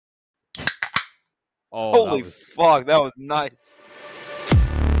Oh, Holy fuck, that was nice.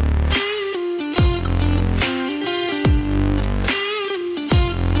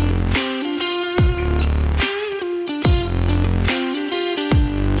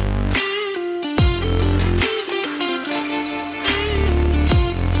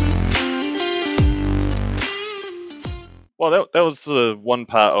 Well, that was the one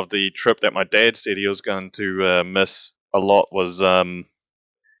part of the trip that my dad said he was going to miss a lot was,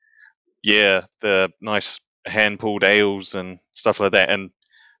 the nice hand-pulled ales and stuff like that, and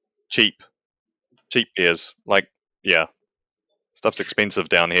cheap beers. Like, yeah, stuff's expensive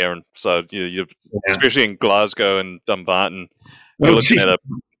down here, and so especially in Glasgow and Dumbarton, you're looking at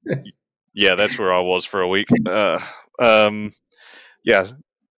that's where I was for a week. Yeah,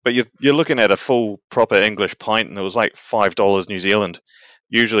 but you're looking at a full proper English pint, and it was like $5 New Zealand.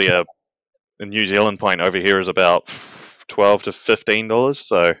 Usually, a New Zealand pint over here is about $12 to $15.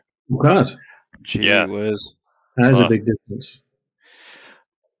 So, God, Gee whiz. that is a big difference.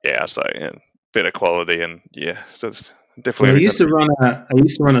 Yeah, so better quality, and so it's definitely. I used to run a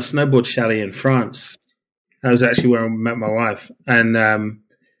snowboard chalet in France. That was actually where I met my wife, and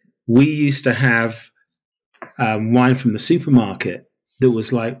we used to have wine from the supermarket that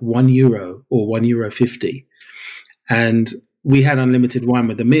was like €1 or €1.50, and we had unlimited wine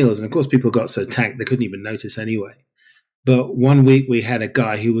with the meals. And of course, people got so tanked they couldn't even notice anyway. But one week we had a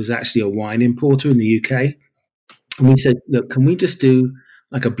guy who was actually a wine importer in the UK, and we said, "Look, can we just do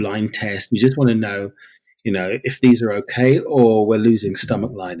like a blind test? We just want to know, if these are okay or we're losing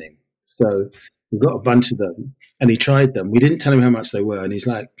stomach lining." So we got a bunch of them, and he tried them. We didn't tell him how much they were, and he's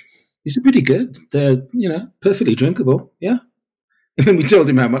like, "These are pretty good. They're, perfectly drinkable." Yeah. And then we told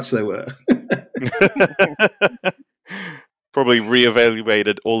him how much they were. Probably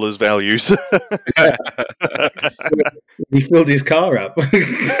reevaluated all his values. He filled his car up.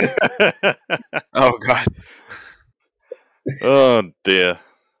 Oh, God. Oh, dear.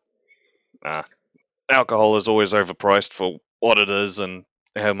 Alcohol is always overpriced for what it is and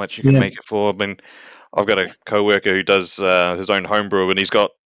how much you can make it for. I mean, I've got a coworker who does his own homebrew, and he's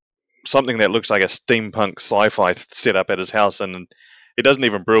got something that looks like a steampunk sci-fi set up at his house, and he doesn't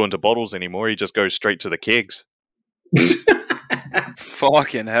even brew into bottles anymore. He just goes straight to the kegs.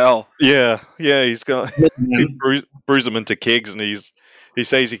 Fucking hell. Yeah, he's got he brews them into kegs, and he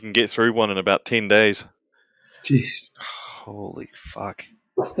says he can get through one in about 10 days. Jeez. Holy fuck.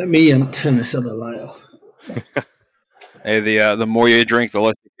 Let me turn this other light off. Hey, the more you drink, the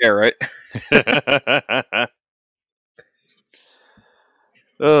less you care, right?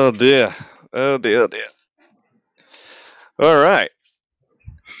 Oh dear. All right.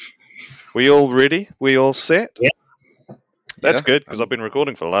 We all ready? We all set? Yeah. That's good, because I've been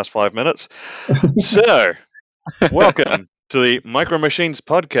recording for the last 5 minutes. So, welcome to the Micro Machines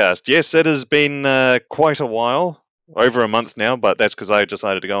podcast. Yes, it has been quite a while, over a month now, but that's because I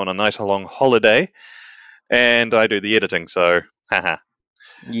decided to go on a nice long holiday, and I do the editing, so haha.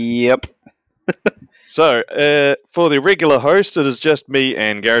 Yep. So, for the regular host, it is just me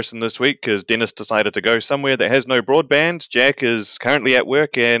and Garrison this week, because Dennis decided to go somewhere that has no broadband. Jack is currently at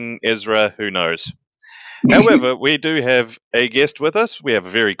work, and Ezra, who knows. However, we do have a guest with us. We have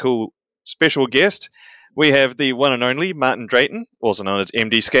a very cool special guest. We have the one and only Martin Drayton, also known as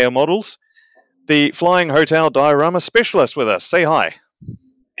Emdee Scale Models, the flying hotel diorama specialist with us. Say hi.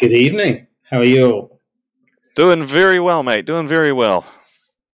 Good evening. How are you all? Doing very well, mate. Doing very well.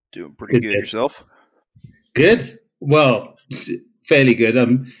 Doing pretty good yourself? Good. Well, fairly good.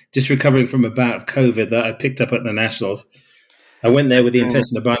 I'm just recovering from a bout of COVID that I picked up at the Nationals. I went there with the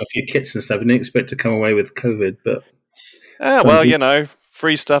intention of buying a few kits and stuff. I didn't expect to come away with COVID, but... well,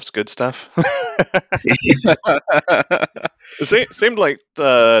 free stuff's good stuff. It seemed like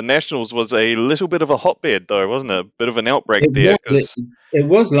the Nationals was a little bit of a hotbed, though, wasn't it? A bit of an outbreak there. It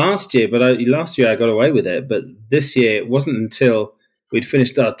was last year, but last year I got away with it. But this year, it wasn't until we'd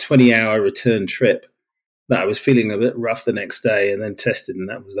finished our 20-hour return trip that I was feeling a bit rough the next day, and then tested, and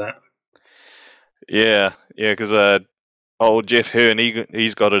that was that. Yeah, because old Jeff Hearn,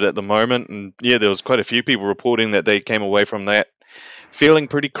 he's got it at the moment, and there was quite a few people reporting that they came away from that feeling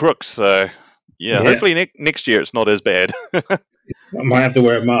pretty crooks. So hopefully next year it's not as bad. I might have to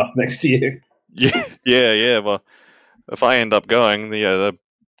wear a mask next year. Yeah. Well, if I end up going, the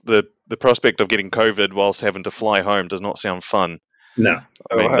prospect of getting COVID whilst having to fly home does not sound fun. No.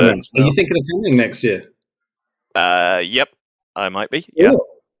 Are you thinking of coming next year? Yep, I might be. Yeah.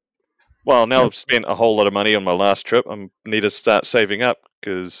 Well, now I've spent a whole lot of money on my last trip. I need to start saving up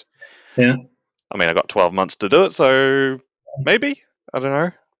because, I got 12 months to do it, so maybe. I don't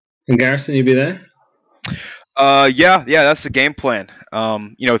know. And Garrison, you be there? Yeah, that's the game plan.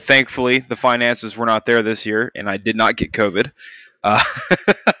 Thankfully the finances were not there this year, and I did not get COVID. Uh,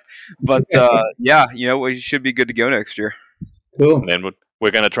 but yeah, we should be good to go next year. And Cool. then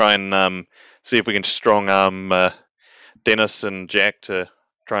we're going to try and see if we can strong arm Dennis and Jack to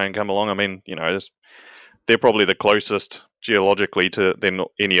try and come along. I mean, they're probably the closest geologically to than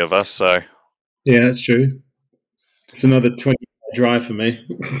any of us. So, Yeah, that's true. It's another 20-minute drive for me.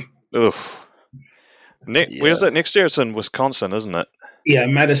 oof. Yeah. Where's it next year? It's in Wisconsin, isn't it? Yeah,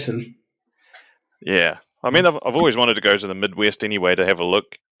 Madison. Yeah. I mean, I've always wanted to go to the Midwest anyway to have a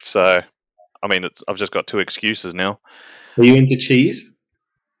look. So, I mean, I've just got two excuses now. Are you into cheese?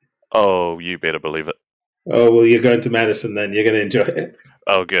 Oh, you better believe it. Oh, well, you're going to Madison then. You're going to enjoy it.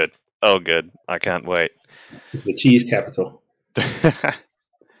 Oh, good. Oh, good. I can't wait. It's the cheese capital.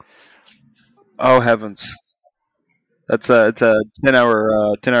 Oh heavens, it's a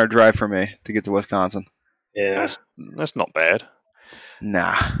 10-hour drive for me to get to Wisconsin. Yeah. That's not bad.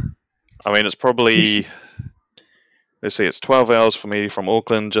 Nah. I mean, it's probably, let's see, it's 12 hours for me from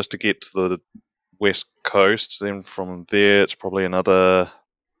Auckland just to get to the west coast. Then from there, it's probably another,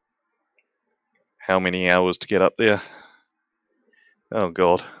 how many hours to get up there? Oh,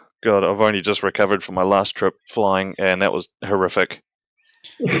 God. God, I've only just recovered from my last trip flying, and that was horrific.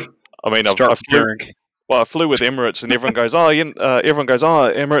 I mean, I flew with Emirates, and everyone goes,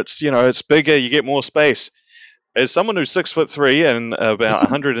 Emirates, it's bigger, you get more space. As someone who's 6'3" and about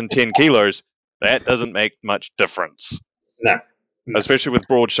 110 kilos, that doesn't make much difference. No. Especially with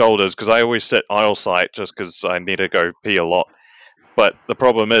broad shoulders, because I always sit aisle side just because I need to go pee a lot. But the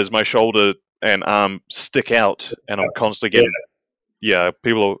problem is my shoulder and arm stick out, and I'm constantly getting,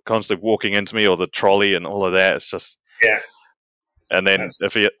 people are constantly walking into me, or the trolley and all of that. It's just, Yeah. and then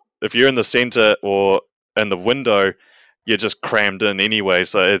if you're in the center or in the window, you're just crammed in anyway.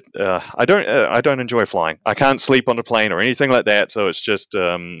 So I don't enjoy flying. I can't sleep on a plane or anything like that. So it's just,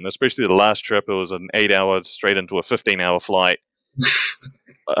 especially the last trip, it was an 8-hour straight into a 15-hour flight.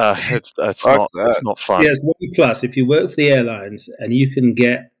 It's not fun. Yes, one plus. If you work for the airlines and you can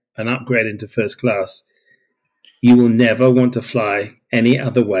get an upgrade into first class, you will never want to fly any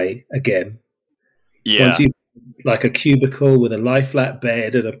other way again. Yeah. Once you like a cubicle with a lie flat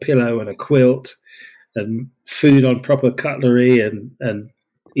bed and a pillow and a quilt and food on proper cutlery and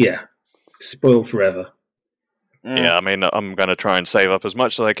spoiled forever. Yeah, I mean, I'm going to try and save up as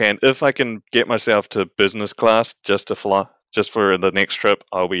much as I can. If I can get myself to business class just to fly, just for the next trip,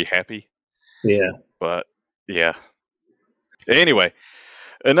 I'll be happy. Yeah. But, yeah. Anyway,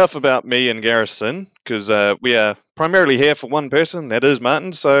 enough about me and Garrison, because we are primarily here for one person, that is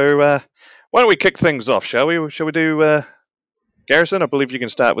Martin. So why don't we kick things off, shall we? Shall we do, Garrison, I believe you can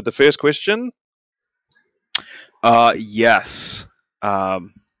start with the first question. Yes.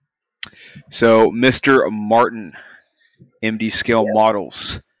 So, Mr. Martin, Emdee Scale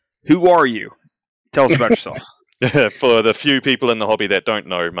Models, who are you? Tell us about yourself. For the few people in the hobby that don't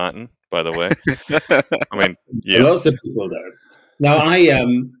know Martin, by the way. I mean, yeah. Lots of people don't. Now, I,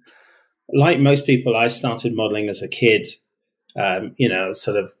 like most people, I started modeling as a kid,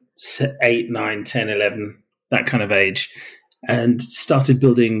 sort of 8, 9, 10, 11, that kind of age, and started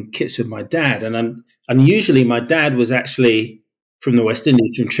building kits with my dad. And unusually, my dad was actually from the West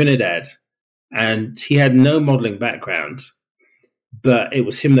Indies, from Trinidad, and he had no modeling background, but it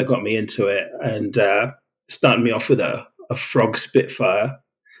was him that got me into it and started me off with a Frog Spitfire.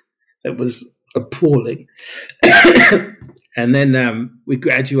 It was appalling. And then we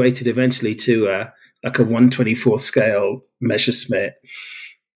graduated eventually to like a 1/24 scale Messerschmitt.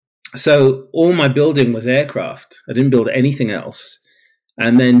 So all my building was aircraft. I didn't build anything else.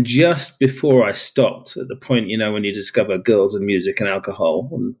 And then just before I stopped, at the point, when you discover girls and music and alcohol,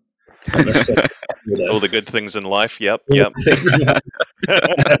 and all the good things in life. Yep.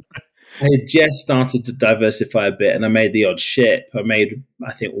 I had just started to diversify a bit, and I made the odd ship. I made,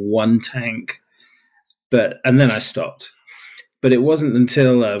 I think, one tank, and then I stopped. But it wasn't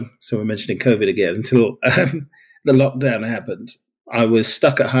until, so we're mentioning COVID again, until the lockdown happened. I was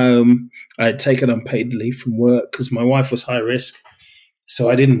stuck at home. I had taken unpaid leave from work because my wife was high risk, so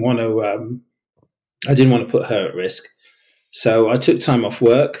I didn't want to put her at risk. So I took time off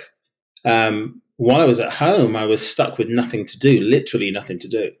work. While I was at home, I was stuck with nothing to do, literally nothing to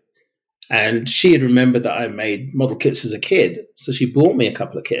do. And she had remembered that I made model kits as a kid, so she bought me a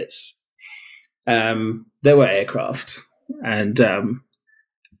couple of kits. They were aircraft, and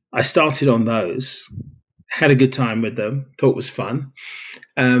I started on those, had a good time with them, thought it was fun.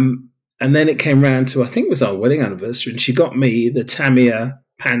 And then it came round to, I think it was our wedding anniversary, and she got me the Tamiya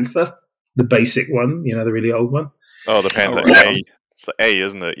Panther, the basic one, the really old one. Oh, the Panther A. It's the A,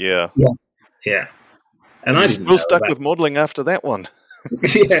 isn't it? Yeah. Yeah. And I You're didn't still know stuck about. with modelling after that one.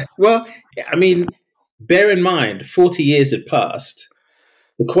 Yeah, well, I mean, bear in mind, 40 years had passed.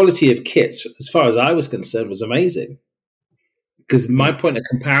 The quality of kits, as far as I was concerned, was amazing. Because my point of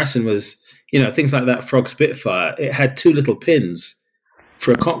comparison was, things like that Frog Spitfire, it had two little pins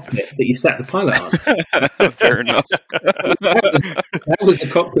for a cockpit that you sat the pilot on. Fair enough. That was the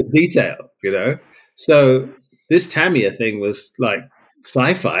cockpit detail. So this Tamiya thing was like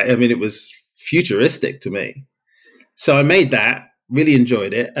sci-fi. I mean, it was futuristic to me. So I made that, really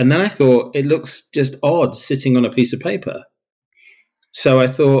enjoyed it, and then I thought it looks just odd sitting on a piece of paper. So I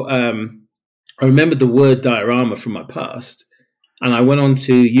thought I remembered the word diorama from my past, and I went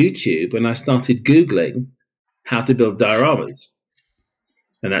onto YouTube and I started Googling how to build dioramas,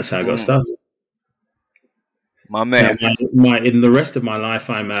 and that's how I got started. My Now, man. in the rest of my life,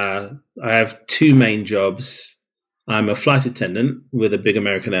 I have two main jobs. I'm a flight attendant with a big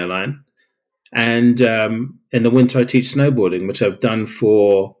American airline, and in the winter I teach snowboarding, which I've done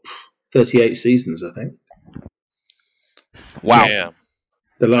for 38 seasons, I think. Wow. Damn.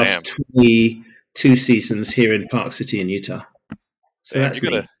 The last 22 seasons here in Park City in Utah. So Damn, that's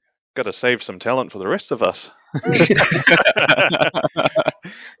you gotta save some talent for the rest of us.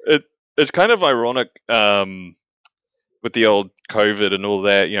 It's kind of ironic with the old COVID and all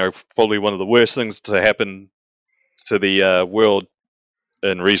that. Probably one of the worst things to happen to the world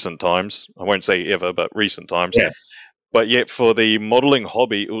in recent times. I won't say ever, but recent times. Yeah. But yet, for the modelling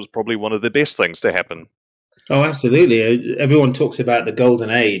hobby, it was probably one of the best things to happen. Oh, absolutely. Everyone talks about the golden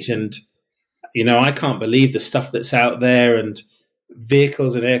age, and I can't believe the stuff that's out there, and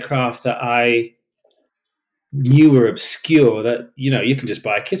vehicles and aircraft that I knew were obscure that you can just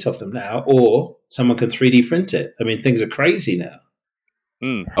buy a kit off them now, or someone can 3D print it. I mean, things are crazy now.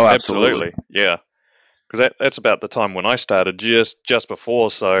 Oh, absolutely. Yeah, because that's about the time when I started, just before.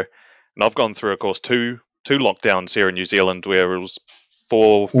 So, and I've gone through, of course, two lockdowns here in New Zealand, where it was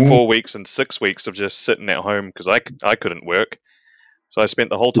 4 weeks and 6 weeks of just sitting at home because I couldn't work. So I spent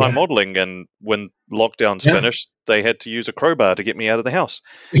the whole time modelling, and when lockdowns finished, they had to use a crowbar to get me out of the house.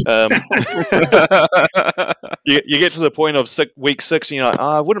 You get to the point of week 6, and you're like,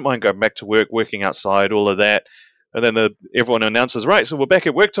 I wouldn't mind going back to work, working outside, all of that. And then everyone announces, right, so we're back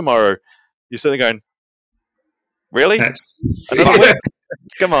at work tomorrow. You're sitting there going, really? Another week?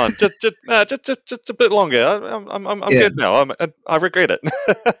 Come on, just a bit longer. I'm good now. I regret it.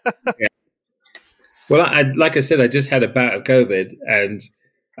 Well, like I said, I just had a bout of COVID, and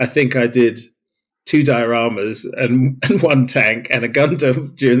I think I did 2 dioramas and 1 tank and a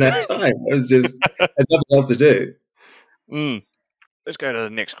Gundam during that time. It was just I had nothing else to do. Let's go to the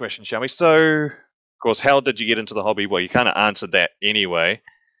next question, shall we? So, of course, how did you get into the hobby? Well, you kind of answered that anyway.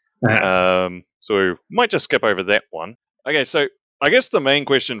 So we might just skip over that one. Okay, so I guess the main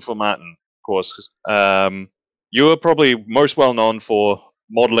question for Martin, of course, you are probably most well known for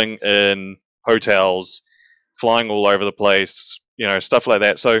modeling in hotels, flying all over the place, stuff like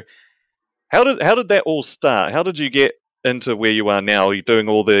that. So how did that all start? How did you get into where you are now? You're doing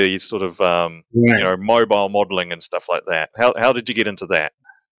all the sort of mobile modeling and stuff like that. How did you get into that?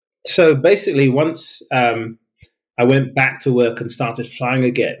 So basically, once I went back to work and started flying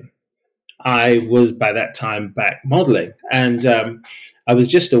again, I was by that time back modeling, and I was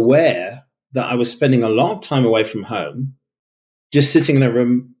just aware that I was spending a lot of time away from home, just sitting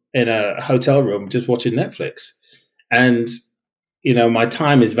in a hotel room, just watching Netflix. And my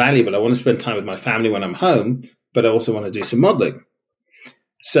time is valuable. I want to spend time with my family when I'm home, but I also want to do some modeling.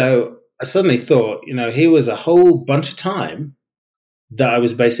 So I suddenly thought, here was a whole bunch of time that I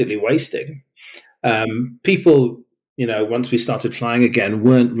was basically wasting. People, once we started flying again,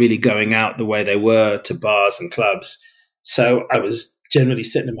 weren't really going out the way they were to bars and clubs. So I was generally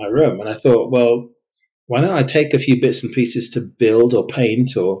sitting in my room, and I thought, well, why don't I take a few bits and pieces to build or paint?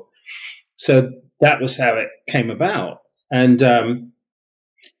 So that was how it came about. And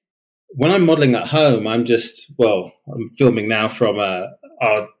when I'm modeling at home, I'm filming now from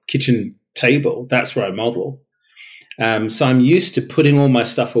our kitchen table. That's where I model. So I'm used to putting all my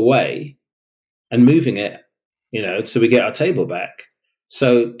stuff away and moving it, so we get our table back.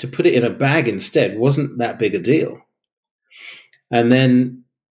 So to put it in a bag instead wasn't that big a deal. And then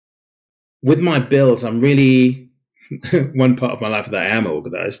with my builds, I'm really one part of my life that I am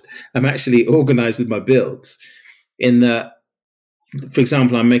organized. I'm actually organized with my builds in that, for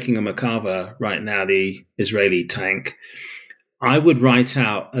example, I'm making a Merkava right now, the Israeli tank. I would write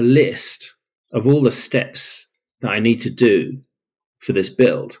out a list of all the steps that I need to do for this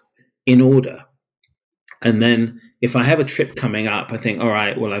build in order. And then if I have a trip coming up, I think, all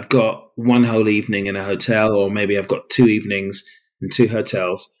right, well, I've got one whole evening in a hotel, or maybe I've got 2 evenings in 2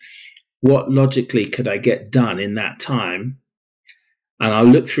 hotels. what logically could I get done in that time? And I'll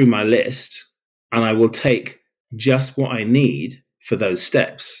look through my list and I will take just what I need for those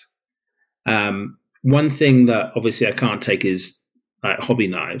steps. One thing that obviously I can't take is like hobby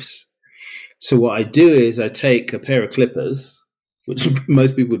knives. So what I do is I take a pair of clippers, which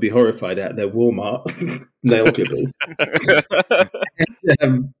most people would be horrified at. They're Walmart nail clippers,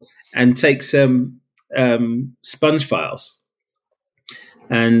 and take some sponge files.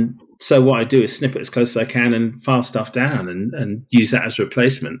 And so what I do is snip it as close as I can and file stuff down and use that as a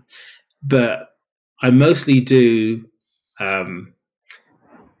replacement. But I mostly do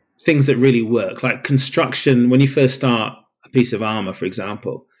things that really work, like construction. When you first start a piece of armor, for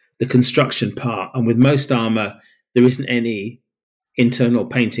example, the construction part, and with most armor, there isn't any internal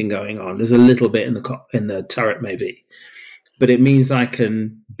painting going on. There's a little bit in the turret, maybe, but it means I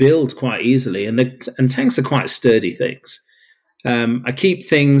can build quite easily, and tanks are quite sturdy things. I keep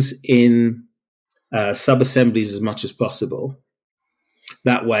things in sub-assemblies as much as possible.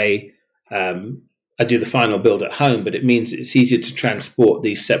 That way, I do the final build at home, but it means it's easier to transport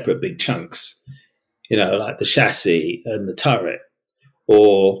these separate big chunks, like the chassis and the turret.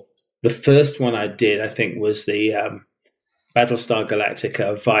 Or the first one I did, I think, was the Battlestar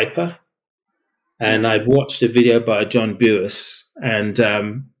Galactica Viper. And I'd watched a video by John Buis,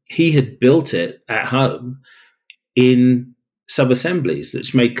 and he had built it at home in sub-assemblies,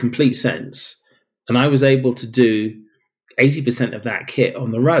 which made complete sense. And I was able to do 80% of that kit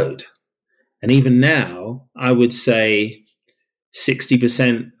on the road. And even now, I would say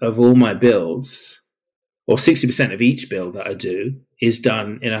 60% of all my builds, or 60% of each build that I do, is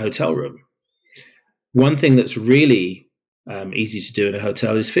done in a hotel room. One thing that's really easy to do in a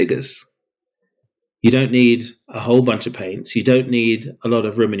hotel is figures. You don't need a whole bunch of paints. You don't need a lot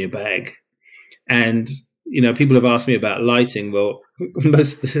of room in your bag. And, people have asked me about lighting. Well,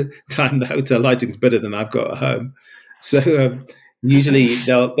 most of the time, the hotel lighting is better than I've got at home. So usually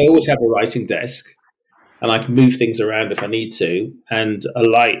they always have a writing desk, and I can move things around if I need to, and a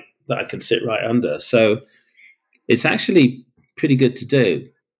light that I can sit right under. So it's actually pretty good to do.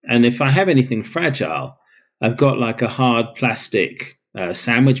 And if I have anything fragile, I've got like a hard plastic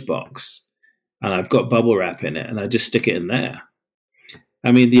sandwich box, and I've got bubble wrap in it, and I just stick it in there.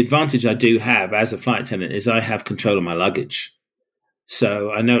 I mean, the advantage I do have as a flight attendant is I have control of my luggage.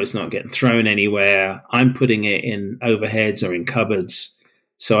 So I know it's not getting thrown anywhere. I'm putting it in overheads or in cupboards.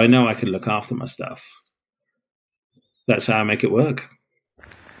 So I know I can look after my stuff. That's how I make it work.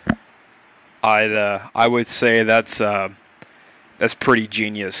 I would say that's pretty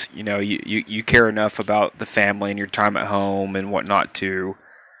genius. You care enough about the family and your time at home and whatnot to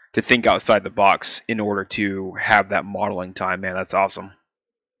think outside the box in order to have that modeling time. Man, that's awesome.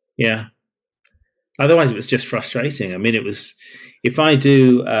 Yeah. Otherwise, it was just frustrating. I mean, it was, if I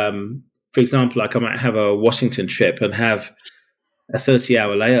do, for example, like I might have a Washington trip and have a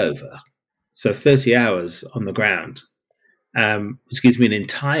 30-hour layover. So 30 hours on the ground, which gives me an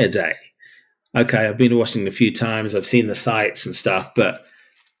entire day. Okay, I've been to Washington a few times. I've seen the sites and stuff, but,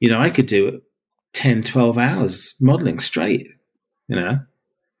 I could do 10, 12 hours modeling straight.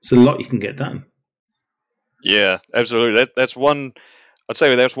 It's a lot you can get done. Yeah, absolutely. That's one. I'd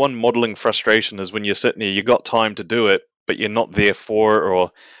say that's one modeling frustration, is when you're sitting there, you got time to do it, but you're not there for it,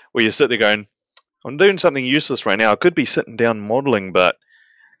 or where you sit there going, I'm doing something useless right now. I could be sitting down modeling, but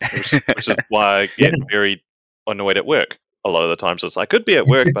which is why I get very annoyed at work. A lot of the times it's, I could be at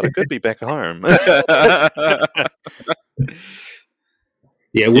work, but I could be back home.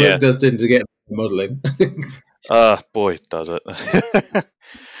 Yeah, work does tend to get modeling. Boy, does it.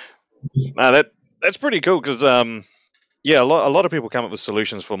 No, that's pretty cool, because a lot of people come up with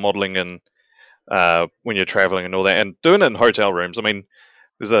solutions for modeling and when you're traveling and all that, and doing it in hotel rooms. I mean,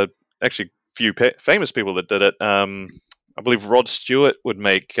 there's actually few famous people that did it. I believe Rod Stewart would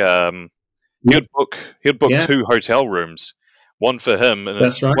make. He'd book 2 hotel rooms, one for him and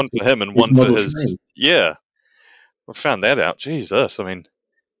That's right. one for him and one for his. Train. Yeah, I found that out. Jesus, I mean,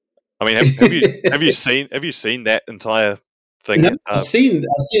 have you seen that entire thing? No, I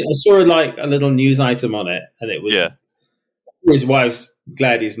saw like a little news item on it, and it was his wife's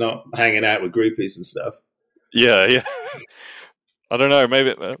glad he's not hanging out with groupies and stuff. Yeah. I don't know.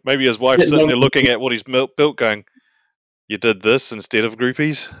 Maybe his wife's sitting there looking at what he's built, going, "You did this instead of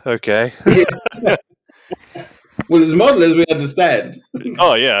groupies, okay?" Well, as modelers, we understand.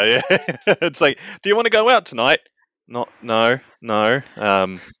 Oh yeah. It's like, do you want to go out tonight? No.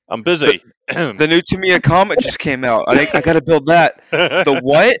 I'm busy. The new Tamiya Comet just came out. I got to build that. The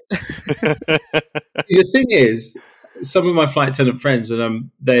what? The thing is, some of my flight attendant friends,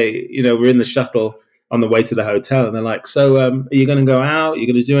 when we're in the shuttle on the way to the hotel, and they're like, "So, are you going to go out? Are you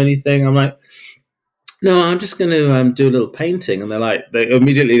going to do anything?" I'm like, "No, I'm just going to do a little painting." And they're like,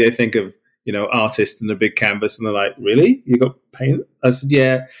 they think of artists and a big canvas, and they're like, "Really? You got paint?" I said,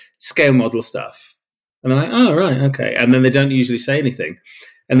 "Yeah, scale model stuff." And they're like, "Oh, right, okay." And then they don't usually say anything.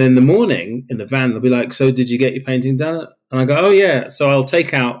 And then in the morning in the van, they'll be like, "So, did you get your painting done?" And I go, "Oh, yeah." So I'll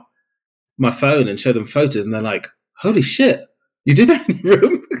take out my phone and show them photos, and they're like, "Holy shit, you did that in your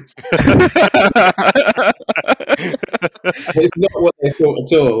room?" It's not what they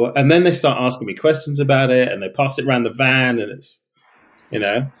thought at all. And then they start asking me questions about it, and they pass it around the van, and it's,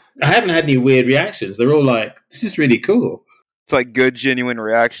 I haven't had any weird reactions. They're all like, "This is really cool." It's like good, genuine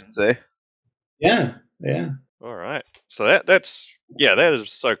reactions, eh? Yeah. All right. So that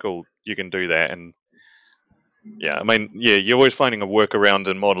is so cool. You can do that, and yeah, I mean, yeah, you're always finding a workaround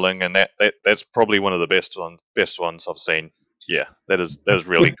in modeling, and that's probably one of the best ones I've seen. Yeah, that is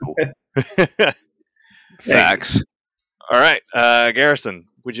really cool. Facts. All right, Garrison,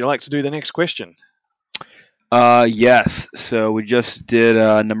 would you like to do the next question? Yes. So we just did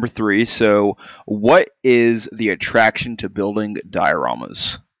number 3. So, what is the attraction to building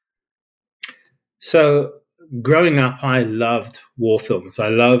dioramas? So growing up, I loved war films. I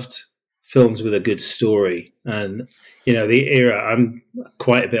loved films with a good story, and the era. I'm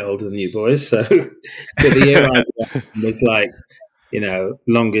quite a bit older than you boys, so but the era I was like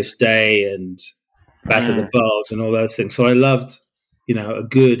Longest Day and Battle of the Bulge and all those things. So I loved a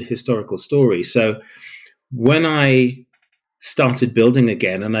good historical story. So when I started building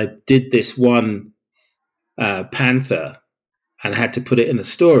again, and I did this one panther and had to put it in a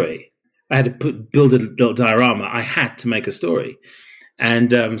story. I had to build a diorama. I had to make a story.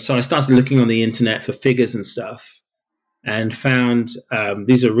 And so I started looking on the internet for figures and stuff, and found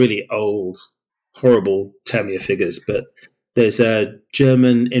these are really old, horrible Tamiya figures, but there's a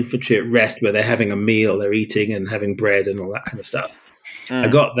German infantry at rest where they're having a meal, they're eating and having bread and all that kind of stuff. I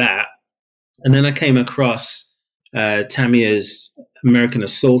got that. And then I came across Tamiya's American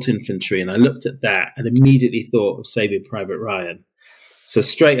Assault Infantry, and I looked at that and immediately thought of Saving Private Ryan. So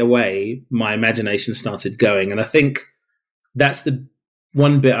straight away, my imagination started going. And I think that's the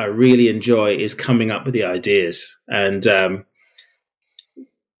one bit I really enjoy, is coming up with the ideas. And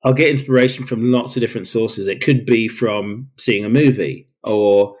I'll get inspiration from lots of different sources. It could be from seeing a movie,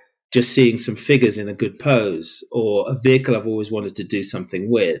 or just seeing some figures in a good pose, or a vehicle I've always wanted to do something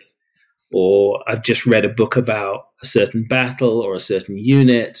with, or I've just read a book about a certain battle or a certain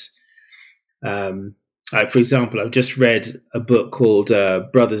unit. For example, I've just read a book called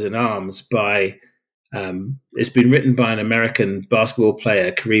Brothers in Arms by, it's been written by an American basketball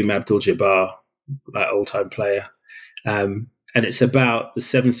player, Kareem Abdul-Jabbar, all-time player. And it's about the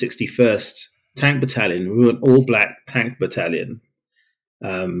 761st Tank Battalion. We were an all-black tank battalion.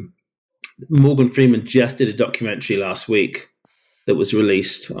 Morgan Freeman just did a documentary last week that was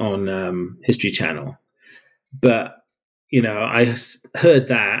released on History Channel. But, I heard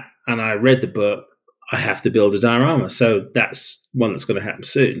that and I read the book. I have to build a diorama. So that's one that's going to happen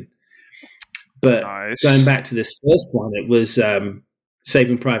soon. But Nice. Going back to this first one, it was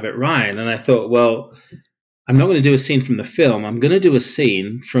Saving Private Ryan. And I thought, well, I'm not going to do a scene from the film. I'm going to do a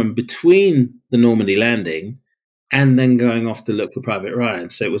scene from between the Normandy landing and then going off to look for Private Ryan.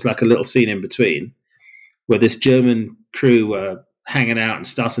 So it was like a little scene in between where this German crew were hanging out and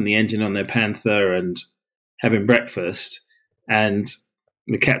starting the engine on their Panther and having breakfast. And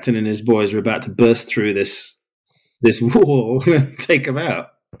the captain and his boys were about to burst through this wall and take them out.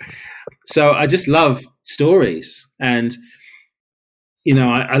 So I just love stories. And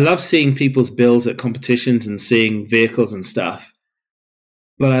I love seeing people's builds at competitions and seeing vehicles and stuff.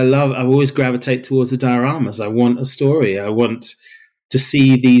 But I always gravitate towards the dioramas. I want a story. I want to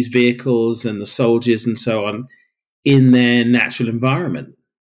see these vehicles and the soldiers and so on in their natural environment.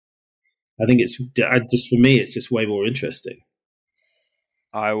 I think for me, it's just way more interesting.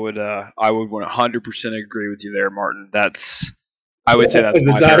 I would 100% agree with you there, Martin. I would say that's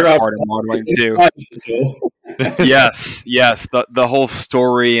my favorite part of modeling too. Yes. The whole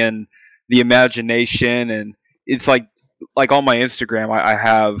story and the imagination, and it's like on my Instagram, I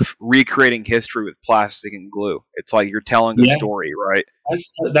have recreating history with plastic and glue. It's like you're telling a story, right?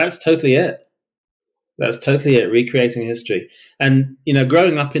 That's totally it. That's totally it. Recreating history. And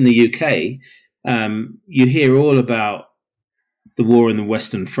growing up in the UK, you hear all about the war in the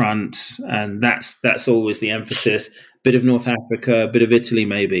Western Front, and that's always the emphasis. Bit of North Africa, a bit of Italy,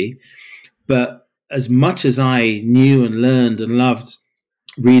 maybe. But as much as I knew and learned and loved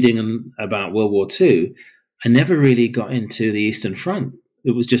reading about World War II, I never really got into the Eastern Front.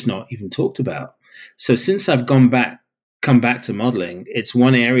 It was just not even talked about. So since I've gone back come back to modeling, it's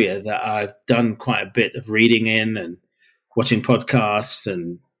one area that I've done quite a bit of reading in and watching podcasts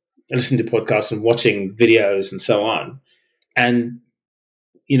and listening to podcasts and watching videos and so on. And,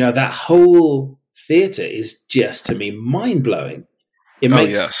 that whole theatre is just, to me, mind-blowing. It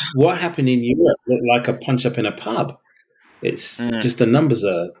makes what happened in Europe look like a punch up in a pub. It's just the numbers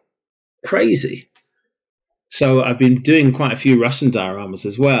are crazy. So I've been doing quite a few Russian dioramas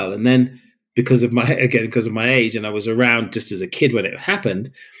as well. And then because of my age, and I was around just as a kid when it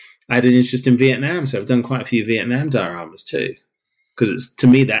happened, I had an interest in Vietnam. So I've done quite a few Vietnam dioramas too. Because to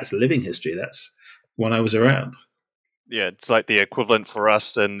me, that's living history. That's when I was around. Yeah, it's like the equivalent for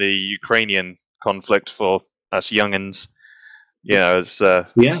us in the Ukrainian conflict for us youngins. There's a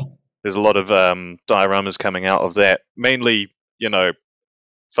lot of dioramas coming out of that. Mainly,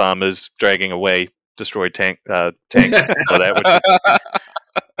 farmers dragging away destroyed tanks and stuff like that. Which is,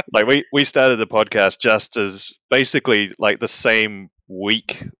 like we started the podcast just as basically like the same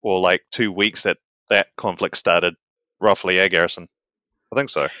week or like 2 weeks that conflict started, roughly, Garrison? I think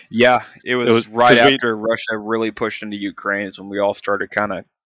so. Yeah, it was right after Russia really pushed into Ukraine is when we all started kind of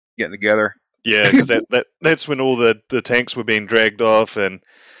getting together. Yeah, because that's when all the tanks were being dragged off and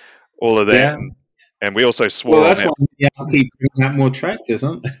all of that. Yeah. And we also swore on that's why keep bringing out more tractors,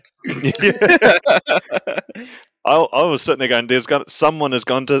 aren't they? I was sitting there going, there's going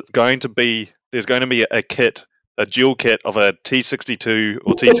to be a dual kit of a T62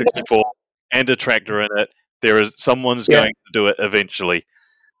 or T64 and a tractor in it. Someone's going to do it eventually.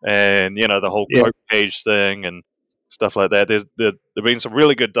 And, the whole coke cage thing and stuff like that. There've been some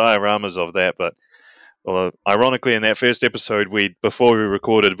really good dioramas of that, but ironically, in that first episode, before we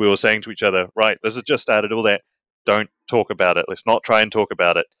recorded, we were saying to each other, right, this has just started, all that, don't talk about it. Let's not try and talk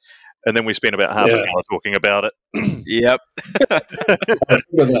about it. And then we spent about half an hour talking about it. Yep.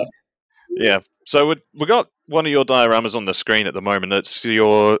 Yeah. So we got one of your dioramas on the screen at the moment. This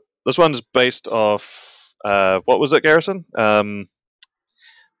one's based off, what was it, Garrison?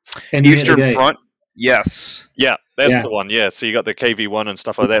 Eastern Front. Yes. Yeah, that's the one. Yeah. So you got the KV1 and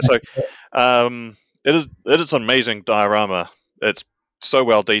stuff like that. So, it is an amazing diorama. It's so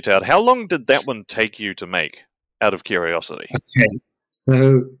well detailed. How long did that one take you to make, out of curiosity? Okay.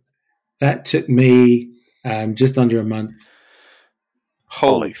 So that took me just under a month.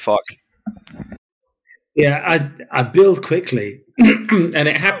 Holy fuck. Yeah, I build quickly. And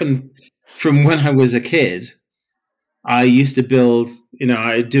it happened from when I was a kid. I used to build,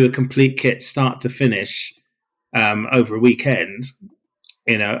 I do a complete kit start to finish over a weekend,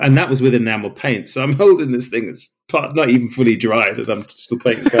 and that was with enamel paint. So I'm holding this thing that's not even fully dried, and I'm still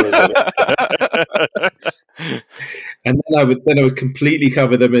painting colors on it. And then I would completely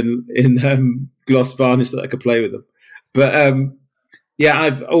cover them in gloss varnish so that I could play with them. But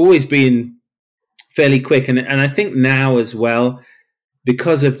I've always been fairly quick, and I think now as well,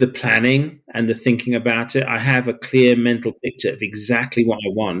 because of the planning and the thinking about it, I have a clear mental picture of exactly what I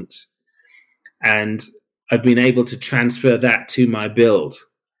want. And I've been able to transfer that to my build,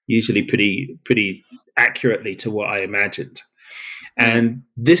 usually pretty accurately to what I imagined. And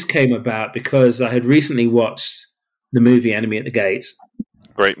this came about because I had recently watched the movie Enemy at the Gate.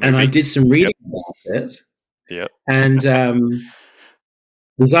 Great movie. And I did some reading about it. Yeah. And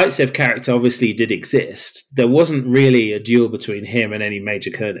the Zaitsev character obviously did exist. There wasn't really a duel between him and any Major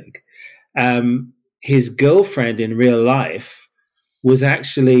Koenig. His girlfriend in real life was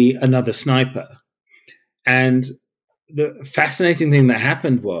actually another sniper. And the fascinating thing that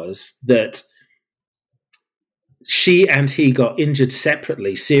happened was that she and he got injured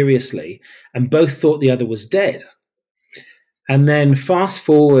separately, seriously, and both thought the other was dead. And then fast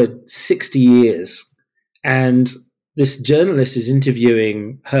forward 60 years, and this journalist is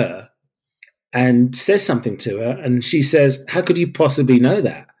interviewing her and says something to her, and she says, "How could you possibly know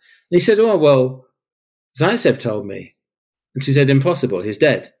that?" And he said, "Oh, well, Zaitsev told me." And she said, "Impossible, he's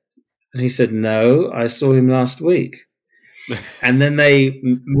dead." And he said, "No, I saw him last week." And then they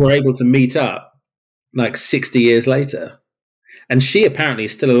were able to meet up like 60 years later. And she apparently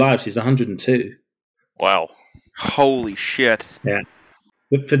is still alive. She's 102. Wow. Holy shit. Yeah.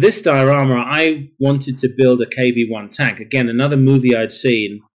 But for this diorama, I wanted to build a KV-1 tank. Again, another movie I'd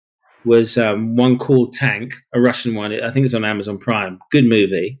seen was one called Tank, a Russian one. I think it's on Amazon Prime. Good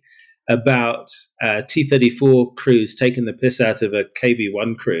movie about T-34 crews taking the piss out of a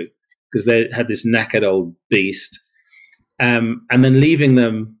KV-1 crew because they had this knackered old beast, and then leaving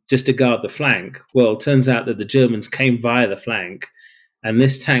them just to guard the flank. Well, it turns out that the Germans came via the flank, and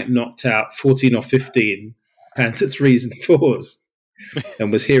this tank knocked out 14 or 15 Panther 3s and 4s.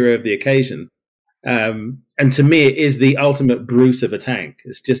 And was hero of the occasion. And to me, it is the ultimate brute of a tank.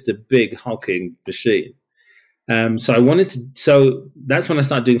 It's just a big hulking machine. So I wanted to. So that's when I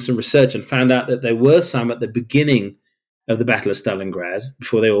started doing some research and found out that there were some at the beginning of the Battle of Stalingrad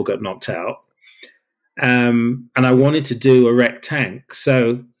before they all got knocked out. And I wanted to do a wrecked tank.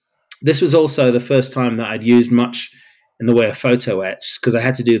 So this was also the first time that I'd used much in the way of photo etch, because I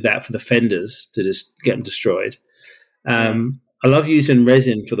had to do that for the fenders to just get them destroyed. I love using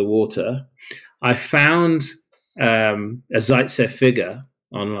resin for the water. I found a Zaitsev figure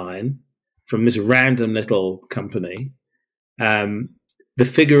online from this random little company. The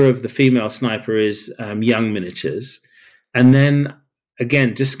figure of the female sniper is Young Miniatures. And then,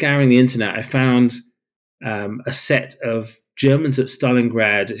 again, just scouring the internet, I found a set of Germans at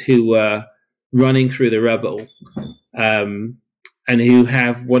Stalingrad who were running through the rubble and who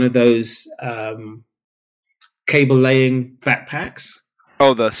have one of those cable laying backpacks.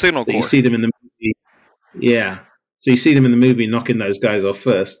 Oh, the signal cord. You see them in the movie. Yeah. So you see them in the movie knocking those guys off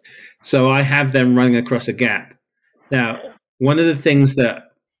first. So I have them running across a gap. Now, one of the things that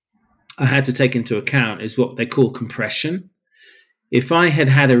I had to take into account is what they call compression. If I had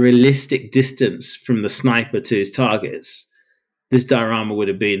had a realistic distance from the sniper to his targets, this diorama would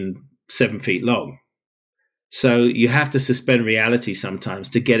have been 7 feet long. So you have to suspend reality sometimes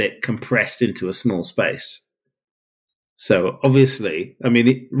to get it compressed into a small space. So obviously, I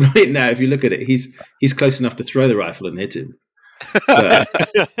mean, right now, if you look at it, he's close enough to throw the rifle and hit him. But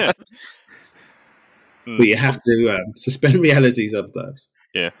you have to suspend reality sometimes.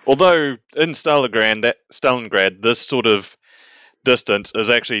 Yeah. Although in Stalingrad, this sort of distance is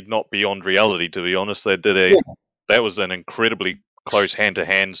actually not beyond reality, to be honest. They did that was an incredibly close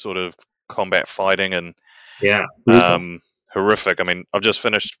hand-to-hand sort of combat fighting, and horrific. I mean, I've just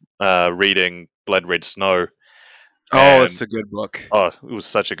finished reading Blood Red Snow. Oh, it's a good book. Oh, it was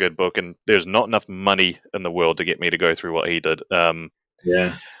such a good book, and there's not enough money in the world to get me to go through what he did.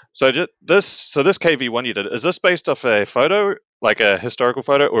 So this KV1 you did, is this based off a photo, like a historical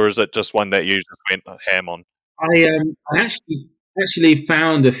photo, or is it just one that you just went ham on? I actually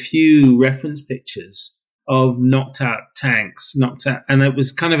found a few reference pictures of knocked out tanks, and it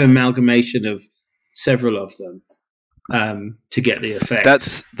was kind of an amalgamation of several of them to get the effect.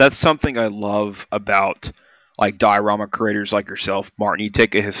 That's something I love about like diorama creators like yourself, Martin. You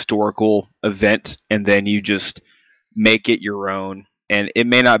take a historical event and then you just make it your own. And it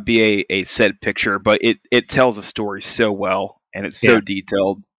may not be a set picture, but it tells a story so well, and it's so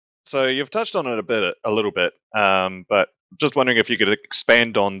detailed. So you've touched on it a little bit, but just wondering if you could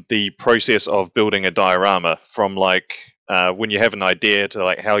expand on the process of building a diorama from like when you have an idea to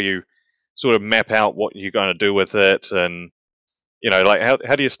like how you sort of map out what you're going to do with it, and like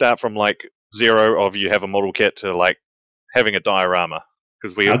how do you start from like zero of you have a model kit to like having a diorama,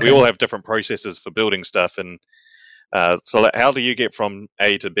 because we all have different processes for building stuff, and so how do you get from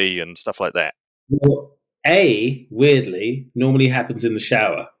A to B and stuff like that? Well, A, weirdly, normally happens in the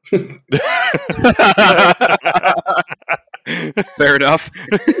shower. Fair enough.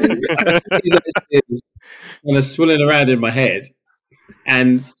 It's kind of swirling around in my head.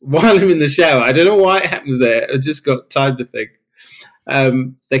 And while I'm in the shower, I don't know why it happens there. I just got time to think.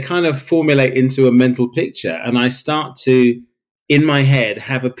 They kind of formulate into a mental picture. And I start to, in my head,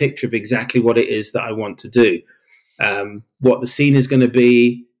 have a picture of exactly what it is that I want to do. What the scene is going to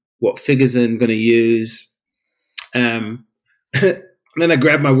be, what figures I'm going to use. Then I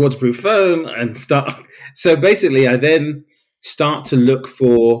grab my waterproof phone and start. So basically, I then start to look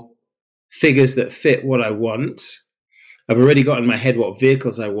for figures that fit what I want. I've already got in my head what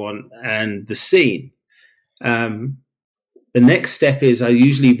vehicles I want and the scene. The next step is I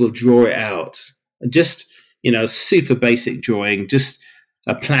usually will draw it out. Just, super basic drawing, just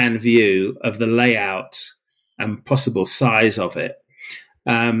a plan view of the layout and possible size of it.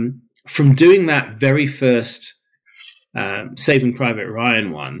 From doing that very first Saving Private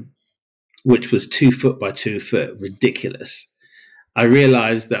Ryan one, which was 2 foot by 2 foot, ridiculous, I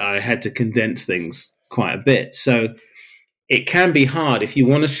realized that I had to condense things quite a bit. So it can be hard if you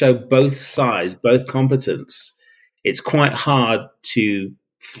want to show both sides, both competence. It's quite hard to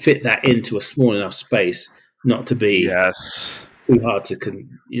fit that into a small enough space, not to be too hard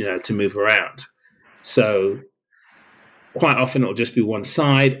to move around. So quite often it'll just be one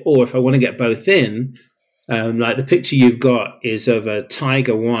side, or if I want to get both in, like the picture you've got is of a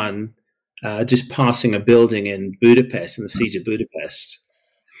Tiger 1 just passing a building in Budapest, in the siege of Budapest.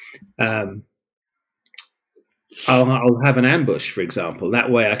 I'll have an ambush, for example. That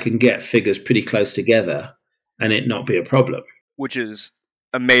way I can get figures pretty close together and it not be a problem. Which is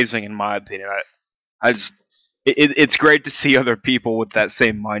amazing in my opinion. It's great to see other people with that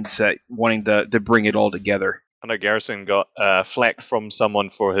same mindset wanting to bring it all together. I know Garrison got flack from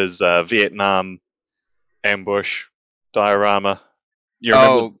someone for his Vietnam ambush diorama. You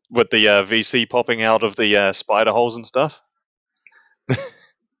remember Oh, with the VC popping out of the spider holes and stuff?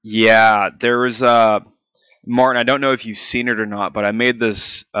 yeah. There was Martin. I don't know if you've seen it or not, but I made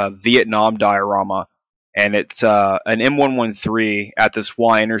this Vietnam diorama, and it's an M113 at this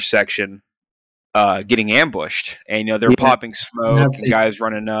Y intersection, getting ambushed, and they're Yeah, popping I smoke have and seen. guys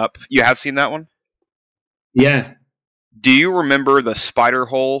running up. You have seen that one? Yeah, Do you remember the spider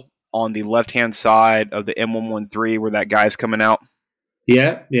hole on the left hand side of the M113 where that guy's coming out?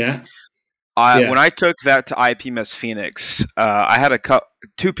 yeah, yeah, When yeah. I took that to IPMS Phoenix, I had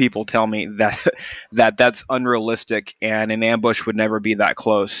two people tell me that that's unrealistic and an ambush would never be that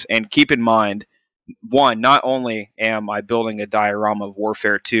close. And keep in mind, one, not only am I building a diorama of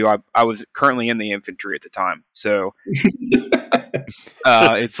warfare, two, I was currently in the infantry at the time, so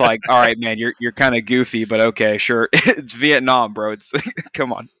it's like, all right, man, you're kind of goofy, but okay, sure, it's Vietnam, bro. It's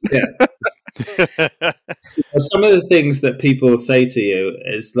come on. Yeah. Some of the things that people say to you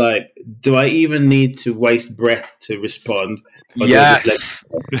is like, do I even need to waste breath to respond? Or do I just let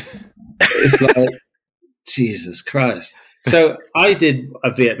Yes. it's like, Jesus Christ. So I did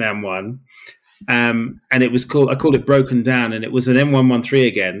a Vietnam one, and it was called, I called it Broken Down, and it was an M113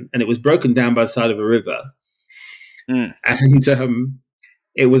 again, and it was broken down by the side of a river. Mm. And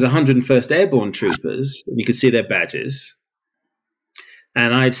it was 101st Airborne troopers, and you could see their badges.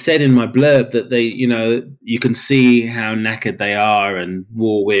 And I'd said in my blurb that they, you can see how knackered they are and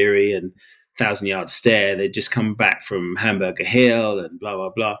war weary and 1,000-yard stare. They'd just come back from Hamburger Hill and blah,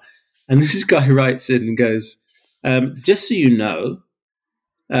 blah, blah. And this guy writes in and goes, just so you know,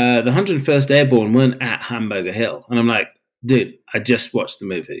 the 101st Airborne weren't at Hamburger Hill. And I'm like, dude, I just watched the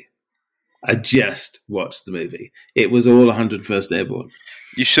movie. It was all 101st Airborne.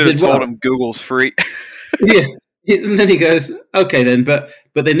 You should have told him Google's free. Yeah. And then he goes, okay, then, but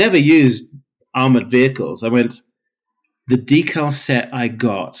they never used armored vehicles. I went, the decal set I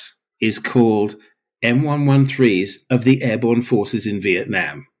got is called M113s of the Airborne Forces in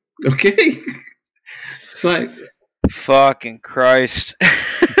Vietnam. Okay? It's like, fucking Christ.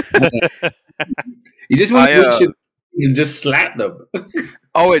 You just want to just slap them.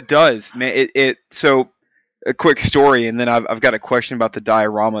 Oh, it does, man. So a quick story, and then I've got a question about the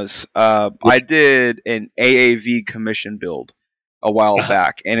dioramas. I did an AAV commission build a while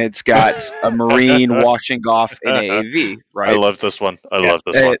back, and it's got a Marine washing off an AAV. Right? I love this one. I love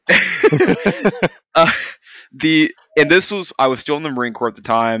this one. I was still in the Marine Corps at the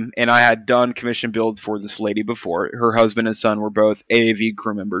time, and I had done commission builds for this lady before. Her husband and son were both AAV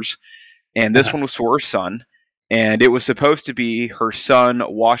crew members, and this one was for her son. And it was supposed to be her son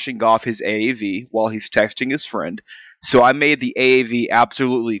washing off his AAV while he's texting his friend. So I made the AAV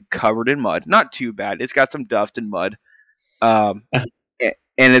absolutely covered in mud. Not too bad. It's got some dust and mud. And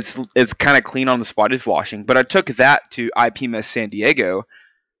it's kind of clean on the spot he's washing. But I took that to IPMS San Diego,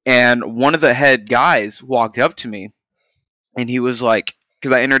 and one of the head guys walked up to me, and he was like,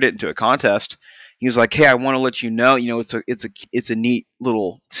 because I entered it into a contest, he was like, "Hey, I want to let you know, it's a neat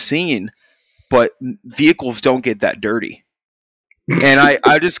little scene, but vehicles don't get that dirty." And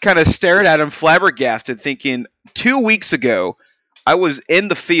I just kind of stared at him flabbergasted, thinking 2 weeks ago I was in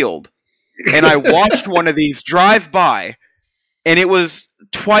the field and I watched one of these drive by and it was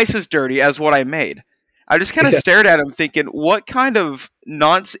twice as dirty as what I made. I just kind of stared at him thinking, what kind of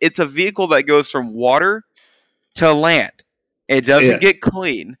nonsense? It's a vehicle that goes from water to land. It doesn't get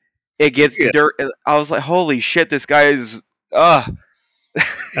clean. It gets dirt. I was like, holy shit, this guy is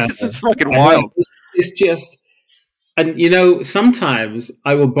this is fucking wild. It's just, and sometimes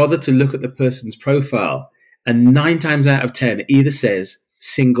I will bother to look at the person's profile, and 9 times out of 10 it either says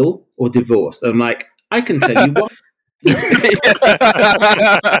single or divorced. I'm like, I can tell you what.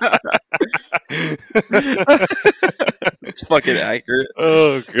 It's fucking accurate.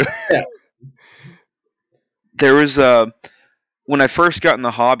 Oh, good. Yeah. There was when I first got in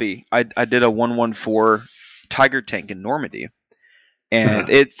the hobby, I did a 114 Tiger tank in Normandy.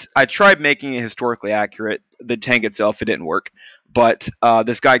 And I tried making it historically accurate. The tank itself, it didn't work. But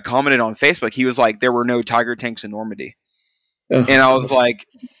this guy commented on Facebook. He was like, there were no Tiger tanks in Normandy. And I was like,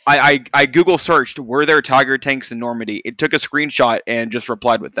 I Google searched, were there Tiger tanks in Normandy? It took a screenshot and just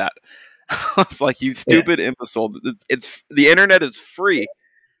replied with that. I was like, you stupid imbecile. It's the internet is free.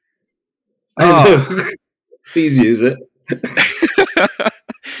 I know. Please use it.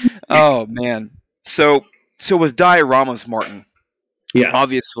 Oh, man. So with dioramas, Martin,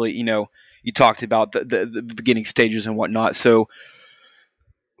 obviously, you talked about the beginning stages and whatnot. So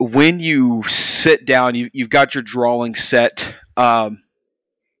when you sit down, you've got your drawing set. Let's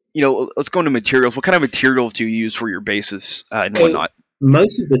go into materials. What kind of materials do you use for your bases and whatnot?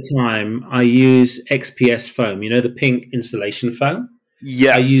 most of the time I use XPS foam, the pink insulation foam.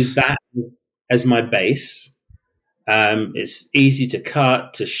 I use Yes. that as my base. It's easy to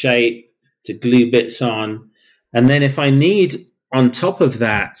cut, to shape, to glue bits on. And then if I need, on top of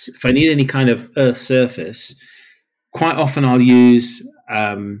that, if I need any kind of earth surface, quite often I'll use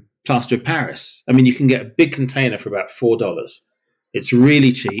plaster of Paris. I mean, you can get a big container for about $4. It's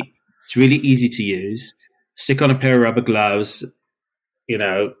really cheap. It's really easy to use. Stick on a pair of rubber gloves,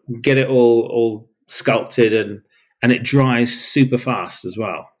 get it all sculpted, and it dries super fast as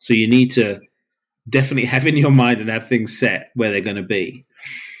well. So you need to definitely have in your mind and have things set where they're going to be.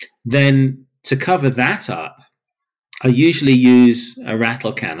 Then to cover that up, I usually use a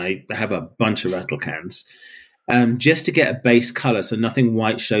rattle can. I have a bunch of rattle cans, just to get a base color so nothing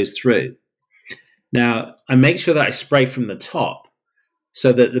white shows through. Now, I make sure that I spray from the top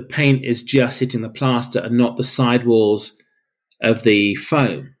so that the paint is just hitting the plaster and not the sidewalls of the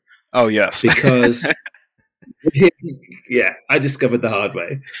foam. Oh, yes. Because, yeah, I discovered the hard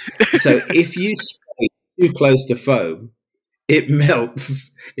way. So if you spray too close to foam, it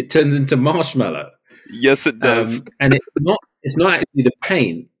melts. It turns into marshmallow. Yes, it does. And it's not actually the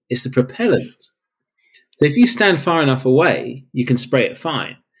paint, it's the propellant. So if you stand far enough away, you can spray it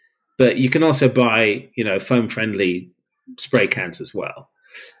fine. But you can also buy, foam-friendly spray cans as well.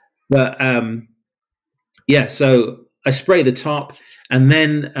 But, so I spray the top, and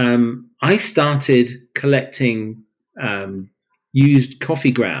then I started collecting used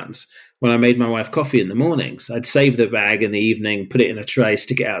coffee grounds when I made my wife coffee in the mornings. I'd save the bag in the evening, put it in a tray,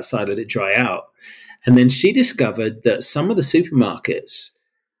 stick it outside, let it dry out. And then she discovered that some of the supermarkets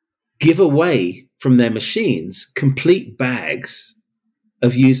give away from their machines complete bags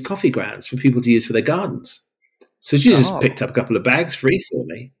of used coffee grounds for people to use for their gardens. So she just picked up a couple of bags free for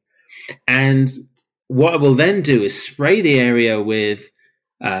me. And what I will then do is spray the area with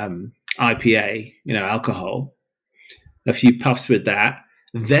IPA, alcohol, a few puffs with that.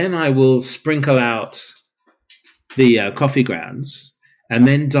 Then I will sprinkle out the coffee grounds and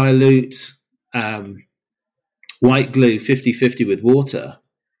then dilute white glue 50-50 with water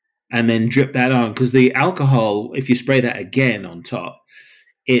and then drip that on. Because the alcohol, if you spray that again on top,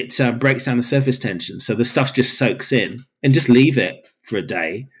 it breaks down the surface tension. So the stuff just soaks in, and just leave it for a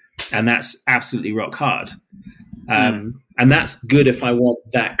day. And that's absolutely rock hard. And that's good if I want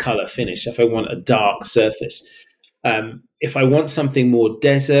that color finish, if I want a dark surface. If I want something more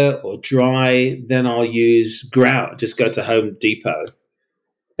desert or dry, then I'll use grout. Just go to Home Depot.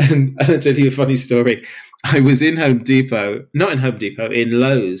 And I'll tell you a funny story. I was in Home Depot, not in Home Depot, in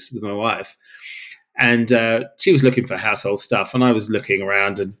Lowe's with my wife. And she was looking for household stuff. And I was looking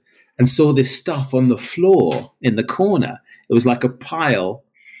around and saw this stuff on the floor in the corner. It was like a pile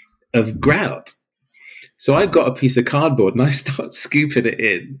of grout. So I got a piece of cardboard and I start scooping it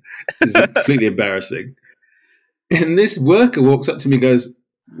in. This is completely embarrassing. And this worker walks up to me and goes,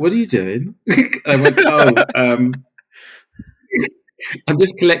 "What are you doing?" I went, I'm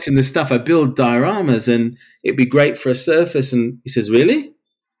just collecting this stuff. I build dioramas and it'd be great for a surface. And he says, "Really?"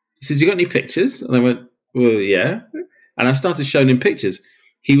 He says, "You got any pictures?" And I went, "Well, yeah." And I started showing him pictures.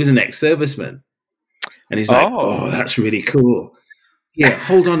 He was an ex-serviceman. And he's like, "Oh, that's really cool. Yeah,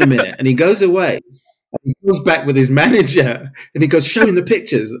 hold on a minute." And he goes away. And he goes back with his manager and he goes, "Show him the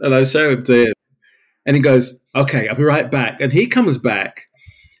pictures." And I show him to him. And he goes, "Okay, I'll be right back." And he comes back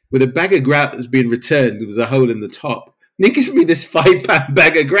with a bag of grout that's been returned. There was a hole in the top. And he gives me this 5-pound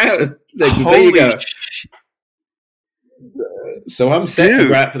bag of grout. There you go. So I'm set for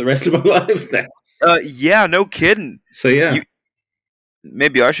grout for the rest of my life now. Yeah, no kidding. So, yeah.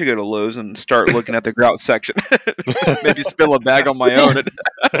 Maybe I should go to Lowe's and start looking at the grout section. Maybe spill a bag on my own.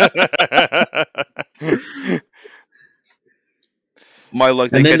 My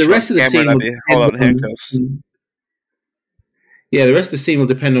luck. And then the rest of the scene will depend on, the rest of the scene will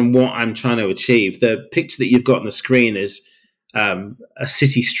depend on what I'm trying to achieve. The picture that you've got on the screen is a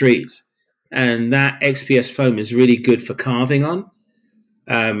city street, and that XPS foam is really good for carving on.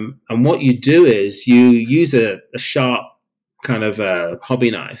 And what you do is you use a sharp kind of a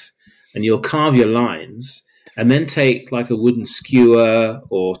hobby knife, and you'll carve your lines, and then take like a wooden skewer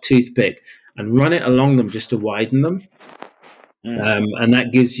or toothpick and run it along them just to widen them. And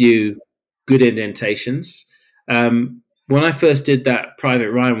that gives you good indentations. When I first did that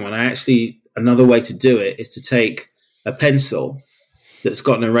Private Ryan one, another way to do it is to take a pencil that's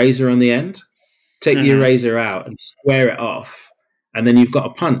got an eraser on the end, take the eraser out and square it off, and then you've got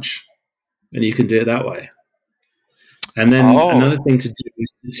a punch, and you can do it that way. And then another thing to do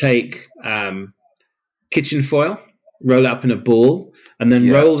is to take kitchen foil, roll it up in a ball, and then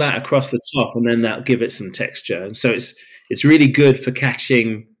roll that across the top, and then that'll give it some texture. And so it's It's really good for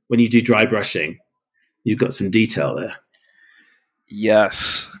catching when you do dry brushing. You've got some detail there.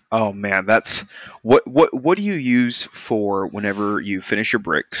 Yes. Oh man, that's what do you use for whenever you finish your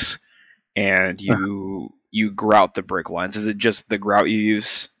bricks and you grout the brick lines? Is it just the grout you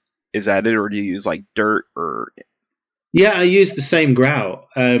use? Is that it, or do you use like dirt or? Yeah, I use the same grout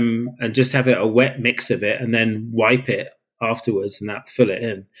and just have it a wet mix of it, and then wipe it afterwards, and that fill it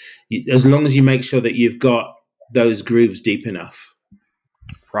in. As long as you make sure that you've got those grooves deep enough.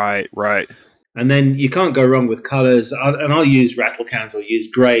 Right, right. And then you can't go wrong with colors. I'll use rattle cans. I'll use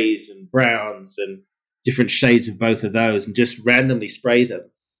grays and browns and different shades of both of those, and just randomly spray them.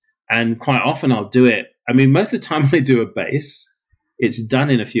 And quite often I'll do it. I mean, most of the time when I do a base, it's done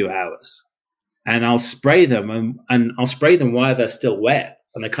in a few hours. And I'll spray them, and I'll spray them while they're still wet,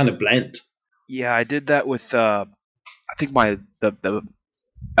 and they kind of blend. Yeah, I did that with I think the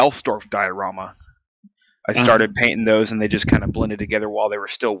Elfstorf diorama. I started painting those, and they just kind of blended together while they were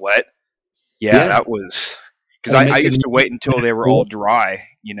still wet. Yeah. That was because I used to wait until they were all dry,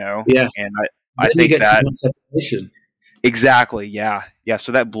 Yeah, and I think that separation. Exactly. Yeah.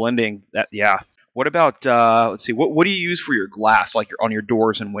 So that blending, What about let's see, what do you use for your glass, like on your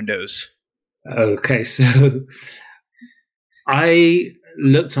doors and windows? Okay, so I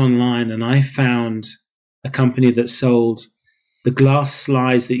looked online and I found a company that sold the glass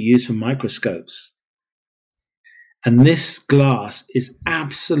slides that you use for microscopes. And this glass is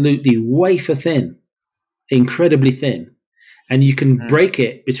absolutely wafer thin, incredibly thin. And you can break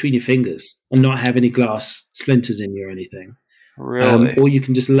it between your fingers and not have any glass splinters in you or anything. Really? Or you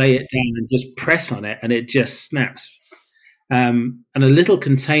can just lay it down and just press on it and it just snaps. And a little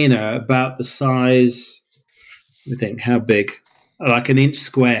container about the size, I think, how big? Like an inch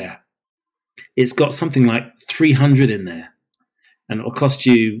square. It's got something like 300 in there, and it'll cost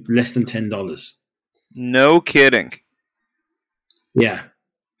you less than $10. No kidding. Yeah,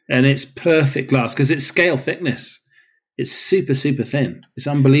 and it's perfect glass because it's scale thickness. It's super, super thin. It's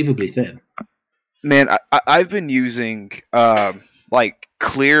unbelievably thin. Man, I've been using like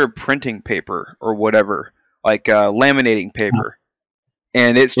clear printing paper or whatever, like laminating paper,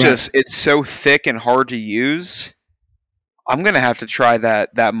 and it's it's so thick and hard to use. I'm gonna have to try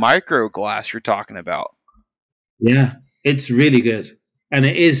that micro glass you're talking about. Yeah, it's really good, and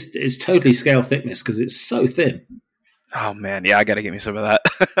it's totally scale thickness because it's so thin. Oh man, yeah, I gotta get me some of that.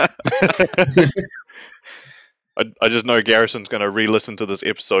 I just know Garrison's going to re-listen to this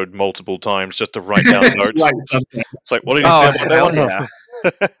episode multiple times just to write down notes. It's like, what did you say about that one? Yeah.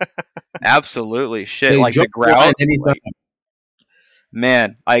 Absolutely, shit. Like the grout.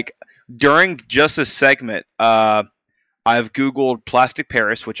 Man, like during just this segment, I've Googled plastic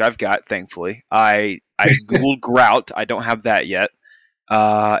Paris, which I've got, thankfully. I Googled grout. I don't have that yet.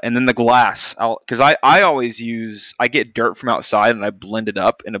 And then the glass, because I always I get dirt from outside and I blend it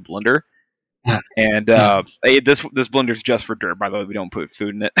up in a blender. And this blender's just for dirt, by the way. We don't put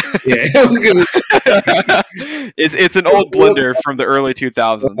food in it. Yeah, I was gonna... it's an old blender from the early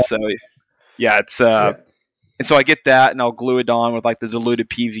 2000s. So yeah, it's and so I get that and I'll glue it on with like the diluted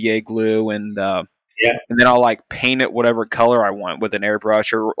PVA glue and then I'll like paint it whatever color I want with an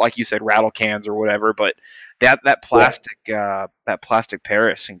airbrush or like you said, rattle cans or whatever. But that plastic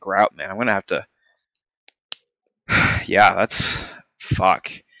Paris and grout, man, I'm gonna have to. Yeah, that's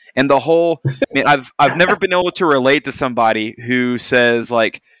fuck. And the whole, I've never been able to relate to somebody who says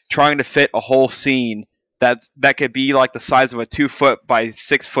like trying to fit a whole scene that could be like the size of a 2 foot by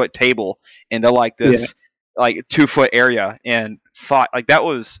 6 foot table into like this like 2 foot area. And fuck, like that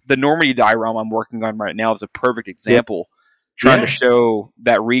was the Normandy diorama I'm working on right now is a perfect example, trying to show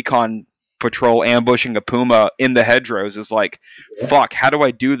that recon patrol ambushing a puma in the hedgerows is like, fuck, how do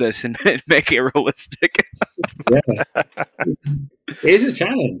I do this and make it realistic? It is a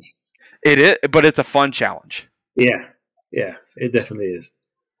challenge. It is, but it's a fun challenge. Yeah, it definitely is.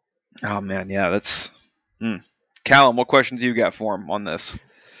 Oh man, yeah, that's. Callum, what questions do you got for him on this?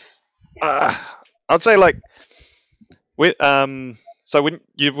 I'd say like, so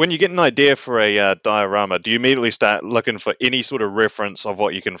when you get an idea for a diorama, do you immediately start looking for any sort of reference of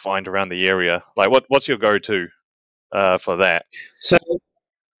what you can find around the area? Like, what's your go-to for that? So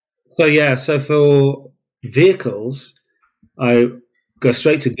for vehicles, I go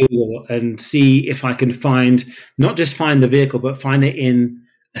straight to Google and see if I can not just find the vehicle, but find it in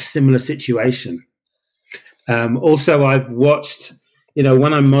a similar situation. Also, I've watched,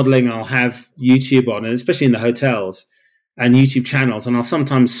 when I'm modeling, I'll have YouTube on, and especially in the hotels and YouTube channels, and I'll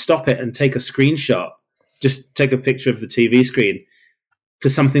sometimes stop it and take a screenshot, just take a picture of the TV screen for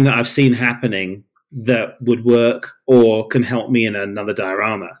something that I've seen happening that would work or can help me in another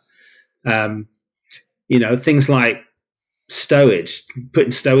diorama. Things like stowage,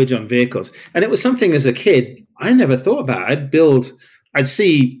 putting stowage on vehicles. And it was something as a kid I never thought about. I'd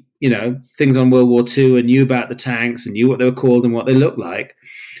see, things on World War II and knew about the tanks and knew what they were called and what they looked like.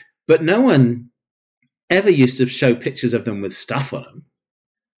 But no one ever used to show pictures of them with stuff on them.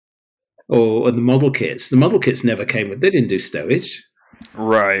 Or the model kits. The model kits never came with, they didn't do stowage.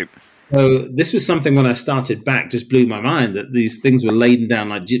 Right. So this was something when I started back just blew my mind that these things were laden down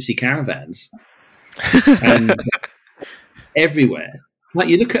like gypsy caravans and everywhere. Like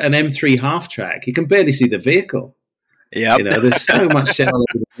you look at an M3 half track, you can barely see the vehicle. Yeah. There's so much shit all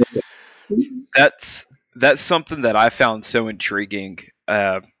over the vehicle. That's something that I found so intriguing.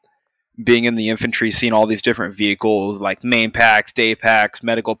 Being in the infantry, seeing all these different vehicles like main packs, day packs,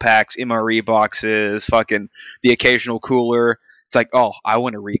 medical packs, MRE boxes, fucking the occasional cooler. It's like, oh, I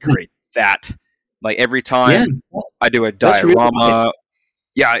want to recreate that. Like every time I do a diorama,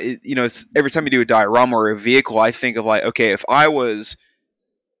 every time you do a diorama or a vehicle, I think of like, okay, if I was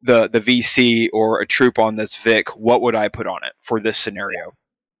the VC or a troop on this Vic, what would I put on it for this scenario?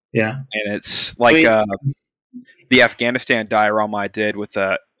 Yeah, and it's like the Afghanistan diorama I did with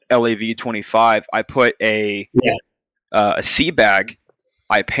the LAV-25. I put a sea bag.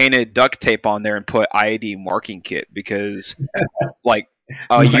 I painted duct tape on there and put IED marking kit because, like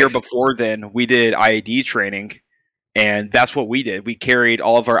a year before then, we did IED training, and that's what we did. We carried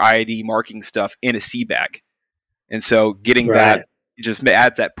all of our IED marking stuff in a sea bag, and so getting that just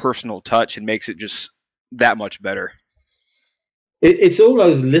adds that personal touch and makes it just that much better. It's all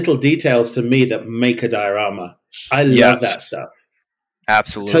those little details to me that make a diorama. I love that stuff.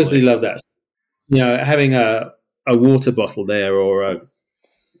 Absolutely. Totally love that. Having a water bottle there or a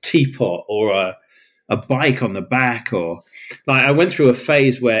teapot or a bike on the back, or like I went through a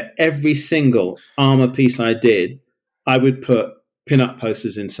phase where every single armor piece I did, I would put pin-up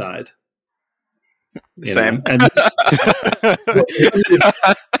posters inside. Same. And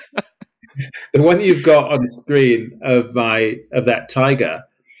the one you've got on screen of that Tiger,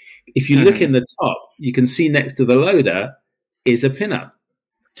 if you look in the top, you can see next to the loader is a pin-up.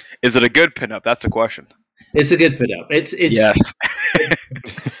 Is it a good pin-up? That's the question. It's a good pin-up. It's yes.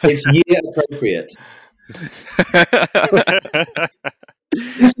 it's year appropriate.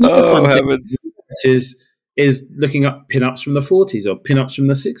 Oh heavens! Is looking up pin-ups from the 40s or pin-ups from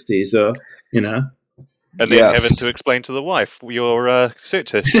the 60s, or and then having to explain to the wife your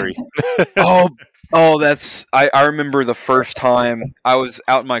search history. That's I remember the first time I was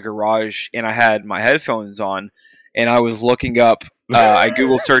out in my garage and I had my headphones on and I was looking up. I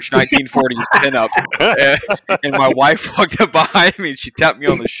Google searched 1940s pinup, and my wife walked up behind me and she tapped me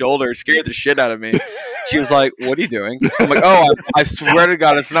on the shoulder, scared the shit out of me. She was like, "What are you doing?" I'm like, "Oh, I swear to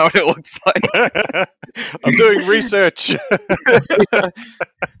God, it's not what it looks like." I'm doing research.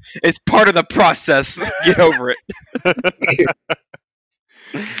 It's part of the process. Get over it.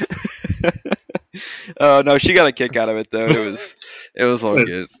 Oh no, she got a kick out of it though. It was all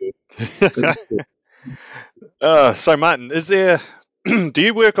good. So Martin, do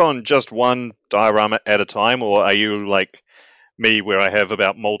you work on just one diorama at a time, or are you like me, where I have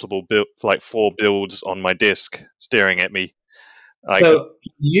about multiple 4 builds on my desk staring at me? So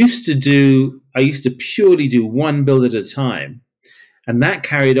I used to purely do one build at a time, and that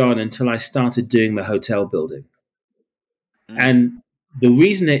carried on until I started doing the hotel building. And the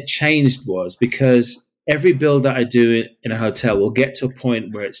reason it changed was because every build that I do in a hotel will get to a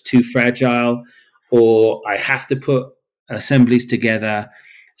point where it's too fragile, or I have to put assemblies together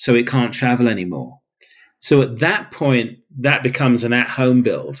so it can't travel anymore. So at that point, that becomes an at-home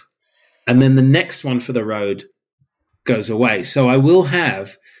build. And then the next one for the road goes away. So I will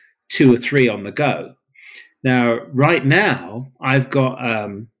have 2 or 3 on the go. Now, right now, I've got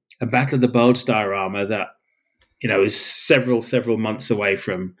a Battle of the Bulge diorama that, is several months away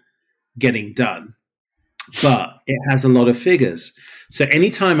from getting done. But it has a lot of figures. So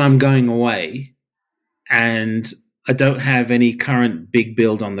anytime I'm going away and I don't have any current big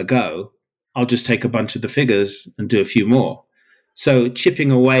build on the go, I'll just take a bunch of the figures and do a few more. So chipping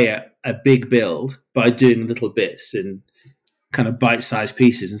away at a big build by doing little bits and kind of bite-sized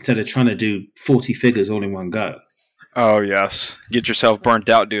pieces instead of trying to do 40 figures all in one go. Oh, yes. Get yourself burnt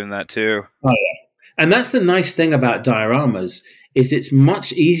out doing that too. Oh, yeah. And that's the nice thing about dioramas is it's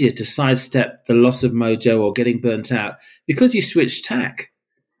much easier to sidestep the loss of mojo or getting burnt out because you switch tack.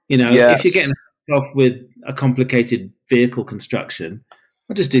 If you're getting off with a complicated vehicle construction,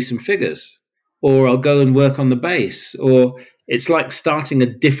 I'll just do some figures, or I'll go and work on the base, or it's like starting a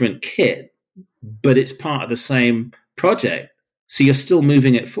different kit, but it's part of the same project, so you're still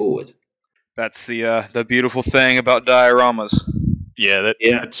moving it forward. That's the beautiful thing about dioramas.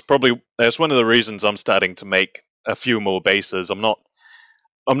 That's one of the reasons I'm starting to make a few more bases. I'm not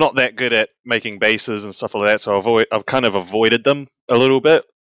that good at making bases and stuff like that, so I've kind of avoided them a little bit.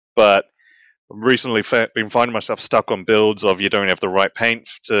 But I've recently been finding myself stuck on builds of you don't have the right paint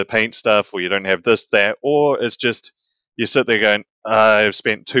to paint stuff, or you don't have this, that, or it's just you sit there going, I've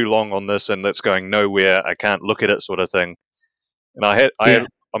spent too long on this and it's going nowhere. I can't look at it, sort of thing. And I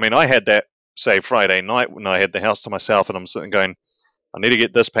had that, say, Friday night when I had the house to myself, and I'm sitting going, I need to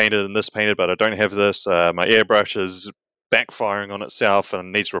get this painted and this painted, but I don't have this. My airbrush is backfiring on itself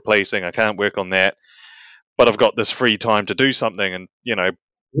and needs replacing. I can't work on that, but I've got this free time to do something. And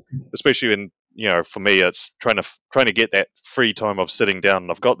especially for me, it's trying to get that free time of sitting down,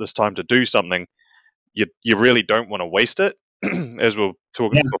 and I've got this time to do something. You really don't want to waste it, as we were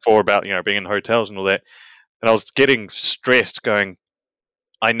talking before about being in hotels and all that. And I was getting stressed, going,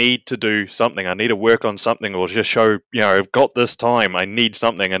 I need to do something. I need to work on something, or just show, I've got this time. I need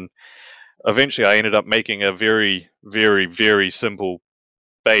something. And eventually I ended up making a very, very, very simple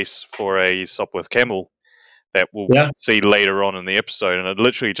base for a Sopwith Camel that we'll see later on in the episode. And it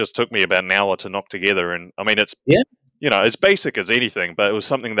literally just took me about an hour to knock together. And I mean, it's, as basic as anything, but it was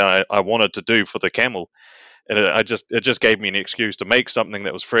something that I wanted to do for the Camel. And it just gave me an excuse to make something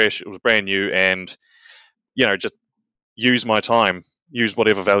that was fresh. It was brand new, and, just use my time. Use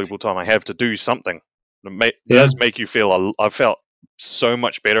whatever valuable time I have to do something. It does make you feel. I felt so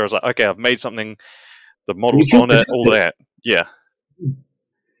much better. I was like, okay, I've made something. The model's on it, all that. Yeah.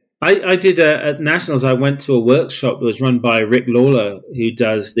 I did at Nationals. I went to a workshop that was run by Rick Lawler, who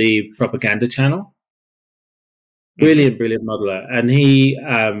does the propaganda channel. Brilliant modeler, and he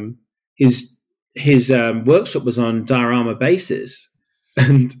his workshop was on diorama bases,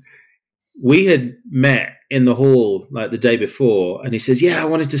 and we had met in the hall like the day before, and he says, I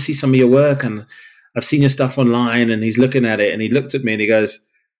wanted to see some of your work, and I've seen your stuff online. And he's looking at it, and he looked at me and he goes,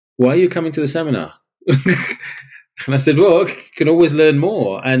 why are you coming to the seminar? And I said, well, you can always learn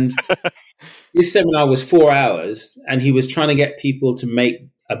more. And this seminar was 4 hours, and he was trying to get people to make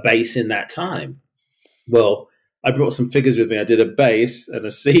a base in that time. Well, I brought some figures with me. I did a base and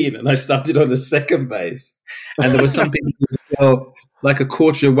a scene, and I started on the second base. And there were some people who were still like a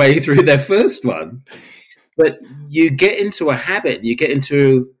quarter way through their first one. But you get into a habit, you get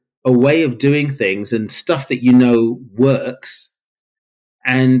into a way of doing things and stuff that works,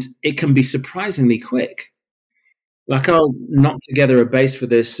 and it can be surprisingly quick. Like, I'll knock together a base for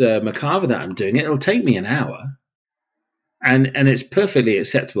this macabre that I'm doing. It'll take me an hour, and it's perfectly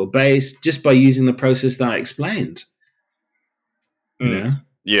acceptable base just by using the process that I explained.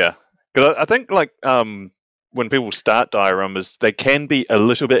 Yeah, because I think when people start dioramas, they can be a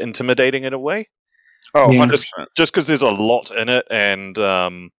little bit intimidating in a way. Oh, 100%. Just because there's a lot in it, and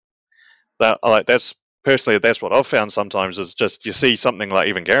that's what I've found sometimes is just you see something like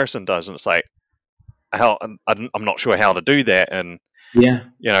even Garrison does, and it's like, I'm not sure how to do that, and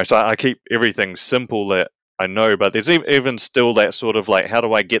so I keep everything simple that I know, but there's even still that sort of like, how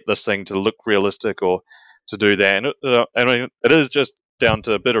do I get this thing to look realistic or to do that? And I mean, it is just down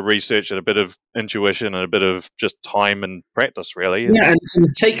to a bit of research and a bit of intuition and a bit of just time and practice, really. Yeah,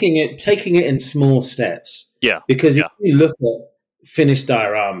 and taking it in small steps. Yeah, because if you look at finished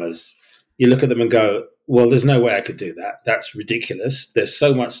dioramas, you look at them and go, well, there's no way I could do that. That's ridiculous. There's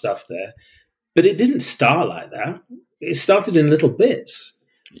so much stuff there. But it didn't start like that. It started in little bits.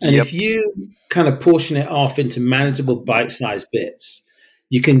 And if you kind of portion it off into manageable bite-sized bits,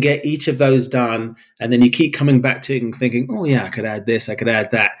 you can get each of those done, and then you keep coming back to it and thinking, oh, yeah, I could add this, I could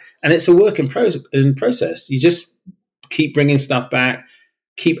add that. And it's a work in process. You just keep bringing stuff back,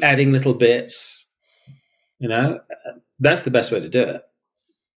 keep adding little bits. That's the best way to do it.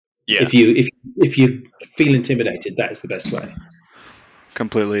 Yeah. If you feel intimidated, that is the best way.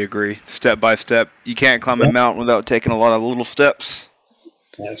 Completely agree. Step by step. You can't climb a mountain without taking a lot of little steps.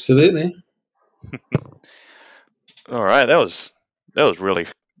 Absolutely. All right, that was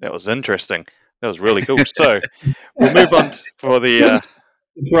interesting. That was really cool. So we'll move on for the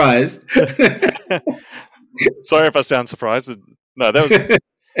surprised. Sorry if I sound surprised. No, that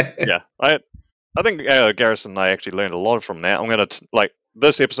was I think Garrison and I actually learned a lot from that. I'm gonna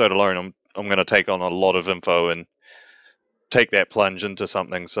this episode alone. I'm gonna take on a lot of info and take that plunge into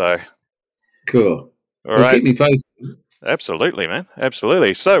something. So cool. All right. Keep me posted. Absolutely, man.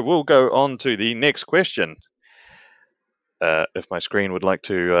 Absolutely. So we'll go on to the next question. If my screen would like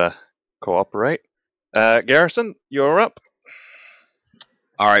to cooperate. Garrison, you're up.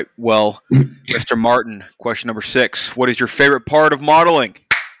 All right. Well, Mr. Martin, question number 6. What is your favorite part of modeling?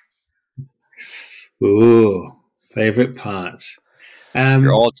 Ooh, favorite part.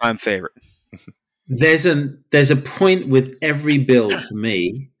 Your all-time favorite. There's a point with every build for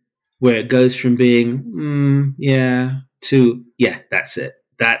me where it goes from being yeah to yeah, that's it,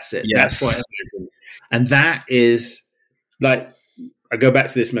 that's it, Yes. that's what I imagined. And that is like, I go back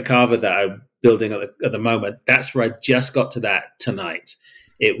to this macabre that I'm building at the moment. That's where I just got to that tonight.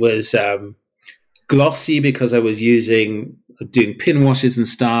 It was glossy because I was doing pin washes and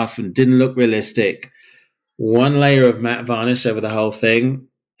stuff and didn't look realistic. One layer of matte varnish over the whole thing,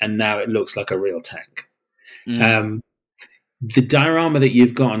 and now it looks like a real tank. The diorama that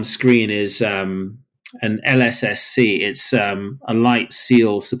you've got on screen is an LSSC. It's a light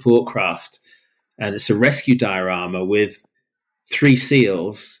seal support craft, and it's a rescue diorama with 3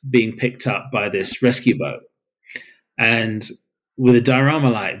 seals being picked up by this rescue boat. And with a diorama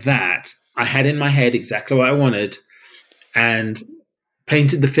like that, I had in my head exactly what I wanted and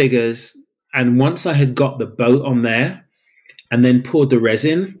painted the figures. And once I had got the boat on there and then poured the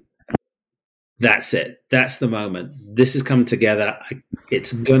resin, that's it. That's the moment. This has come together.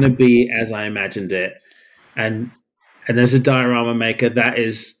 It's going to be as I imagined it. And as a diorama maker, that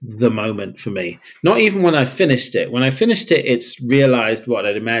is the moment for me. Not even when I finished it. When I finished it, it's realized what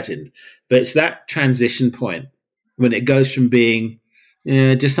I'd imagined. But it's that transition point when it goes from being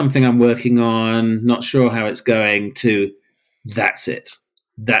just something I'm working on, not sure how it's going, to that's it.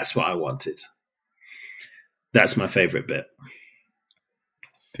 That's what I wanted. That's my favorite bit.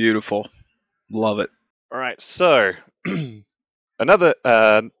 Beautiful. Love it. All right, so another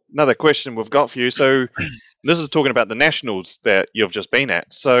question we've got for you. So this is talking about the Nationals that you've just been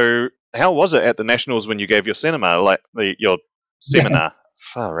at. So how was it at the Nationals when you gave your seminar? Your seminar?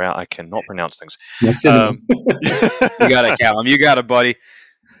 Far out, I cannot pronounce things. You got it, Callum. You got it, buddy.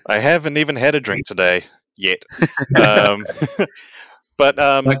 I haven't even had a drink today yet. But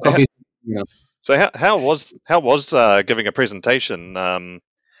so how was giving a presentation?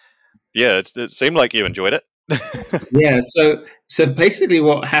 Yeah, it seemed like you enjoyed it. Yeah, so basically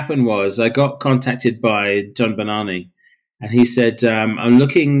what happened was I got contacted by John Bonani, and he said,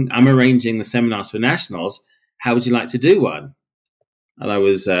 I'm arranging the seminars for Nationals. How would you like to do one? And I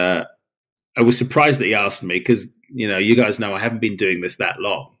was surprised that he asked me because, you guys know I haven't been doing this that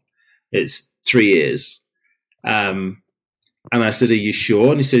long. It's 3 years. And I said, are you sure?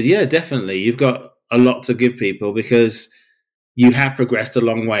 And he says, yeah, definitely. You've got a lot to give people because you have progressed a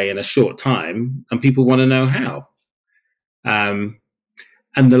long way in a short time and people want to know how. And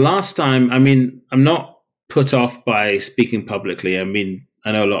the last time, I'm not put off by speaking publicly. I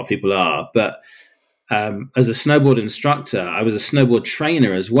know a lot of people are, but as a snowboard instructor, I was a snowboard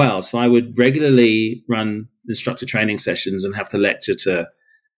trainer as well. So I would regularly run instructor training sessions and have to lecture to,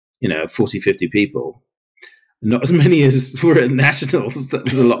 40, 50 people. Not as many as were at Nationals. That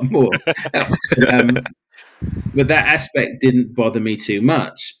was a lot more. But that aspect didn't bother me too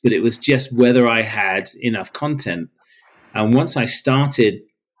much, but it was just whether I had enough content. And once I started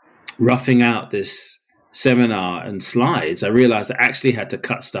roughing out this seminar and slides, I realized I actually had to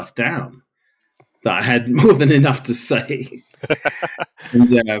cut stuff down, that I had more than enough to say. And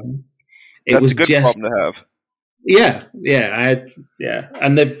That's a good problem to have. Yeah.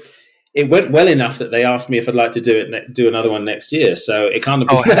 And it went well enough that they asked me if I'd like to do another one next year. So it kind of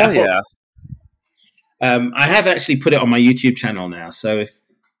became hell yeah. I have actually put it on my YouTube channel now. So if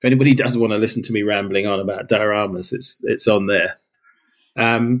anybody does want to listen to me rambling on about dioramas, it's on there.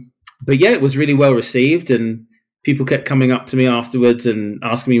 But yeah, it was really well received, and people kept coming up to me afterwards and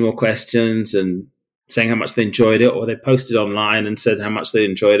asking me more questions and saying how much they enjoyed it, or they posted online and said how much they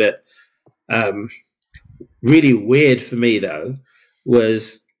enjoyed it. Really weird for me, though,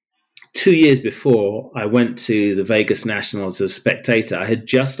 was 2 years before I went to the Vegas Nationals as a spectator. I had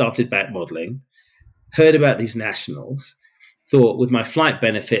just started back modeling, heard about these Nationals, thought with my flight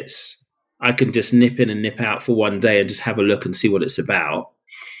benefits, I can just nip in and nip out for one day and just have a look and see what it's about.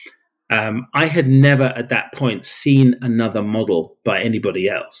 I had never at that point seen another model by anybody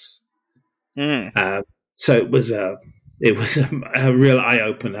else. So it was a real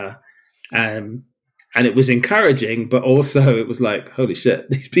eye-opener. And it was encouraging, but also it was like, holy shit,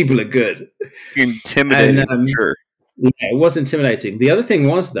 these people are good. Intimidating, sure. Yeah, it was intimidating. The other thing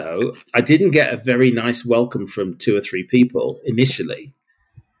was, though, I didn't get a very nice welcome from 2 or 3 people initially,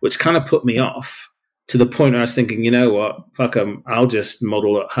 which kind of put me off to the point where I was thinking, you know what, fuck them, I'll just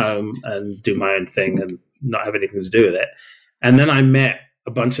model at home and do my own thing and not have anything to do with it. And then I met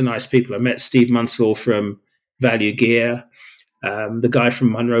a bunch of nice people. I met Steve Munsell from Value Gear, the guy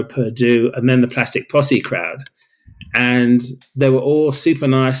from Monroe, Purdue, and then the Plastic Posse crowd. And they were all super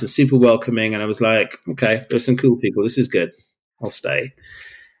nice and super welcoming. And I was like, okay, there's some cool people. This is good. I'll stay.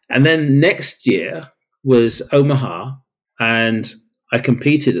 And then next year was Omaha, and I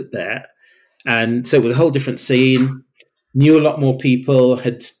competed at that. And so it was a whole different scene. knew a lot more people,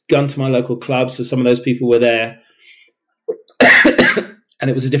 had gone to my local clubs, so some of those people were there. And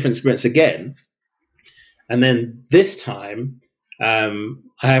it was a different experience again. And then this time, I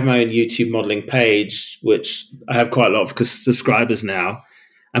have my own YouTube modeling page, which I have quite a lot of subscribers now.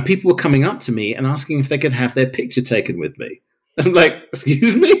 And people were coming up to me and asking if they could have their picture taken with me. I'm like,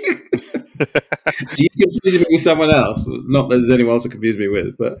 excuse me? Are you confusing me with someone else? Not that there's anyone else to confuse me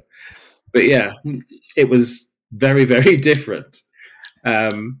with, but yeah, it was very, very different.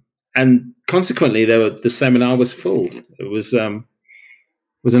 And consequently, the seminar was full. It was a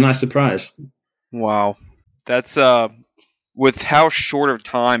nice surprise. Wow. That's with how short of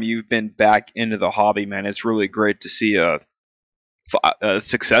time you've been back into the hobby, man. It's really great to see a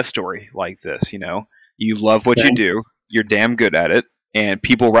success story like this. You know, you love what you do, you're damn good at it, and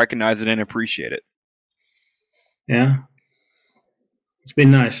people recognize it and appreciate it. Yeah, it's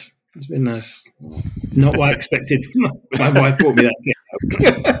been nice. It's been nice. Not what I expected. My wife bought me that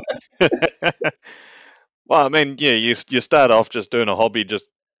gift. Well, I mean, yeah, you start off just doing a hobby just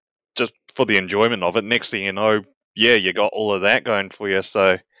for the enjoyment of it. Next thing you know, yeah, you got all of that going for you.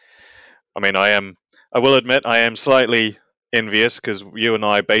 So, I mean, I will admit, I am slightly envious because you and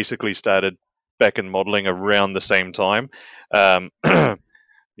I basically started back in modeling around the same time. If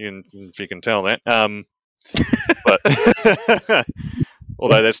you can tell that. But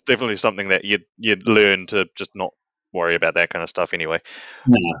although that's definitely something that you'd learn to just not worry about that kind of stuff anyway.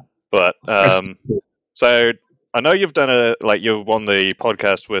 Yeah. But so I know you've done you're on the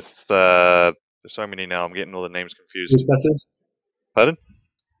podcast with so many now. I'm getting all the names confused. Sprue cutters. Pardon?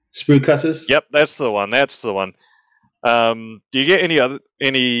 Sprue cutters. Yep, that's the one. Do you get any of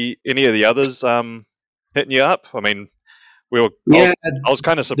the others hitting you up? I mean, I was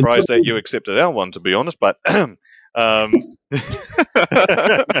kind of surprised that you accepted our one, to be honest. But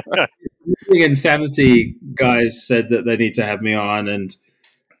Insanity guys said that they need to have me on, and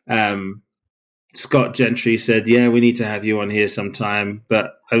Scott Gentry said, "Yeah, we need to have you on here sometime."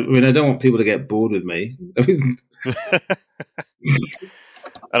 But I mean, I don't want people to get bored with me.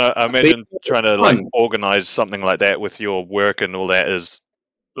 And I imagine trying to organize something like that with your work and all that is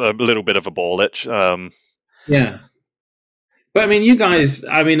a little bit of a ball itch. Yeah, but I mean, you guys.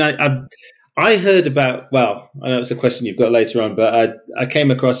 I mean, I heard about. Well, I know it's a question you've got later on, but I came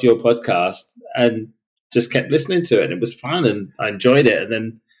across your podcast and just kept listening to it. And it was fun, and I enjoyed it. And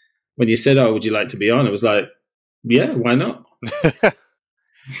then when you said, "Oh, would you like to be on?" it was like, "Yeah, why not?"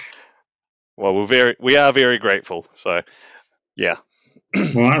 Well, we are very grateful. So, yeah.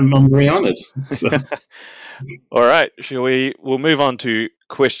 Well, I'm very honoured. So. All right, we'll move on to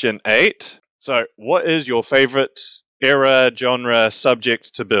question 8. So, what is your favourite era, genre,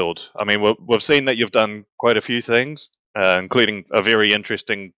 subject to build? I mean, we've seen that you've done quite a few things, including a very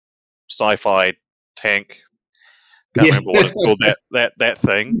interesting sci-fi tank. Can't remember what it's called, that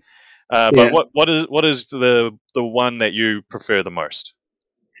thing. But what is the one that you prefer the most?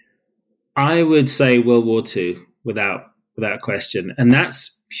 I would say World War II without question, and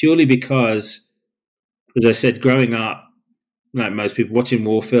that's purely because, as I said, growing up, like most people, watching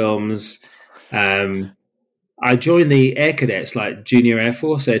war films, I joined the Air Cadets, like Junior Air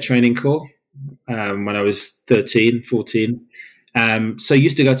Force Air Training Corps, when I was 13, 14. So I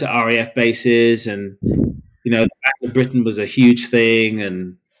used to go to RAF bases, and the Battle of Britain was a huge thing,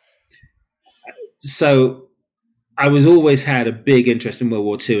 and so I was always had a big interest in World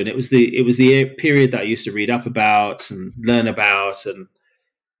War II, and it was the period that I used to read up about and learn about, and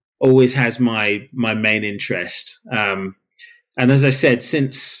always has my main interest. And as I said,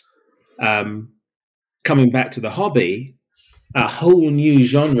 since coming back to the hobby, a whole new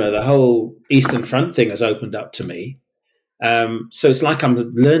genre, the whole Eastern Front thing has opened up to me. So it's like I'm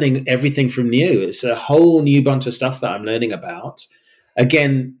learning everything from new. It's a whole new bunch of stuff that I'm learning about.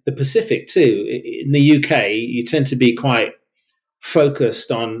 Again, the Pacific too. In the UK, you tend to be quite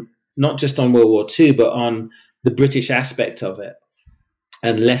focused on not just on World War II, but on the British aspect of it,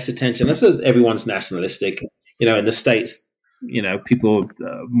 and less attention. I suppose everyone's nationalistic. In the States, people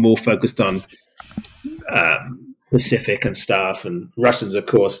are more focused on Pacific and stuff, and Russians, of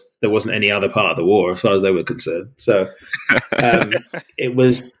course, there wasn't any other part of the war as far as they were concerned. So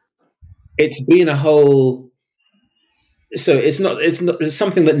it's been a whole. So it's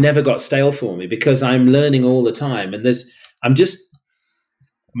something that never got stale for me because I'm learning all the time, and I'm just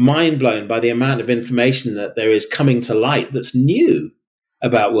mind blown by the amount of information that there is coming to light that's new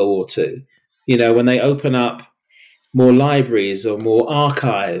about World War II. When they open up more libraries or more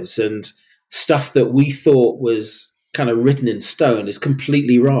archives, and stuff that we thought was kind of written in stone is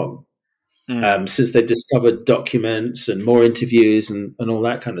completely wrong. Since they've discovered documents and more interviews and all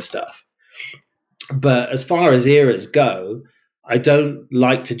that kind of stuff. But as far as eras go, I don't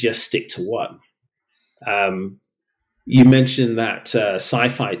like to just stick to one. You mentioned that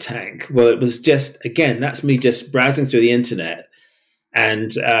sci-fi tank. Well, it was just, again, that's me just browsing through the internet,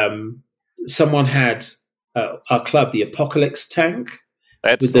 and someone had our club, the Apocalypse tank,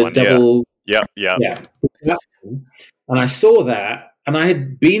 That's with the the one. double, Yeah. yeah. And I saw that, and I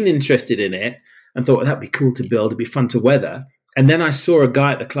had been interested in it, and thought, well, that'd be cool to build. It'd be fun to weather. And then I saw a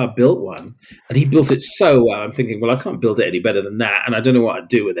guy at the club built one, and he built it so well. I'm thinking, well, I can't build it any better than that, and I don't know what I'd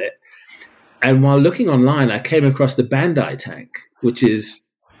do with it. And while looking online, I came across the Bandai tank, which is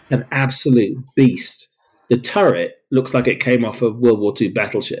an absolute beast. The turret looks like it came off a World War II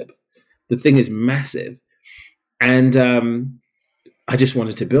battleship. The thing is massive. And I just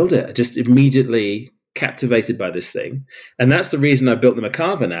wanted to build it. I just immediately captivated by this thing. And that's the reason I built the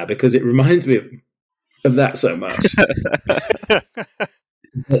Macabre now, because it reminds me of that so much.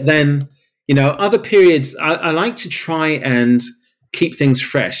 But then, other periods, I like to try and keep things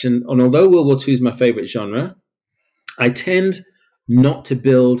fresh. And although World War II is my favorite genre, I tend not to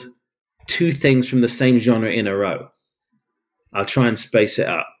build two things from the same genre in a row. I'll try and space it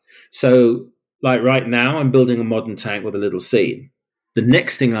up. So, like right now, I'm building a modern tank with a little scene. The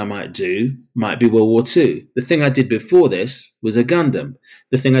next thing I might do might be World War II. The thing I did before this was a Gundam.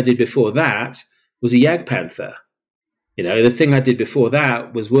 The thing I did before that was a Jagdpanther. The thing I did before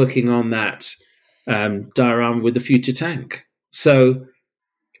that was working on that diorama with the future tank. So,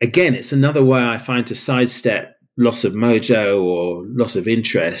 again, it's another way I find to sidestep loss of mojo or loss of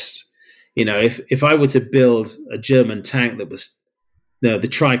interest. If I were to build a German tank that was the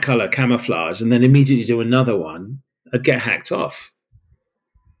tricolor camouflage and then immediately do another one, I'd get hacked off.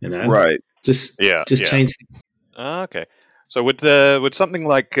 Right. Just change things. Okay. So would something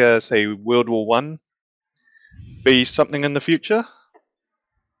like say World War One be something in the future?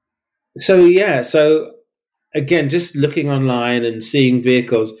 So again, just looking online and seeing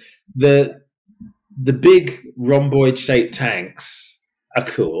vehicles, the big rhomboid shaped tanks are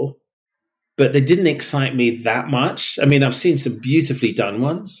cool, but they didn't excite me that much. I mean, I've seen some beautifully done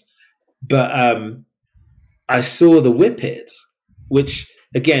ones, but I saw the Whippet, which,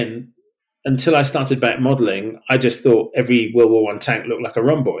 again, until I started back modeling, I just thought every World War I tank looked like a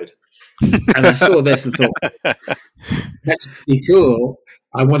rhomboid. And I saw this and thought, that's pretty cool.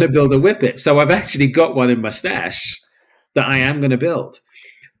 I want to build a Whippet. So I've actually got one in my stash that I am going to build.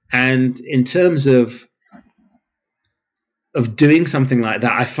 And in terms of doing something like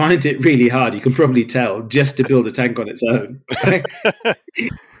that, I find it really hard. You can probably tell, just to build a tank on its own.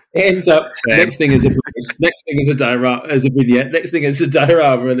 It ends up, next thing is a diorama, as a vignette, next thing is a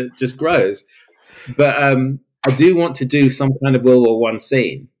diorama, and it just grows. But I do want to do some kind of World War I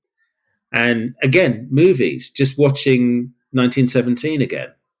scene. And again, movies, just watching 1917 again,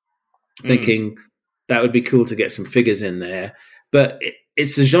 thinking that would be cool to get some figures in there. But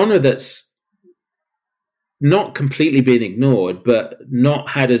it's a genre that's not completely been ignored, but not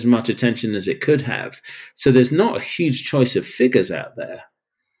had as much attention as it could have. So there's not a huge choice of figures out there.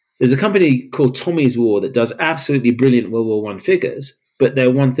 There's a company called Tommy's War that does absolutely brilliant World War I figures, but they're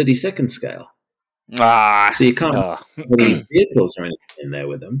 1/32 scale. So you can't put any vehicles or anything in there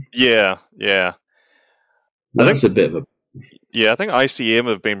with them. Yeah. That's a bit of a... Yeah, I think ICM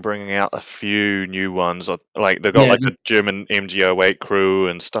have been bringing out a few new ones. Like they've got like the German MG08 crew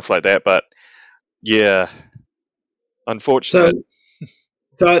and stuff like that. But yeah, unfortunately.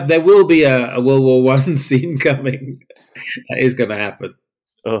 So there will be a World War I scene coming. That is going to happen.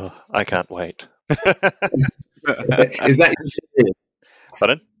 Oh, I can't wait. Is that your period?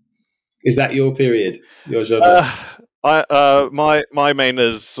 Pardon? Is that your period? Your genre? My main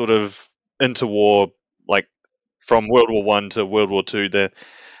is sort of interwar, like from World War One to World War Two.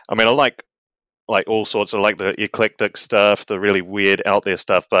 I like all sorts. I like the eclectic stuff, the really weird out there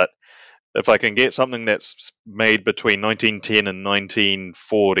stuff. But if I can get something that's made between 1910 and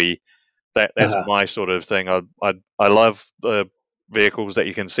 1940, that's my sort of thing. I love the vehicles that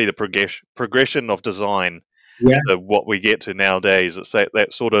you can see the progression of design. Yeah. What we get to nowadays, it's that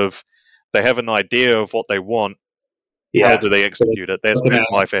sort of, they have an idea of what they want. Yeah. How do they execute it? That's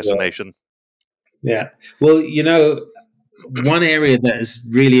my fascination. Yeah. Well, one area that has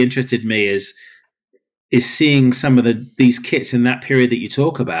really interested me is seeing some of these kits in that period that you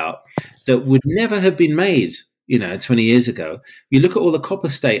talk about that would never have been made, 20 years ago. You look at all the Copper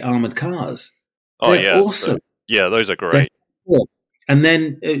State armored cars. They're awesome. Those are great. Cool. And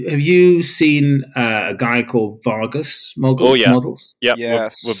then, have you seen a guy called Vargas Models? Yeah,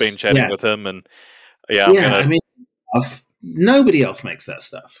 yes. We've been chatting with him, and nobody else makes that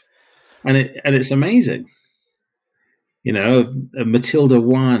stuff, and it's amazing. a Matilda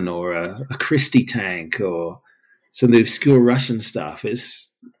 1 or a Christie tank or some of the obscure Russian stuff.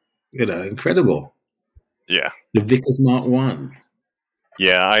 It's, incredible. Yeah. The Vickers Mark 1.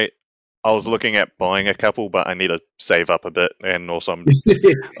 Yeah, I was looking at buying a couple, but I need to save up a bit, and also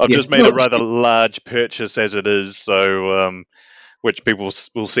I've just made a rather large purchase as it is, so which people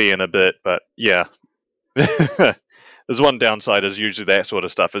will see in a bit. But yeah, there's one downside is usually that sort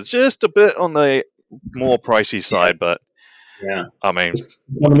of stuff is just a bit on the more pricey side, but Yeah. I mean,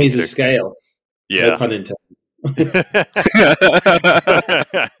 Economies of scale. Yeah. No pun intended.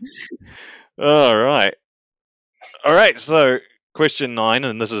 All right. So question 9,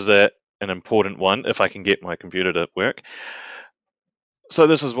 and this is an important one. If I can get my computer to work. So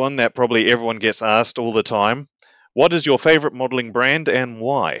this is one that probably everyone gets asked all the time. What is your favorite modeling brand and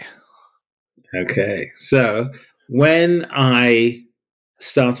why? Okay, so when I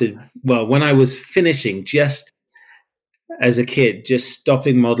was finishing just as a kid, just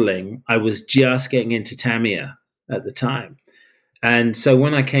stopping modeling, I was just getting into Tamiya at the time. And so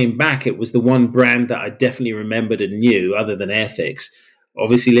when I came back, it was the one brand that I definitely remembered and knew other than Airfix.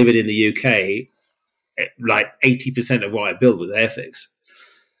 Obviously, living in the UK, like 80% of what I built was Airfix.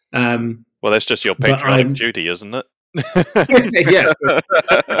 Well, that's just your patriotic duty, isn't it? Yeah.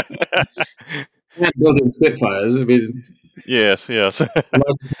 Building Spitfires. I mean, yes.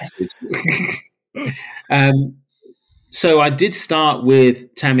 So I did start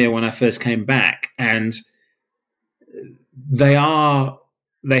with Tamiya when I first came back, and they have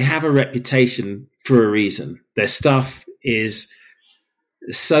a reputation for a reason. Their stuff is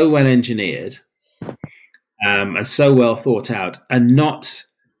so well engineered and so well thought out, and not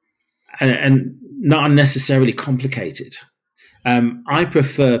unnecessarily complicated. I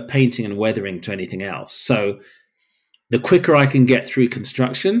prefer painting and weathering to anything else. So the quicker I can get through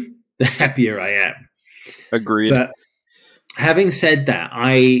construction, the happier I am. Agreed. But having said that,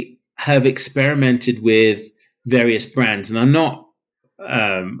 I have experimented with various brands, and I'm not.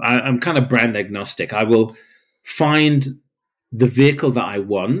 I'm kind of brand agnostic. I will find the vehicle that I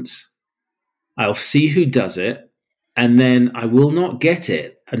want. I'll see who does it, and then I will not get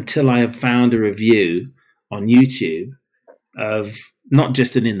it until I have found a review on YouTube of not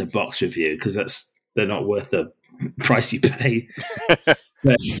just an in the box review, because they're not worth the price you pay.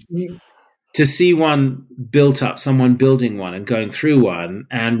 But to see one built up, someone building one and going through one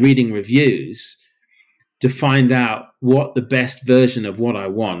and reading reviews to find out what the best version of what I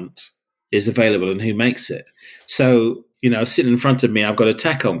want is available and who makes it. So, sitting in front of me, I've got a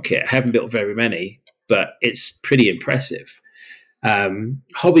Tacom kit. I haven't built very many, but it's pretty impressive.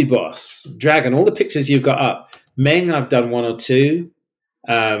 Hobby Boss, Dragon, all the pictures you've got up. Meng, I've done 1 or 2.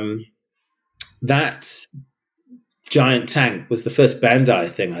 That giant tank was the first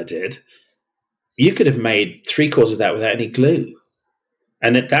Bandai thing I did. You could have made 3/4 of that without any glue.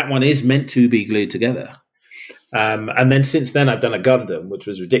 And that one is meant to be glued together. And then since then, I've done a Gundam, which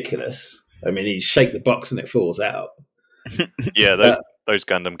was ridiculous. I mean, you shake the box and it falls out. Yeah, those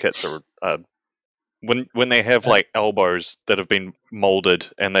Gundam kits are... when they have like elbows that have been molded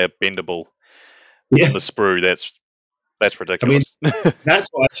and they're bendable on the sprue, that's ridiculous. I mean, that's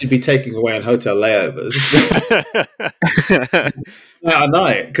what I should be taking away on hotel layovers. Out a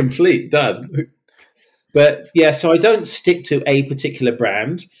night, complete, done. But yeah, so I don't stick to a particular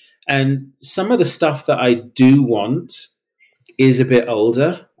brand. And some of the stuff that I do want is a bit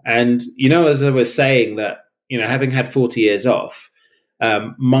older. And, as I was saying that, having had 40 years off,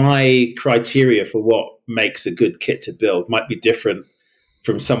 my criteria for what makes a good kit to build might be different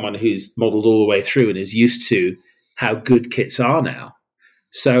from someone who's modeled all the way through and is used to how good kits are now.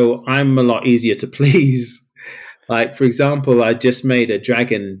 So I'm a lot easier to please. Like, for example, I just made a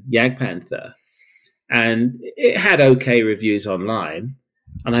Dragon Jagdpanther, and it had okay reviews online,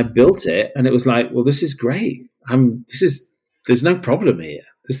 and I built it, and it was like, well, this is great. There's no problem here.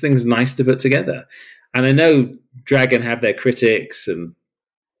 This thing's nice to put together. And I know Dragon have their critics, and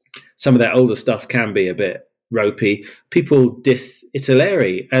some of their older stuff can be a bit ropey. People diss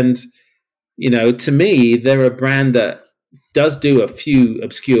Italeri, and to me, they're a brand that does do a few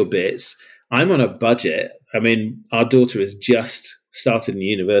obscure bits. I'm on a budget. I mean, our daughter has just started in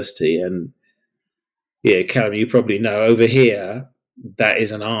university, and yeah, Callum, you probably know over here that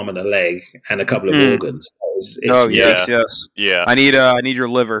is an arm and a leg and a couple of organs. Yes. I need your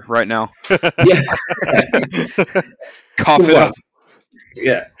liver right now. Yeah, cough it up.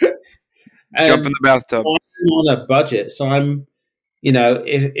 Yeah, jump in the bathtub. I'm on a budget, so I'm.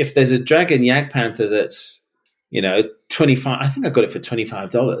 If there's a Dragon Jagdpanther that's 25, I think I got it for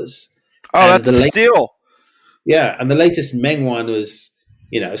 $25. Oh, that's a steal. Yeah, and the latest Meng one was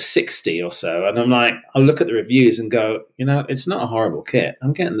 $60 or so. And I'm like, I'll look at the reviews and go, it's not a horrible kit.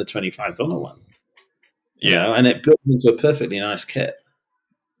 I'm getting the $25 one, and it builds into a perfectly nice kit.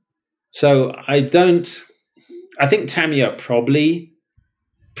 So I think Tamiya probably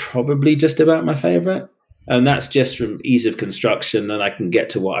just about my favorite. And that's just from ease of construction, and I can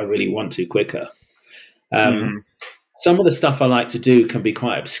get to what I really want to quicker. Some of the stuff I like to do can be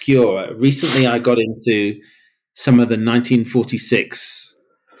quite obscure. Recently, I got into some of the 1946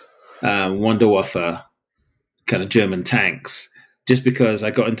 Wunderwaffe kind of German tanks, just because I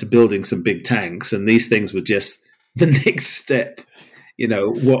got into building some big tanks, and these things were just the next step.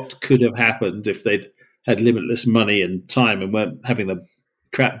 What could have happened if they'd had limitless money and time and weren't having the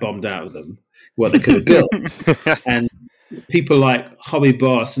crap bombed out of them, what they could have built. And people like Hobby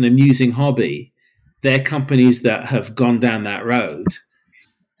Boss and Amusing Hobby, they're companies that have gone down that road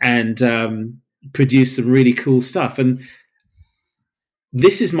and produced some really cool stuff. And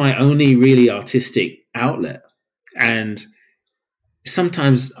this is my only really artistic outlet. And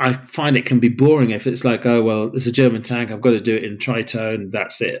sometimes I find it can be boring if it's like, oh, well, it's a German tank, I've got to do it in tritone,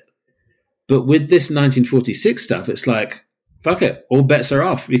 that's it. But with this 1946 stuff, it's like, fuck it, all bets are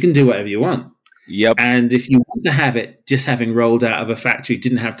off. You can do whatever you want. Yep. And if you want to have it just having rolled out of a factory,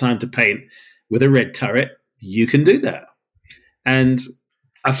 didn't have time to paint with a red turret, you can do that. And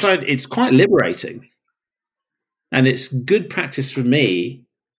I find it's quite liberating. And it's good practice for me,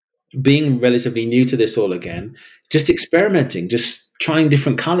 being relatively new to this all again, just experimenting, just trying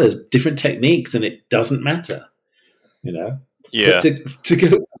different colors, different techniques, and it doesn't matter, Yeah. But to go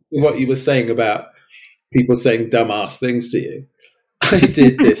to what you were saying about people saying dumbass things to you, I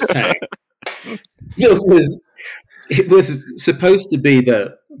did this tank. It was supposed to be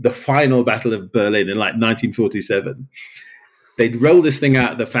the final Battle of Berlin in like 1947. They'd rolled this thing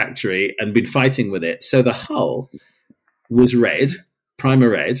out of the factory and been fighting with it. So the hull was red, primer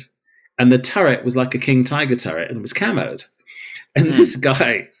red, and the turret was like a King Tiger turret and it was camoed. And this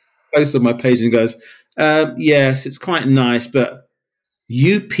guy posts on my page and goes, yes, it's quite nice, but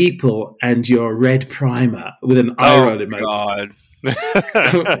you people and your red primer with an eye roll emoji. God.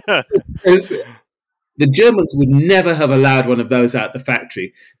 The Germans would never have allowed one of those out the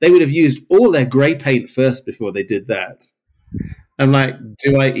factory. They would have used all their grey paint first before they did that. I'm like,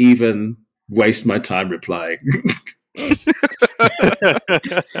 do I even waste my time replying?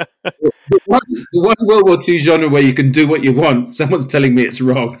 the one World War II genre where you can do what you want, someone's telling me it's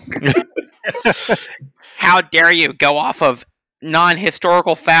wrong. How dare you go off of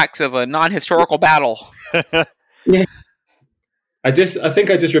non-historical facts of a non-historical battle? Yeah. I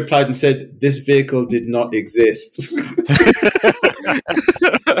think I just replied and said, this vehicle did not exist.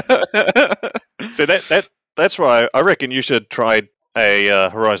 So that's why I reckon you should try a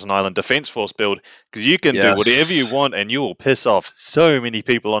Horizon Island Defense Force build, because you can do whatever you want and you will piss off so many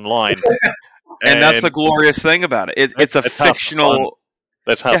people online. And that's the glorious thing about it. It's a fictional...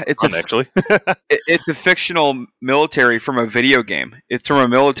 That's how fun, actually. It's a fictional military from a video game. It's from a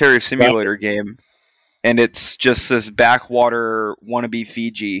military simulator game. And it's just this backwater wannabe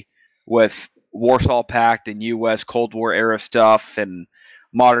Fiji with Warsaw Pact and U.S. Cold War era stuff and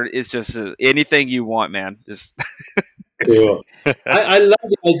modern. It's just anything you want, man. Just cool. I love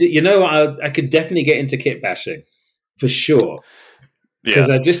the idea. I could definitely get into kit bashing for sure,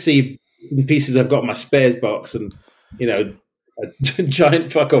 because I just see the pieces I've got in my spares box and a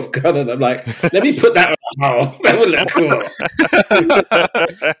giant fuck off gun, and I'm like, let me put that on a hole. That would look cool.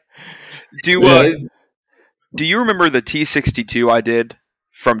 Do you remember the T-62 I did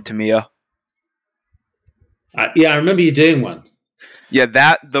from Tamiya? I remember you doing one. Yeah,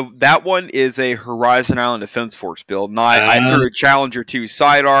 that one is a Horizon Island Defense Force build. And I threw a Challenger 2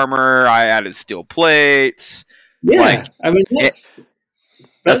 side armor. I added steel plates. Yeah,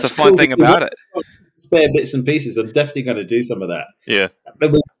 that's a fun thing about it. Spare bits and pieces. I'm definitely going to do some of that. Yeah.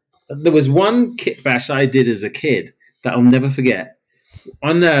 There was one kit bash I did as a kid that I'll never forget.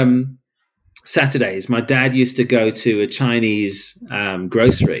 On Saturdays, my dad used to go to a Chinese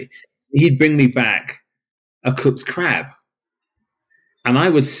grocery. He'd bring me back a cooked crab, and I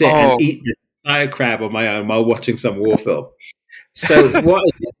would sit and eat this entire crab on my own while watching some war film. So what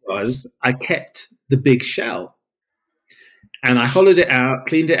I did was I kept the big shell, and I hollowed it out,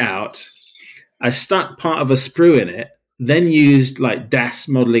 cleaned it out. I stuck part of a sprue in it, then used like DAS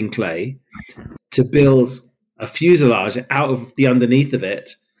modeling clay to build a fuselage out of the underneath of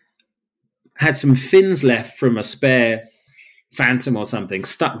it. Had some fins left from a spare Phantom or something,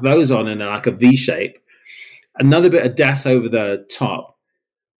 stuck those on in like a V shape, another bit of DAS over the top,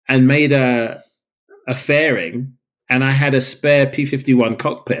 and made a fairing. And I had a spare P-51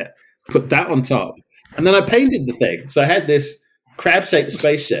 cockpit, put that on top, and then I painted the thing. So I had this crab-shaped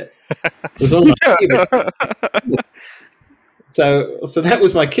spaceship. It was one of my favorite. So that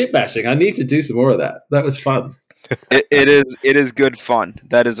was my kit bashing. I need to do some more of that. That was fun. It is good fun.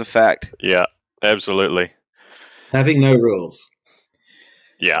 That is a fact. Yeah, absolutely. Having no rules.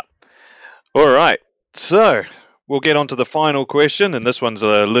 Yeah. All right. So we'll get on to the final question, and this one's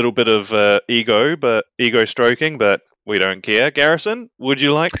a little bit of ego stroking, but we don't care. Garrison, would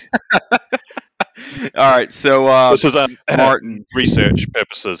you like? All right. So This is Martin, research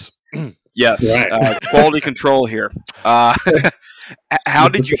purposes. yes, Right. quality control here. How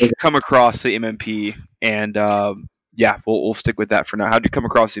did you come across the MMP? And yeah, we'll stick with that for now. How did you come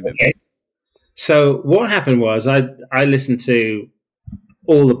across the MMP? Okay. So what happened was I listened to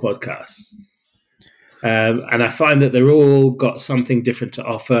all the podcasts. And I find that they're all got something different to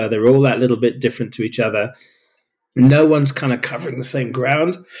offer. They're all that little bit different to each other. No one's kind of covering the same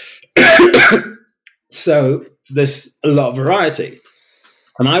ground. So there's a lot of variety.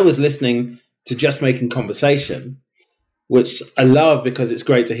 And I was listening to Just Making Conversation, which I love because it's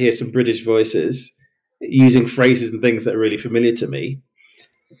great to hear some British voices using phrases and things that are really familiar to me.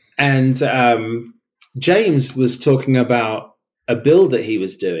 And James was talking about a build that he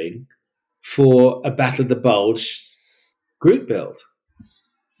was doing for a Battle of the Bulge group build.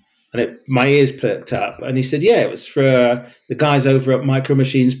 And my ears perked up. And he said, yeah, it was for the guys over at Micro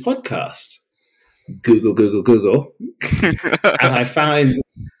Machines podcast. Google. And I find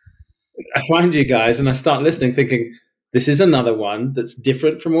you guys and I start listening thinking, this is another one that's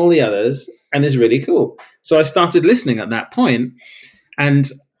different from all the others and is really cool. So I started listening at that point, and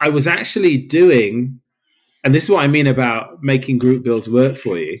I was actually doing, and this is what I mean about making group builds work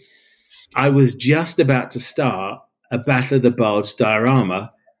for you. I was just about to start a Battle of the Bulge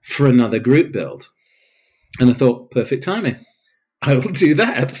diorama for another group build. And I thought, perfect timing. I will do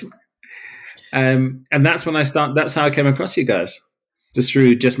that. And that's when that's how I came across you guys, just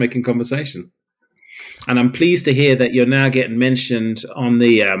through Just Making Conversation. And I'm pleased to hear that you're now getting mentioned on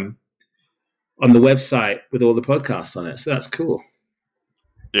the website with all the podcasts on it. So that's cool.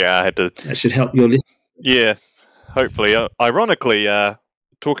 Yeah, I had to. That should help your list. Yeah, hopefully. Ironically,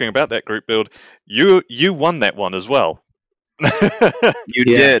 talking about that group build, you won that one as well. You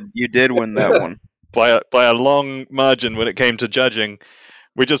did win that one by a long margin when it came to judging.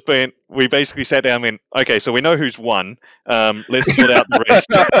 We basically sat down and went, okay, so we know who's won. Let's sort out the rest.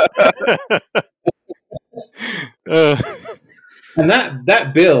 And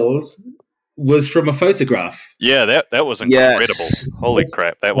that build was from a photograph. Yeah, that was incredible. Yes. Holy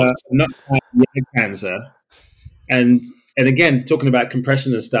crap, that was not cancer. And again, talking about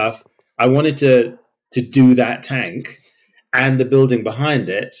compression and stuff, I wanted to do that tank and the building behind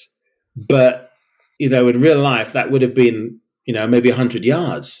it, but in real life that would have been maybe 100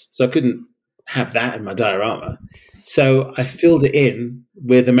 yards, so I couldn't have that in my diorama. So I filled it in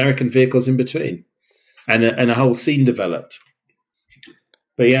with American vehicles in between, and a whole scene developed.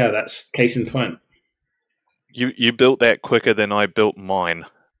 But yeah, that's case in point. You built that quicker than I built mine,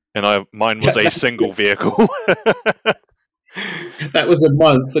 and mine was a single vehicle. That was a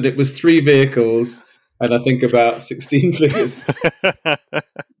month, and it was 3 vehicles, and I think about 16 figures.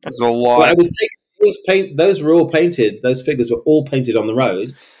 That's a lot. Well, I would say those were all painted. Those figures were all painted on the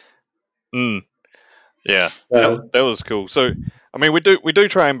road. Yeah, that was cool. So, I mean, we do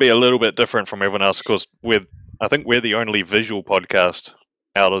try and be a little bit different from everyone else because I think we're the only visual podcast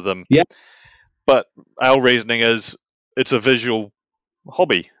out of them. Yeah. But our reasoning is it's a visual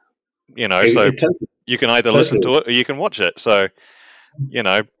hobby, so you can either listen to it or you can watch it. So,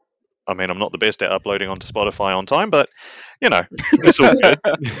 I mean, I'm not the best at uploading onto Spotify on time, but it's all good.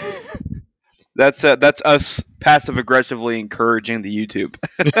 That's us passive aggressively encouraging the YouTube.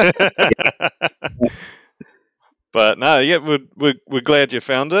 But no, yeah, we're glad you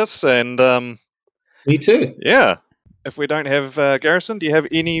found us, and me too. Yeah. If we don't have Garrison, do you have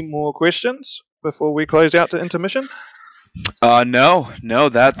any more questions before we close out to intermission? No.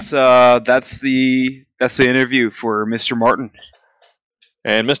 That's the interview for Mr. Martin.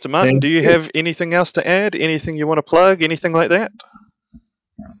 And Mr. Martin, do you have anything else to add? Anything you want to plug? Anything like that?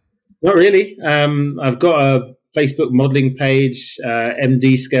 Not really. I've got a Facebook modeling page,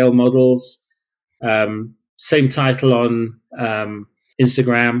 Emdee Scale Models. Same title on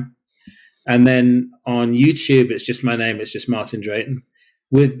Instagram. And then on YouTube, it's just my name. It's just Martin Drayton.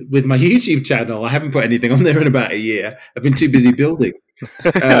 With my YouTube channel, I haven't put anything on there in about a year. I've been too busy building.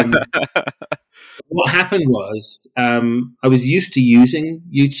 What happened was I was used to using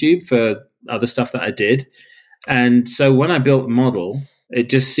YouTube for other stuff that I did. And so when I built the model, it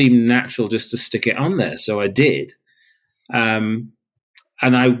just seemed natural just to stick it on there. So I did. And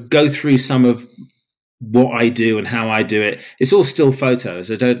I go through some of what I do and how I do it. It's all still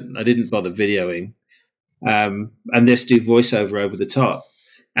photos. I didn't bother videoing, and just do voiceover over the top.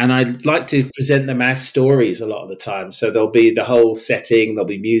 And I like to present them as stories a lot of the time. So there'll be the whole setting, there'll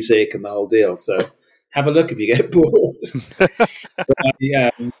be music, and the whole deal. So have a look if you get bored. Yeah,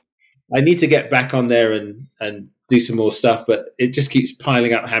 I need to get back on there and do some more stuff, but it just keeps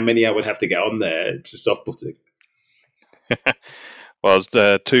piling up how many I would have to get on there. It's just off-putting. Well,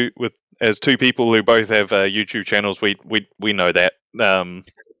 as two people who both have YouTube channels, we know that.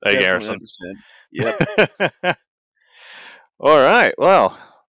 Hey, Garrison. Yep. All right. Well,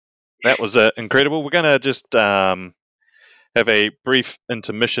 that was incredible. We're going to just have a brief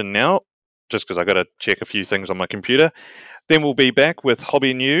intermission now, just because I got to check a few things on my computer. Then we'll be back with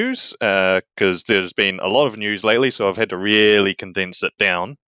hobby news, because there's been a lot of news lately, so I've had to really condense it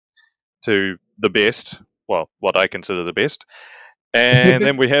down to the best, well, what I consider the best. And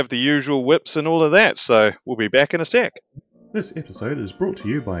then we have the usual whips and all of that, so we'll be back in a sec. This episode is brought to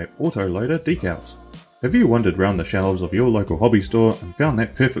you by Autoloader Decals. Have you wandered round the shelves of your local hobby store and found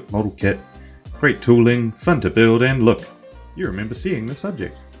that perfect model kit? Great tooling, fun to build, and look, you remember seeing the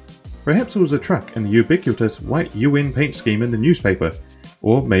subject. Perhaps it was a truck in the ubiquitous white UN paint scheme in the newspaper,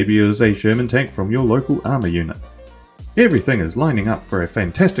 or maybe it was a Sherman tank from your local armour unit. Everything is lining up for a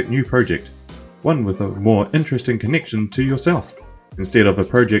fantastic new project, one with a more interesting connection to yourself, instead of a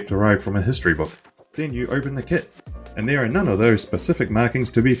project derived from a history book. Then you open the kit, and there are none of those specific markings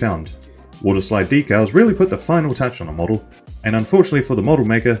to be found. Waterslide decals really put the final touch on a model, and unfortunately for the model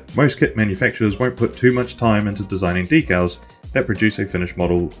maker, most kit manufacturers won't put too much time into designing decals that produce a finished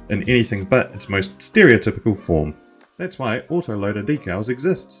model in anything but its most stereotypical form. That's why Autoloader Decals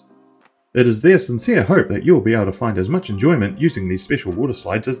exists. It is their sincere hope that you'll be able to find as much enjoyment using these special water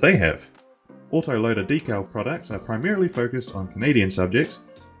slides as they have. Autoloader Decal products are primarily focused on Canadian subjects,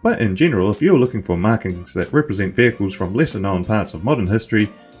 but in general, if you're looking for markings that represent vehicles from lesser known parts of modern history,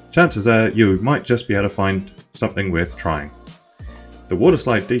 chances are you might just be able to find something worth trying. The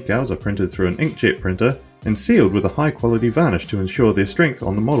waterslide decals are printed through an inkjet printer and sealed with a high quality varnish to ensure their strength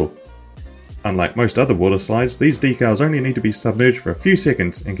on the model. Unlike most other water slides, these decals only need to be submerged for a few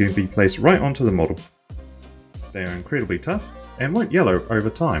seconds and can be placed right onto the model. They are incredibly tough and won't yellow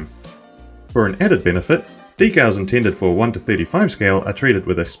over time. For an added benefit, decals intended for 1 to 35 scale are treated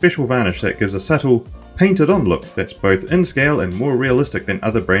with a special varnish that gives a subtle, painted on look that's both in scale and more realistic than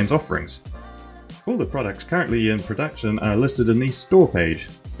other brands' offerings. All the products currently in production are listed in the store page.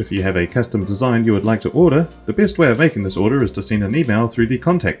 If you have a custom design you would like to order, the best way of making this order is to send an email through the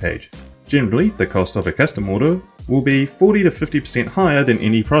contact page. Generally, the cost of a custom order will be 40 to 50% higher than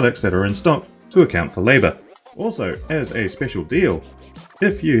any products that are in stock to account for labour. Also, as a special deal,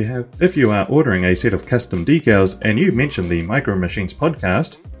 if you are ordering a set of custom decals and you mention the Micro Machines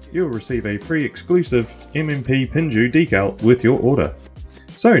podcast, you'll receive a free exclusive MMP Pinju decal with your order.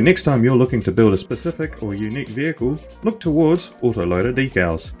 So next time you're looking to build a specific or unique vehicle, look towards Autoloader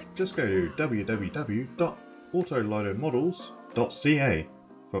Decals. Just go to www.autoloadermodels.ca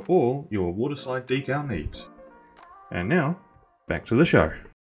for all your waterslide decal needs. And now, back to the show.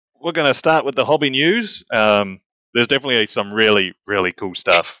 We're going to start with the hobby news. There's definitely some really, really cool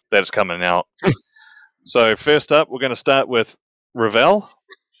stuff that's coming out. So first up, we're going to start with Revell.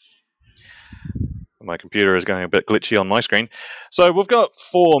 My computer is going a bit glitchy on my screen. So we've got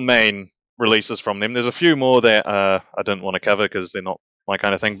 4 main releases from them. There's a few more that I didn't want to cover because they're not my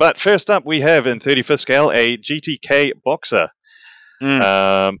kind of thing. But first up, we have in 35th scale a GTK Boxer.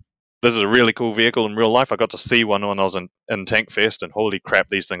 This is a really cool vehicle in real life. I got to see one when I was in Tank Fest, and holy crap,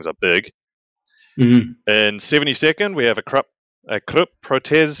 these things are big. In 72nd, we have a Krupp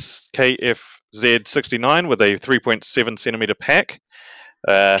Protez KFZ69 with a 3.7 centimeter pack.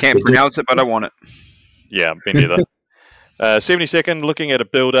 Can't pronounce it, but I want it. Yeah, me neither. 72nd, looking at a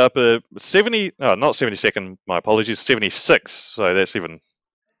build-up. not 72nd, my apologies, 76. So that's even...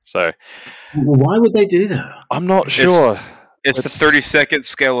 So why would they do that? I'm not sure. It's the 32nd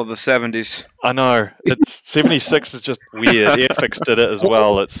scale of the 70s. I know. It's 76 is just weird. Airfix did it as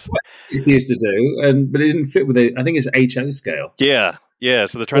well. It's used to do, but it didn't fit with it. I think it's HO scale. Yeah.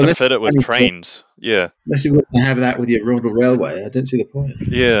 So they're trying to fit it with trains. Yeah. Unless you want to have that with your Royal Railway, I don't see the point.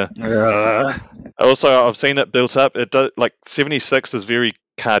 Yeah. Also, I've seen it built up. It does, like 76 is very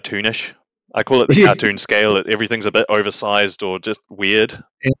cartoonish. I call it the cartoon scale. Everything's a bit oversized or just weird.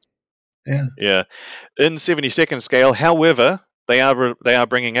 Yeah. In 72nd scale, however, they are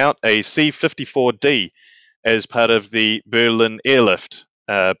bringing out a C-54D as part of the Berlin airlift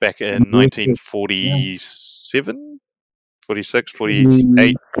back in 1947, 46,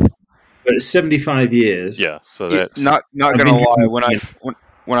 48. But it's 75 years. Yeah, so that's not gonna lie.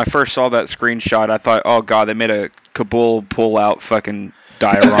 when I first saw that screenshot, I thought, oh god, they made a Kabul pull out fucking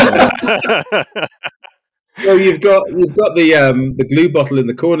diorama. Well, you've got the glue bottle in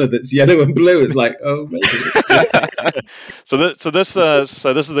the corner that's yellow and blue. It's like, oh, maybe. So this is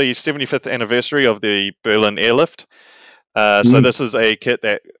the 75th anniversary of the Berlin airlift. So this is a kit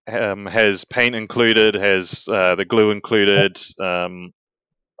that has paint included, has the glue included,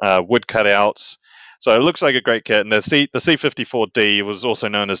 wood cutouts. So it looks like a great kit. And the C-54D was also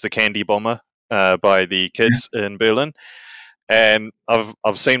known as the Candy Bomber by the kids in Berlin. And I've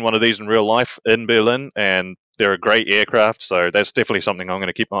seen one of these in real life in Berlin, and they're a great aircraft. So that's definitely something I'm going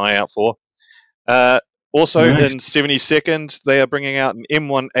to keep my eye out for. Also, Nice. in 72nd, they are bringing out an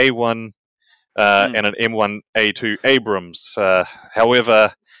M1A1 and an M1A2 Abrams.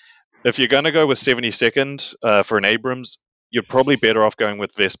 However, if you're going to go with 72nd for an Abrams, you're probably better off going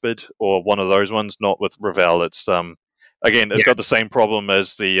with Vespid or one of those ones, not with Revell. It's got the same problem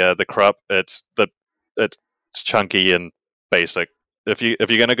as the Krupp. It's chunky and basic. If you're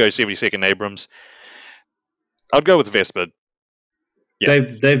going to go 72nd Abrams, I'd go with Vespid. Yeah.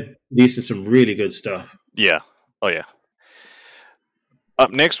 They've used some really good stuff. Yeah. Oh yeah.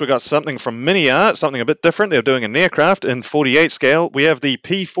 Up next, we got something from Mini Art, something a bit different. They're doing an aircraft in 48 scale. We have the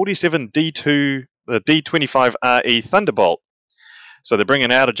P-47D2, the D-25RE Thunderbolt. So they're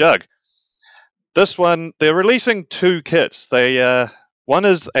bringing out a jug. This one, they're releasing two kits. One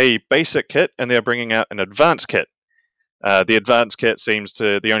is a basic kit, and they're bringing out an advanced kit. The advanced kit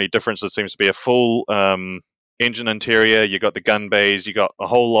the only difference seems to be a full engine interior. You got the gun bays. You got a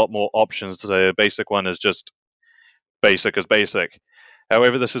whole lot more options. The basic one is just basic as basic.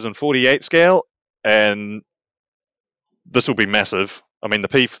 However, this is in 48 scale, and this will be massive. I mean, the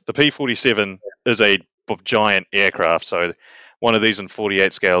P-47 is a giant aircraft, so one of these in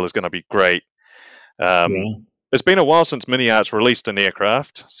 48 scale is going to be great. It's been a while since Mini Art's released an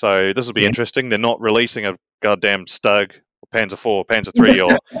aircraft, so this will be interesting. They're not releasing a goddamn Stug, or Panzer IV, or Panzer III,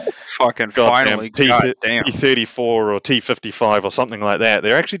 or fucking finally, T-34 or T-55 or something like that.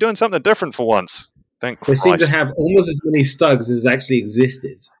 They're actually doing something different for once. Thank Christ. They seem to have almost as many Stugs as actually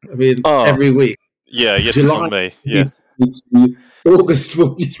existed. I mean, every week. Yeah, you're July me. Yeah. August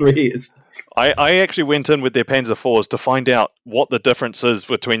 43 is. I actually went in with their Panzer IVs to find out what the difference is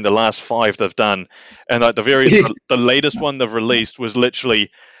between the last 5 they've done, and like the latest one they've released was literally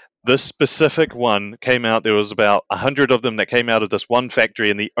this specific one came out. There was about 100 of them that came out of this one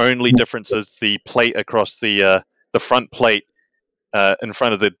factory, and the only difference is the plate across the front plate in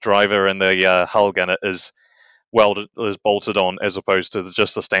front of the driver and the hull gunner is bolted on, as opposed to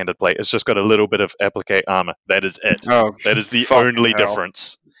just the standard plate. It's just got a little bit of applique armor. That is it. That is the only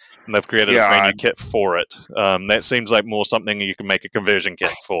difference. And they've created a brand new kit for it. That seems like more something you can make a conversion kit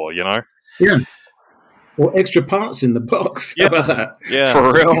for, you know? Yeah. Or extra parts in the box. Yeah. How about that? Yeah.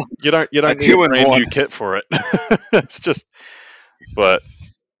 For real. You don't need a brand new kit for it. It's just, but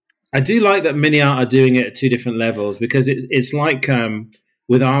I do like that Mini Art are doing it at 2 different levels, because it's like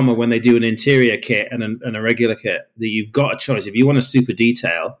with armor when they do an interior kit and a regular kit, that you've got a choice. If you want a super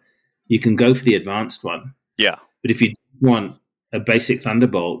detail, you can go for the advanced one. Yeah. But if you want a basic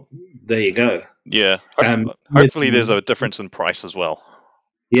Thunderbolt, there you go. Yeah. Hopefully there's a difference in price as well.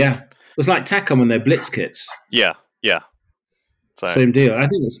 Yeah. It was like TACOM on their Blitz kits. Yeah. Yeah. So, same deal. I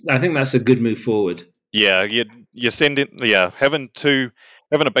think that's a good move forward. Yeah, you send it. Yeah, having a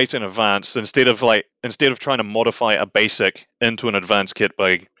basic and advanced instead of trying to modify a basic into an advanced kit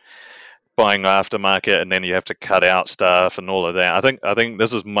by buying aftermarket, and then you have to cut out stuff and all of that. I think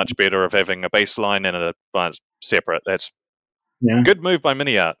this is much better of having a baseline and an advanced separate. That's good move by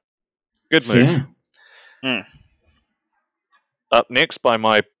Mini Art. Good move. Yeah. Up next by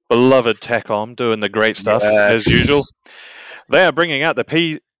my beloved TACOM, doing the great stuff as usual. They are bringing out the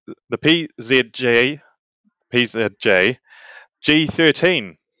PZJ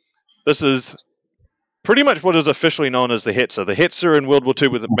G13. This is pretty much what is officially known as the Hetzer. The Hetzer in World War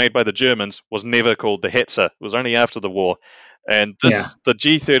II, made by the Germans, was never called the Hetzer. It was only after the war. And the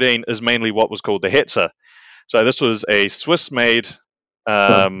G13 is mainly what was called the Hetzer. So this was a Swiss-made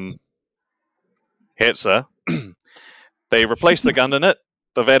Hetzer. They replaced the gun in it.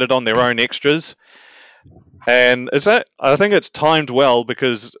 They've added on their own extras. And I think it's timed well,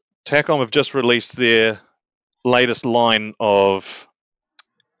 because TACOM have just released their latest line of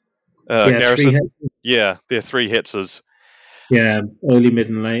Garrison. Their 3 Hetzers. Yeah, early, mid,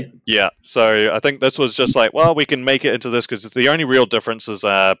 and late. Yeah, so I think this was just like, well, we can make it into this, because the only real difference is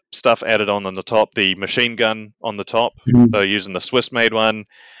stuff added on the top. The machine gun on the top, they're using the Swiss-made one.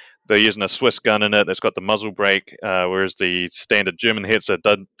 They're using a Swiss gun in it that's got the muzzle brake, whereas the standard German Hetzer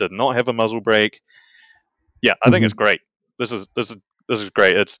did not have a muzzle brake. Yeah, I think it's great. This is this is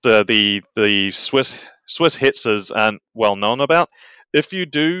great. It's the Swiss Hetzers aren't well known about. If you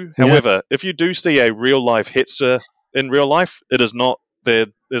do, however, if you do see a real life Hetzer in real life, it is not there.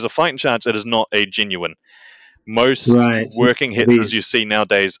 There's a fighting chance it is not a genuine. Most working Hetzers you see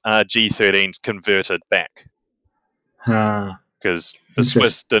nowadays are G13s converted back because the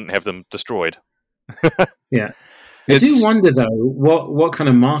Swiss didn't have them destroyed. Yeah, I do wonder though what kind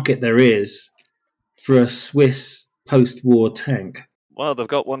of market there is for a Swiss post-war tank. Well, they've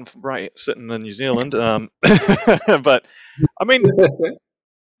got one right sitting in New Zealand, but I mean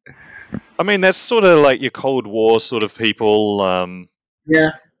that's sort of like your Cold War sort of people.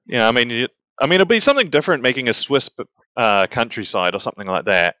 Yeah. I mean, it'd be something different making a Swiss countryside or something like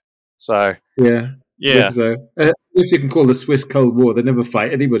that. So yeah. So if you can call the Swiss Cold War, they never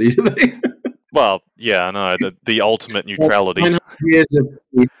fight anybody, do they? Well, yeah, I know the ultimate neutrality.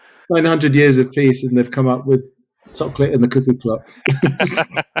 900 years of peace, and they've come up with chocolate and the cuckoo clock.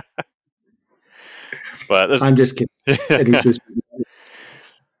 But I'm just kidding.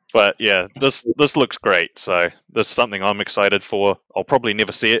 But yeah, this looks great. So this is something I'm excited for. I'll probably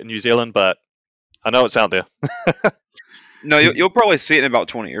never see it in New Zealand, but I know it's out there. No, you'll probably see it in about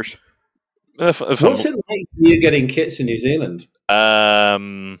 20 years. What's it like you getting kits in New Zealand?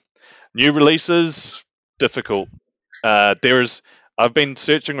 New releases, difficult. I've been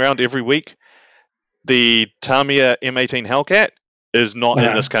searching around every week. The Tamiya M18 Hellcat is not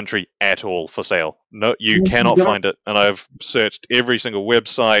in this country at all for sale. No, you cannot find it. And I've searched every single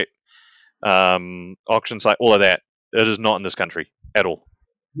website, auction site, all of that. It is not in this country at all.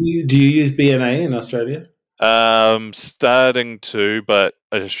 Do you use BNA in Australia? Starting to, but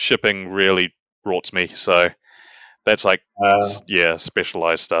shipping really rots me. So that's like,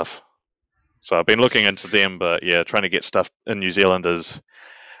 specialized stuff. So I've been looking into them, but trying to get stuff in New Zealand is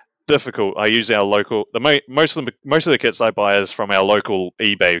difficult. I use our local. Most of the kits I buy is from our local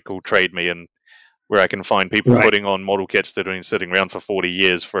eBay called Trade Me, and where I can find people putting on model kits that have been sitting around for 40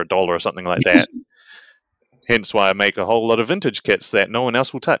 years for $1 or something like that. Hence why I make a whole lot of vintage kits that no one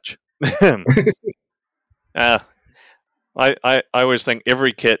else will touch. I always think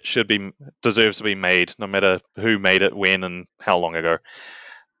every kit deserves to be made, no matter who made it, when, and how long ago.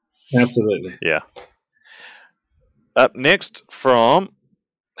 Absolutely. Yeah. Up next from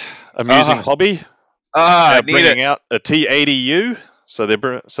Amusing Hobby, bringing out a T-80U. So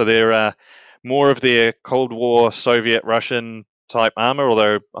they're more of their Cold War Soviet Russian type armor.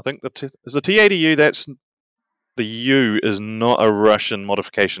 Although I think is the T-80U. That's the U is not a Russian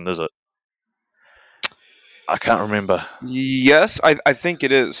modification, is it? I can't remember. Yes, I think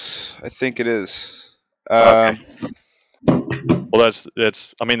it is. Okay. Well,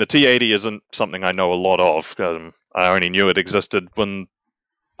 that's. I mean, the T-80 isn't something I know a lot of. I only knew it existed only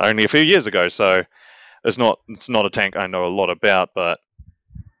a few years ago, so it's not a tank I know a lot about. But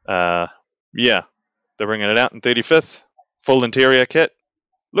they're bringing it out in 35th, full interior kit.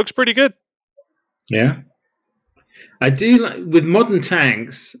 Looks pretty good. Yeah, I do like with modern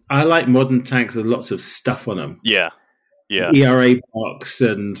tanks. I like modern tanks with lots of stuff on them. Yeah. ERA box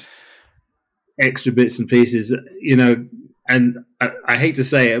and extra bits and pieces, and I hate to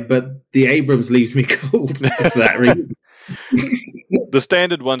say it, but the Abrams leaves me cold for that reason. The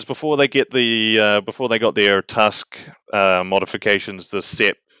standard ones before they got their Tusk modifications, the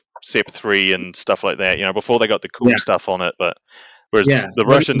SEP 3 and stuff like that, before they got the cool stuff on it, but whereas the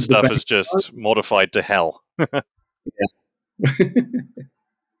Russian stuff is just modified to hell.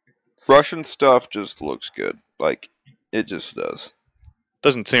 Russian stuff just looks good. Like, it just does.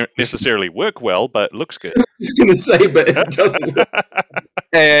 Doesn't necessarily work well, but looks good. I was going to say, but it doesn't work.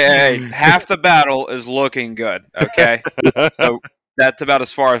 Hey, half the battle is looking good, okay? So that's about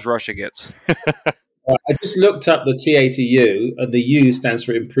as far as Russia gets. I just looked up the T-80U, and the U stands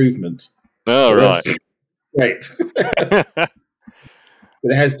for improvement. Oh, right. Great. But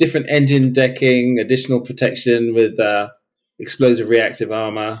it has different engine decking, additional protection with explosive reactive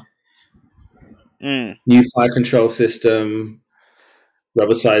armor, new fire control system,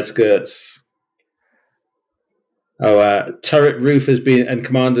 rubber side skirts. Turret roof has been, and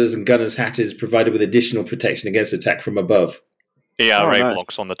commanders and gunners' hatches provided with additional protection against attack from above. ERA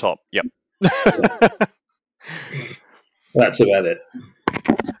blocks on the top. Yep. That's about it.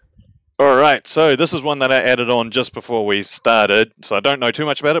 All right, so this is one that I added on just before we started, so I don't know too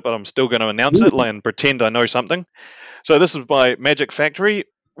much about it, but I'm still going to announce it and pretend I know something. So this is by Magic Factory.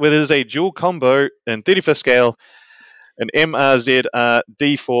 It is a dual combo in 35th scale, an MRZR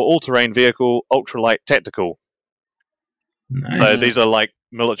D4 all-terrain vehicle, ultralight tactical. Nice. So these are like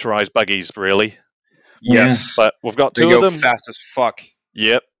militarized buggies, really. Yes. But we've got two of them. Fast as fuck.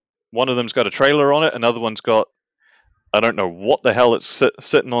 Yep. One of them's got a trailer on it, another one's got I don't know what the hell it's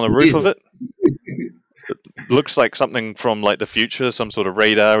sitting on the roof of it. Looks like something from like the future, some sort of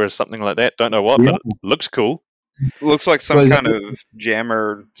radar or something like that. Don't know what, but it looks cool. Looks like some kind of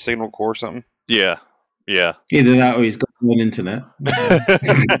jammer signal core or something. Yeah. Either that or he's got on internet.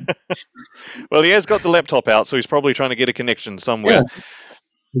 Well, he has got the laptop out, so he's probably trying to get a connection somewhere. Yeah.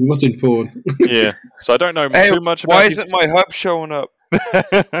 He's watching porn. Yeah. So I don't know too much about why isn't my hub showing up?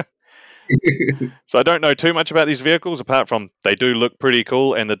 So I don't know too much about these vehicles, apart from they do look pretty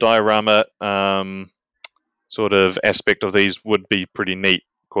cool, and the diorama sort of aspect of these would be pretty neat.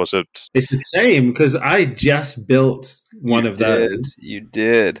 Of course, it's a shame because I just built one of those. You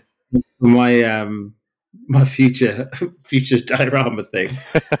did. For my future diorama thing,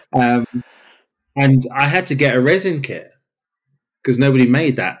 and I had to get a resin kit because nobody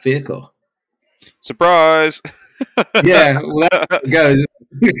made that vehicle. Surprise! Yeah, well, that goes.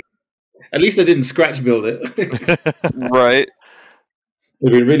 At least I didn't scratch build it. Right.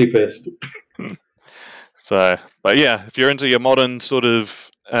 I'd been really pissed. So, but yeah, if you're into your modern sort of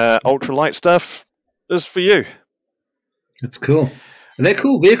ultralight stuff, this is for you. That's cool. And they're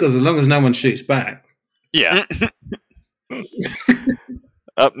cool vehicles as long as no one shoots back. Yeah.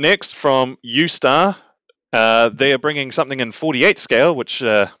 Up next from U-Star, they are bringing something in 48 scale, which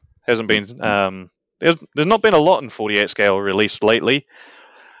hasn't been... there's not been a lot in 48 scale released lately.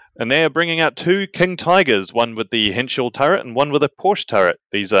 And they are bringing out 2 King Tigers, one with the Henschel turret and one with a Porsche turret.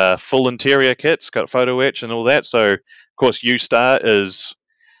 These are full interior kits, got photo etch and all that. So, of course, U-Star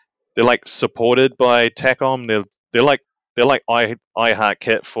they're like supported by TACOM. They're like iHeart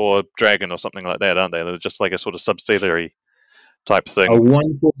kit for Dragon or something like that, aren't they? They're just like a sort of subsidiary type thing. A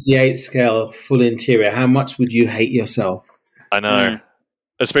 148 scale full interior. How much would you hate yourself? I know.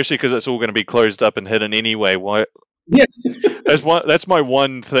 Especially because it's all going to be closed up and hidden anyway. Why? Yes. That's my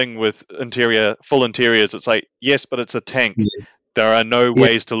one thing with full interiors. It's like, yes, but it's a tank. Yeah. There are no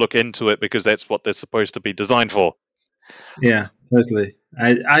ways to look into it because that's what they're supposed to be designed for. Yeah, totally.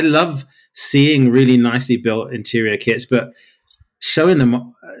 I love seeing really nicely built interior kits, but showing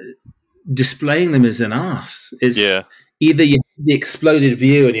them, displaying them is an arse. It's either you have the exploded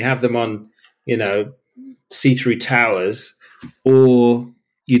view and you have them on, see-through towers, or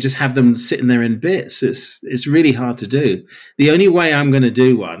you just have them sitting there in bits. It's really hard to do. The only way I'm going to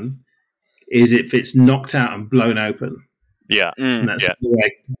do one is if it's knocked out and blown open. Yeah. And that's the way I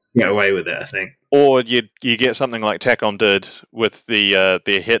get away with it, I think. Or you get something like TACOM did with their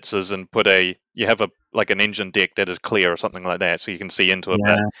Hitzes and you have an engine deck that is clear or something like that, so you can see into it.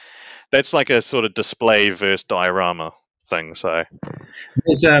 Yeah. But that's like a sort of display versus diorama thing. So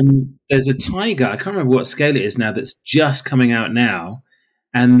there's a Tiger, I can't remember what scale it is now, that's just coming out now,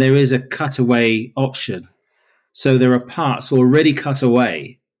 and there is a cutaway option. So there are parts already cut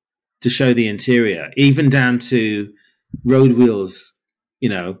away to show the interior, even down to road wheels,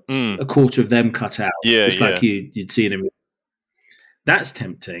 a quarter of them cut out. Just like you'd see in a movie. That's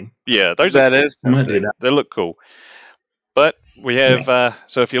tempting. Yeah, is tempting. They look cool. But we have,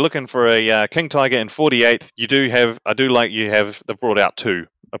 so if you're looking for a King Tiger in 48th, they've brought out 2,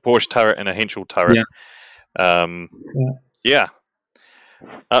 a Porsche turret and a Henschel turret. Yeah.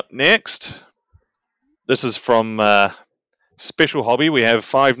 Up next, this is from Special Hobby. We have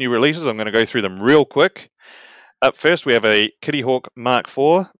 5 new releases. I'm going to go through them real quick. Up first, we have a Kitty Hawk Mark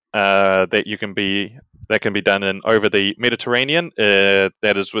IV that can be done over the Mediterranean.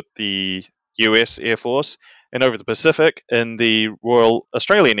 That is with the US Air Force, and over the Pacific in the Royal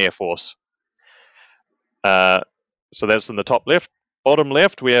Australian Air Force. So that's in the top left. Bottom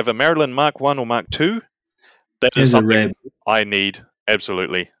left, we have a Maryland Mark I or Mark II. That is something I need,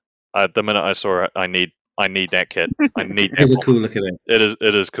 absolutely. The minute I saw it, I need that kit. I need that. It's a cool look at it.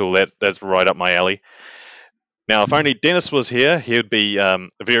 It is cool. That's right up my alley. Now, if only Dennis was here, he would be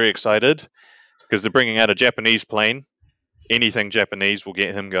very excited because they're bringing out a Japanese plane. Anything Japanese will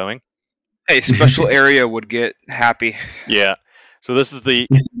get him going. Hey, special area would get happy. Yeah. So this is the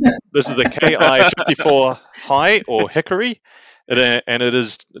KI-54 High or Hickory, and it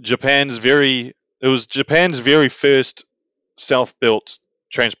was Japan's very first self-built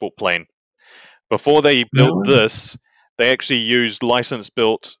transport plane. Before they built this, they actually used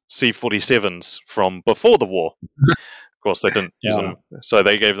license-built C-47s from before the war. Of course, they didn't use them, so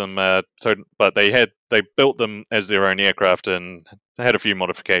they gave them. But they built them as their own aircraft and had a few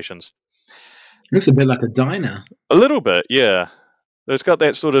modifications. Looks a bit like a diner. A little bit, yeah. It's got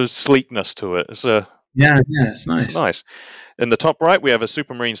that sort of sleekness to it. It's it's nice. Nice. In the top right, we have a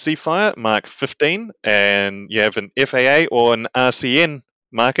Supermarine Seafire Mark 15, and you have an FAA or an RCN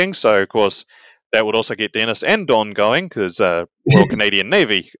marking. So, of course, that would also get Dennis and Don going, because Royal Canadian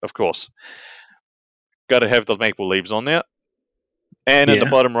Navy, of course. got to have the maple leaves on there. And in the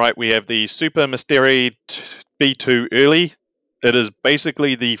bottom right, we have the Super Mystère B2 Early. It is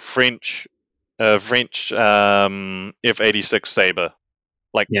basically the French F-86 Sabre,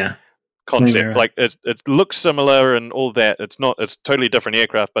 concept. Like it looks similar and all that. It's not. It's totally different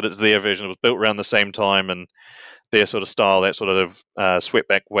aircraft, but it's their version. It was built around the same time and their sort of style. That sort of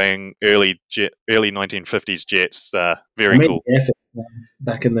swept-back wing, early 1950s jets. Very cool.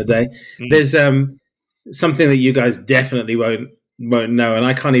 Back in the day, there's something that you guys definitely won't know, and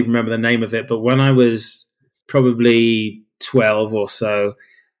I can't even remember the name of it. But when I was probably 12 or so,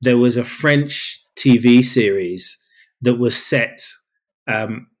 there was a French TV series that was set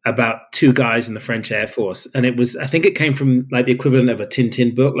about two guys in the French Air Force, and I think it came from like the equivalent of a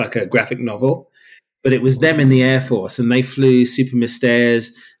Tintin book, like a graphic novel, but it was them in the Air Force, and they flew Super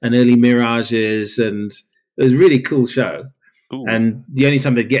Mystères and early Mirages, and it was a really cool show. Ooh. And the only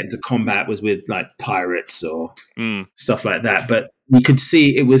time they'd get into combat was with like pirates or stuff like that. But you could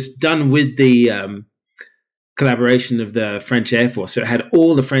see it was done with the collaboration of the French Air Force. So it had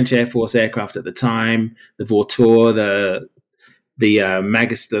all the French Air Force aircraft at the time, the Vautour, the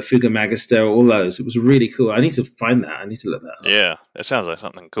Magister, the Fouga Magister, all those. It was really cool. I need to find that. I need to look that up. Yeah, that sounds like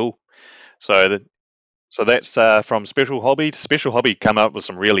something cool. So that's from Special Hobby. Special Hobby come up with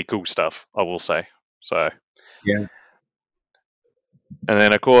some really cool stuff, I will say. So yeah. And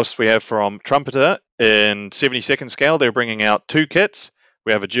then, of course, we have from Trumpeter in 72nd scale. They're bringing out two kits.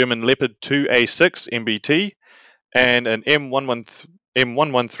 We have a German Leopard 2A6 MBT and an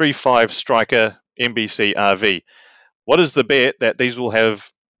M1135 Striker MBC RV. What is the bet that these will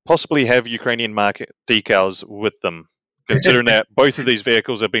possibly have Ukrainian market decals with them, considering that both of these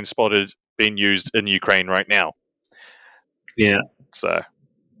vehicles have been spotted being used in Ukraine right now? Yeah. So,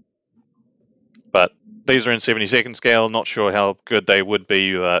 but these are in 72nd scale. Not sure how good they would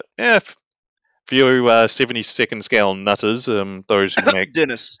be. For you 72nd scale nutters, those who make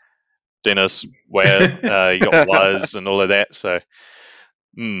Dennis, where you got wires and all of that. So,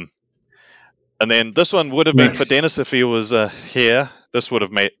 And then this one would have been for Dennis if he was here. This would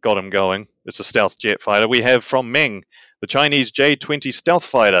have got him going. It's a stealth jet fighter. We have from Meng, the Chinese J-20 stealth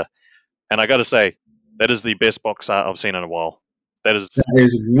fighter. And I got to say, that is the best box art I've seen in a while. That is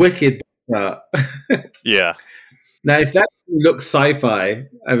wicked box art. Yeah. Now, if that looks sci-fi,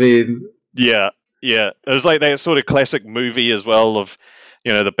 I mean... Yeah. It was like that sort of classic movie as well of,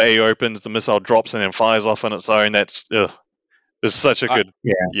 the bay opens, the missile drops and then fires off on its own. That's... It's such a good...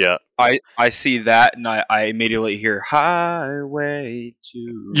 Yeah. I see that and I immediately hear Highway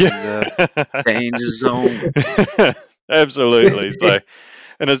to the Danger Zone. Absolutely. So,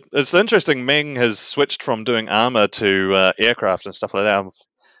 and it's interesting, Meng has switched from doing armor to aircraft and stuff like that.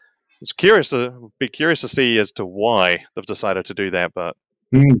 It's curious to see as to why they've decided to do that, but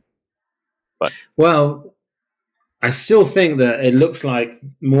well, I still think that it looks like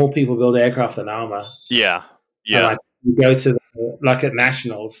more people build aircraft than armor. Yeah. Like you go to like at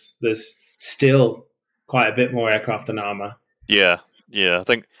Nationals, there's still quite a bit more aircraft than armor. Yeah. I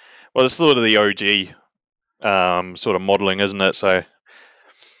think it's sort of the OG sort of modeling, isn't it? So.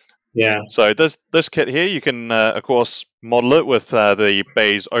 Yeah. So this kit here, you can of course model it with the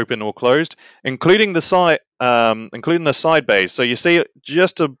bays open or closed, including the side bays. So you see it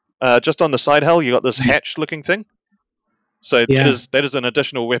just on the side hull, you got this hatch-looking thing. So that is an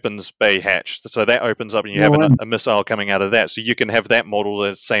additional weapons bay hatch. So that opens up, and you have a missile coming out of that. So you can have that modeled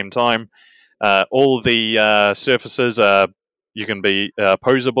at the same time. All the surfaces you can be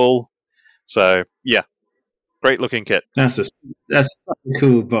posable. So yeah. Great looking kit. That's such a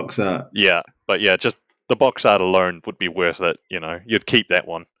cool box art. Yeah, but just the box art alone would be worth it. You'd keep that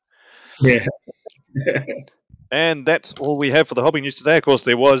one. Yeah. And that's all we have for the hobby news today. Of course,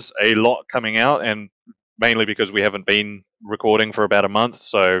 there was a lot coming out, and mainly because we haven't been recording for about a month,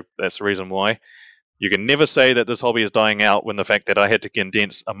 so that's the reason why. You can never say that this hobby is dying out when the fact that I had to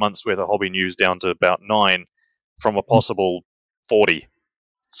condense a month's worth of hobby news down to about 9 from a possible 40.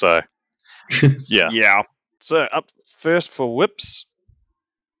 So, yeah. So up first for whips,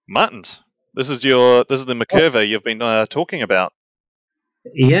 Martins. This is the McCurva you've been talking about.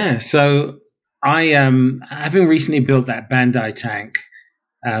 Yeah. So I having recently built that Bandai tank,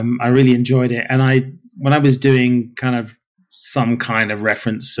 I really enjoyed it, and when I was doing kind of some kind of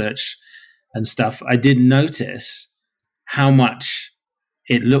reference search and stuff, I did notice how much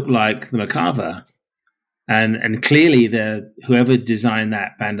it looked like the McCurva, and clearly whoever designed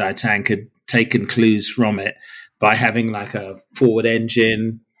that Bandai tank had taken clues from it by having like a forward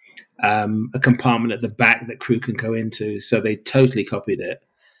engine, a compartment at the back that crew can go into. So they totally copied it.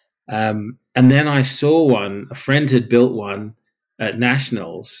 And then I saw a friend had built one at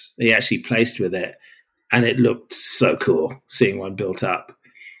Nationals. He actually placed with it. and it looked so cool seeing one built up.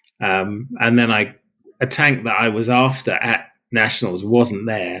 And then a tank that I was after at Nationals wasn't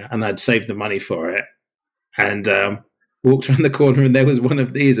there, and I'd saved the money for it, and walked around the corner, and there was one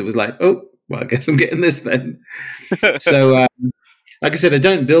of these. It was like, oh, well, I guess I'm getting this then. So, like I said, I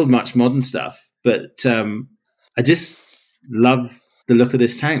don't build much modern stuff, but I just love the look of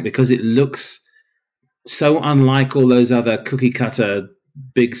this tank because it looks so unlike all those other cookie cutter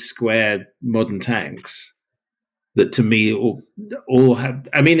big square modern tanks that to me all have.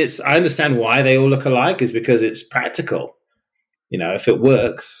 I mean, I understand why they all look alike is because it's practical. You know, if it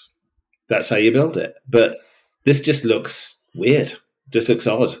works, that's how you build it. But this just looks weird. Just looks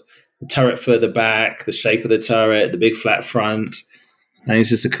odd. The turret further back, the shape of the turret, the big flat front, and it's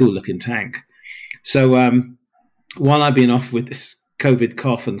just a cool looking tank. So while I've been off with this COVID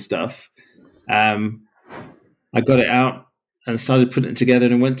cough and stuff, I got it out and started putting it together,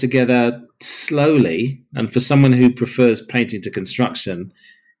 and it went together slowly. And for someone who prefers painting to construction,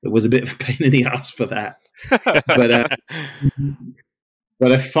 it was a bit of a pain in the ass for that.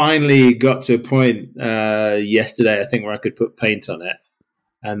 But I finally got to a point yesterday, I think, where I could put paint on it.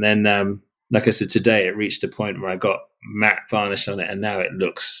 And then, like I said, today it reached a point where I got matte varnish on it, and now it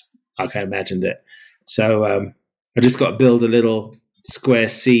looks like I imagined it. So I just got to build a little square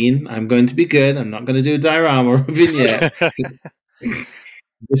scene. I'm going to be good. I'm not going to do a diorama or a vignette.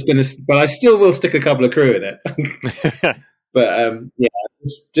 But I still will stick a couple of crew in it. But yeah,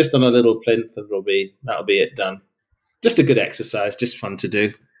 it's just on a little plinth, and that'll be it done. Just a good exercise, just fun to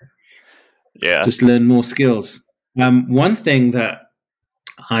do. Yeah, just learn more skills. One thing that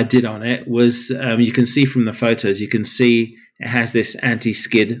I did on it was you can see from the photos, you can see it has this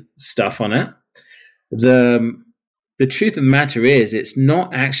anti-skid stuff on it. The truth of the matter is it's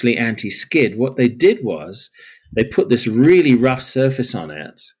not actually anti-skid. What they did was they put this really rough surface on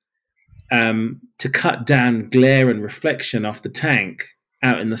it to cut down glare and reflection off the tank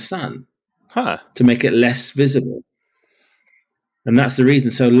out in the sun to make it less visible. And that's the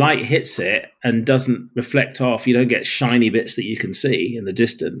reason. So light hits it and doesn't reflect off. You don't get shiny bits that you can see in the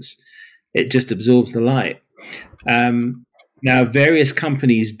distance. It just absorbs the light. Now, various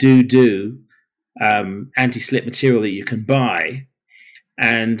companies do anti-slip material that you can buy.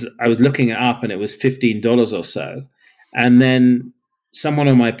 And I was looking it up, and it was $15 or so. And then someone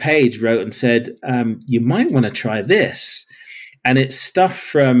on my page wrote and said, you might want to try this. And it's stuff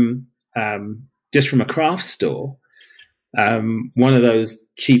from just from a craft store. One of those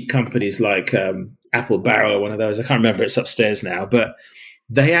cheap companies like Apple Barrel or one of those. I can't remember. It's upstairs now. But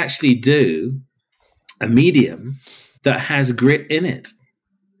they actually do a medium that has grit in it.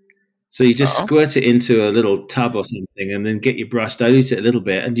 So you just squirt it into a little tub or something, and then get your brush, dilute it a little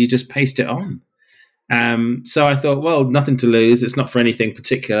bit, and you just paste it on. So I thought, well, nothing to lose. It's not for anything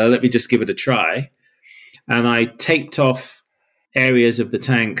particular. Let me just give it a try. And I taped off areas of the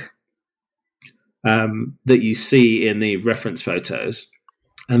tank that you see in the reference photos,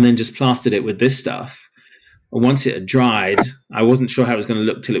 and then just plastered it with this stuff. And once it had dried, I wasn't sure how it was going to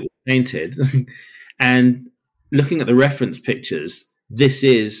look till it was painted. And looking at the reference pictures, this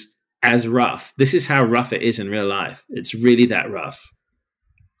is as rough. This is how rough it is in real life. It's really that rough.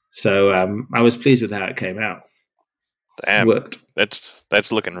 So I was pleased with how it came out. Damn, it worked.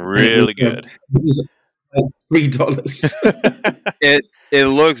 That's looking really good. It was $3. It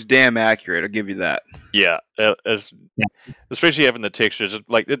looks damn accurate. I'll give you that. Yeah, especially having the textures,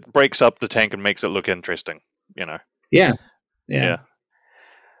 like it breaks up the tank and makes it look interesting. You know. Yeah.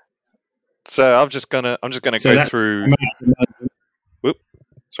 So I'm just gonna go through. Whoop!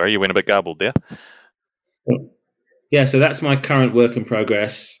 Sorry, you went a bit garbled there. Yeah, so that's my current work in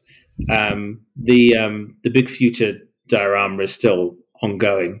progress. The big future diorama is still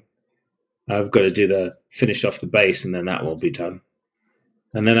ongoing. I've got to finish off the base, and then that will be done.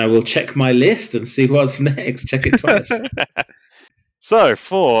 And then I will check my list and see what's next. Check it twice. So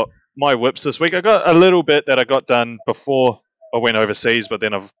for my whips this week, I got a little bit that I got done before I went overseas, but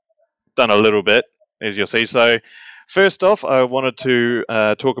then I've done a little bit, as you'll see. So first off, I wanted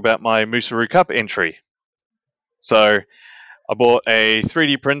to talk about my Musaru Cup entry. So I bought a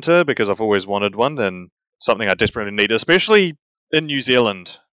 3D printer because I've always wanted one, and something I desperately need, especially in New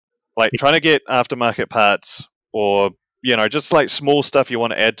Zealand. Like trying to get aftermarket parts or, just like small stuff you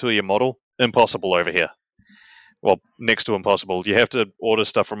want to add to your model, impossible over here. Well, next to impossible. You have to order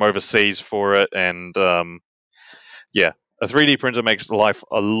stuff from overseas for it, and a 3D printer makes life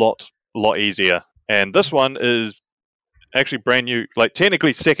a lot easier. And this one is actually brand new, like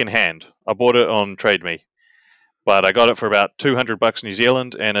technically second hand. I bought it on Trade Me, but I got it for about $200 New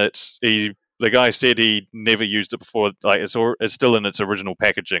Zealand, and the guy said he never used it before. Like it's still in its original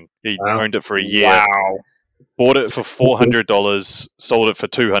packaging. He owned it for a year. Wow. Bought it for $400, sold it for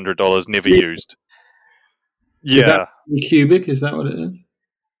 $200, never Yes. used. Is Yeah. that cubic? Is that what it is?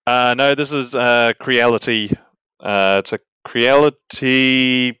 No, this is Creality. It's a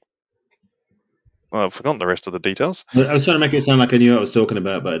Creality. Well, I've forgotten the rest of the details. I was trying to make it sound like I knew what I was talking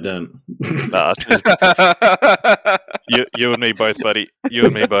about, but I don't. Nah, you and me both, buddy. You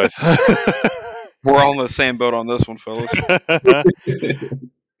and me both. We're all in the same boat on this one, fellas.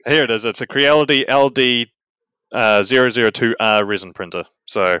 Here it is. It's a Creality LD 002R resin printer.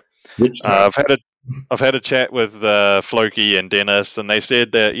 So I've had a chat with Floki and Dennis, and they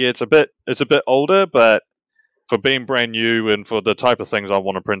said that it's a bit older, but for being brand new and for the type of things I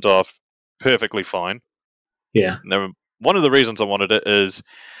want to print off, perfectly fine. Yeah. Now, one of the reasons I wanted it is,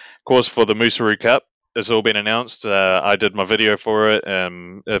 of course, for the Musaru Cup. It's all been announced. I did my video for it.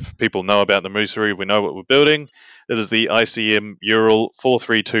 If people know about the Musaru, we know what we're building. It is the ICM Ural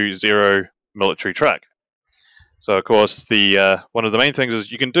 4320 military truck. So, of course, the one of the main things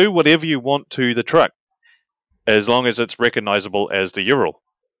is you can do whatever you want to the truck, as long as it's recognizable as the Ural.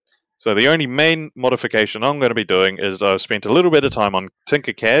 So the only main modification I'm going to be doing is I've spent a little bit of time on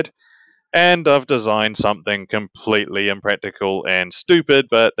Tinkercad, and I've designed something completely impractical and stupid,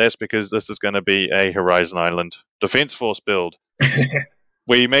 but that's because this is going to be a Horizon Island Defense Force build.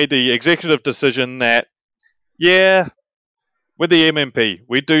 We made the executive decision that, with the MMP,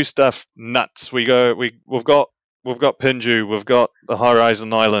 we do stuff nuts. We've got Pinju, we've got the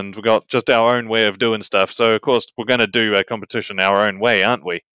Horizon Island, we've got just our own way of doing stuff. So, of course, we're going to do a competition our own way, aren't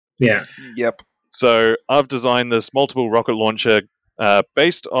we? Yeah. Yep. So, I've designed this multiple rocket launcher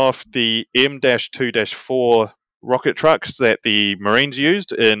based off the M-2-4 rocket trucks that the Marines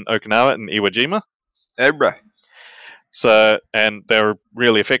used in Okinawa and Iwo Jima. Hey, bro. So, and they're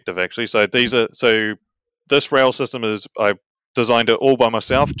really effective, actually. So, this rail system I designed it all by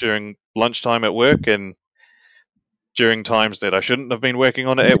myself during lunchtime at work and during times that I shouldn't have been working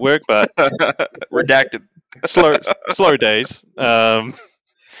on it at work, but redacted. slow days.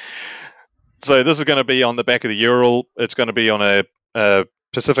 So this is going to be on the back of the Ural. It's going to be on a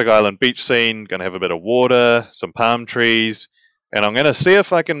Pacific Island beach scene. Going to have a bit of water, some palm trees, and I'm going to see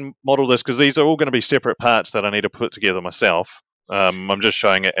if I can model this because these are all going to be separate parts that I need to put together myself. I'm just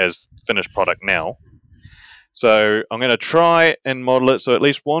showing it as finished product now. So I'm going to try and model it so at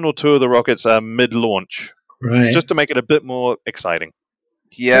least one or two of the rockets are mid-launch. Right. Just to make it a bit more exciting.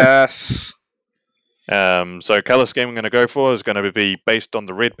 Yes. So color scheme I'm going to go for is going to be based on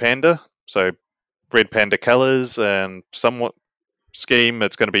the Red Panda. So Red Panda colors and somewhat scheme.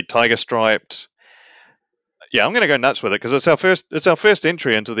 It's going to be tiger striped. Yeah, I'm going to go nuts with it because it's our first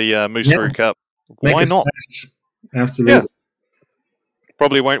entry into the Musaru Cup. Why not? Absolutely. Yeah.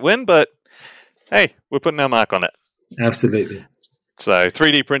 Probably won't win, but hey, we're putting our mark on it. Absolutely. So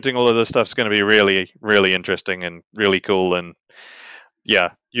 3D printing all of this stuff is going to be really, really interesting and really cool. And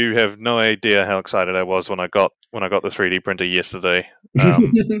yeah, you have no idea how excited I was when I got the 3D printer yesterday.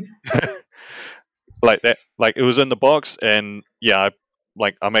 Like that, like it was in the box, and yeah,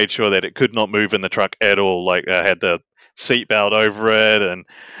 I made sure that it could not move in the truck at all. Like I had the seatbelt over it and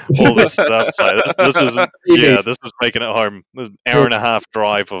all this stuff. So this is making it home. An hour and a half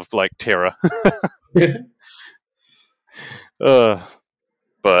drive of like terror.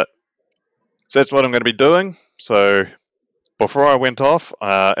 But so that's what I'm going to be doing. So before I went off,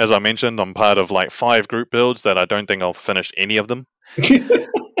 as I mentioned, I'm part of like 5 group builds that I don't think I'll finish any of them.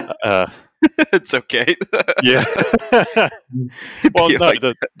 It's okay. Yeah. Well,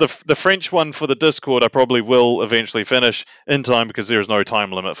 no, the French one for the Discord I probably will eventually finish in time because there is no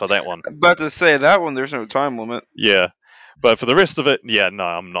time limit for that one. I'm about to say that one. There's no time limit. Yeah, but for the rest of it, yeah, no,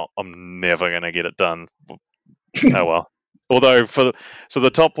 I'm not. I'm never gonna get it done. Oh well. Although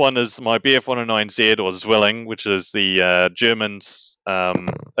the top one is my BF-109Z or Zwilling, which is the Germans'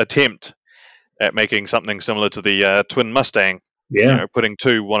 attempt at making something similar to the twin Mustang. Yeah. Putting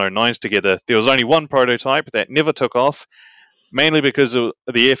 2 109s together. There was only one prototype that never took off, mainly because the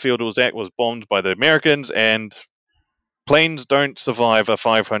airfield it was at was bombed by the Americans, and planes don't survive a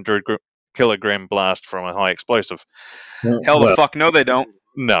 500 kilogram blast from a high explosive. Hell the fuck no, they don't.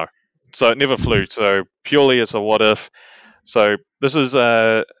 No. So it never flew. So purely it's a what if. So this is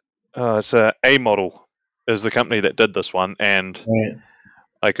it's a model is the company that did this one, and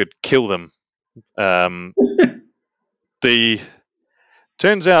I could kill them.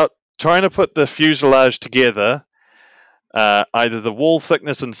 Turns out trying to put the fuselage together, either the wall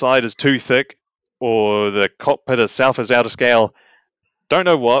thickness inside is too thick or the cockpit itself is out of scale. Don't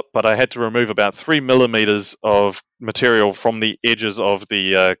know what, but I had to remove about 3 millimeters of material from the edges of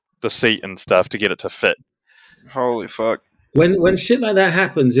the the seat and stuff to get it to fit. Holy fuck. When shit like that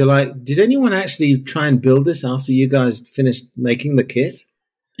happens, you're like, did anyone actually try and build this after you guys finished making the kit?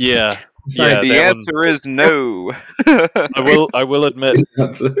 Yeah, It's yeah. like, The that answer is no. I will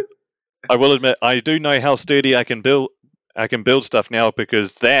admit, I do know how sturdy I can build stuff now,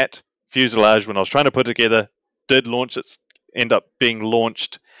 because that fuselage, when I was trying to put together, did end up being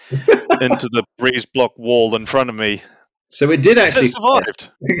launched into the breeze block wall in front of me. So it did actually It survived.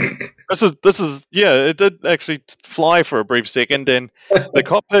 It did actually fly for a brief second, and the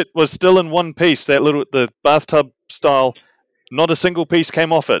cockpit was still in one piece. The bathtub style, not a single piece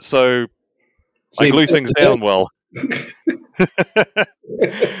came off it. So I glue things down well.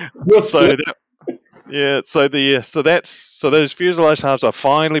 So those fuselage halves are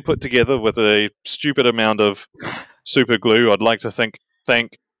finally put together with a stupid amount of super glue. I'd like to thank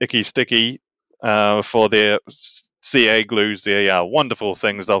Icky Sticky for their CA glues. They are wonderful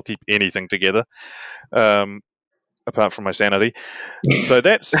things. They'll keep anything together, apart from my sanity. So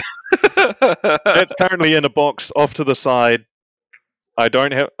that's currently in a box off to the side. I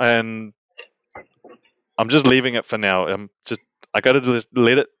don't have, and I'm just leaving it for now. I got to just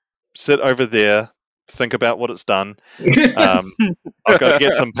let it sit over there, think about what it's done. I've got to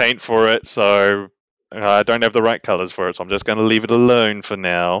get some paint for it, so I don't have the right colors for it, so I'm just going to leave it alone for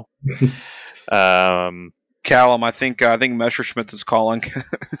now. Callum, I think Messerschmitt is calling.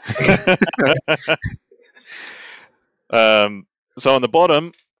 So on the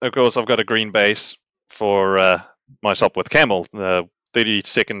bottom, of course, I've got a green base for my Sopwith Camel, the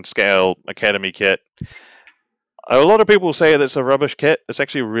 32nd scale Academy kit. A lot of people say that it's a rubbish kit. It's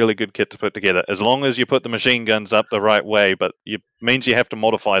actually a really good kit to put together, as long as you put the machine guns up the right way, but it means you have to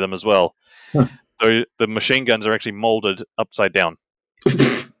modify them as well. Huh. So the machine guns are actually molded upside down.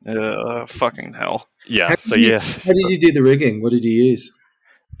 Fucking hell. Yeah. How did you do the rigging? What did you use?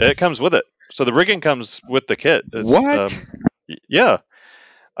 It comes with it. So the rigging comes with the kit. What? Yeah.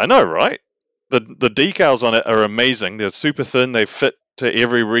 I know, right? The decals on it are amazing. They're super thin. They fit to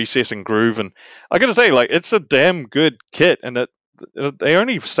every recess and groove. And I got to say, it's a damn good kit. And they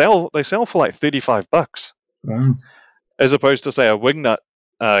sell for like $35. Wow. As opposed to, say, a Wingnut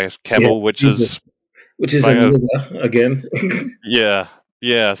Camel, which is another again. Yeah.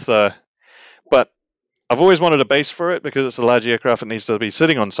 So, but I've always wanted a base for it, because it's a large aircraft. It needs to be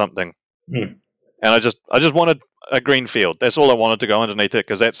sitting on something. Mm. And I just wanted a green field. That's all I wanted to go underneath it,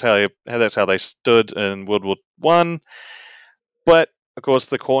 because that's how they stood in World War One. But of course,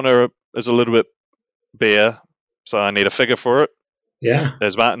 the corner is a little bit bare, so I need a figure for it. Yeah.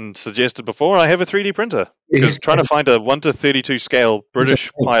 As Martin suggested before, I have a 3D printer, because trying to find a 1:32 scale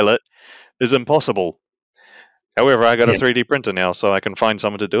British pilot is impossible. However, I got a 3D printer now, so I can find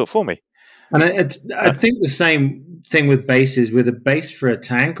someone to do it for me. And I think the same thing with bases. With a base for a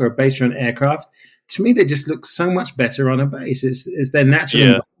tank or a base for an aircraft, to me, they just look so much better on a base. It's their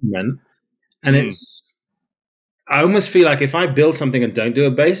natural environment, and I almost feel like if I build something and don't do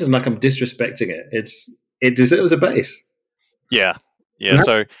a base, it's like I'm disrespecting it. It deserves a base. Yeah.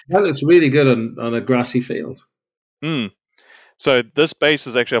 That looks really good on a grassy field. So this base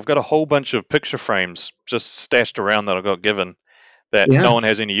is actually, I've got a whole bunch of picture frames just stashed around that I got given that no one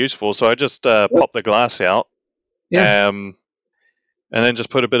has any use for. So I just pop the glass out, and then just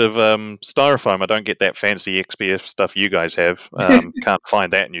put a bit of styrofoam. I don't get that fancy XPF stuff you guys have. Can't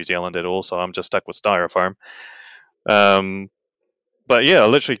find that in New Zealand at all, so I'm just stuck with styrofoam. But yeah, I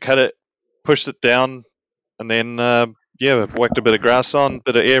literally cut it, pushed it down, and then whacked a bit of grass on,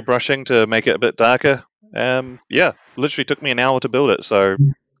 bit of airbrushing to make it a bit darker. Literally took me an hour to build it. So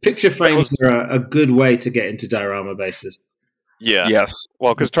picture frames are a good way to get into diorama bases. Yeah. Yes.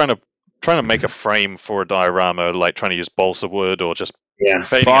 Well, because trying to make a frame for a diorama, like trying to use balsa wood or just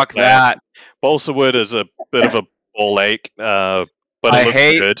fuck that. Balsa wood is a bit of a ball ache, but it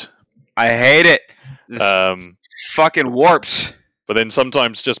looks good. I hate it. This fucking warps. But then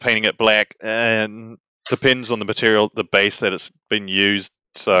sometimes just painting it black and depends on the material, the base that it's been used.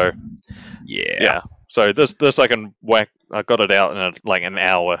 So yeah. So this I can whack. I got it out in an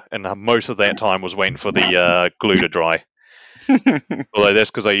hour, and most of that time was waiting for the glue to dry. Although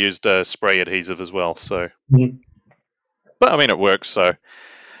that's because I used spray adhesive as well. So, but I mean it works. So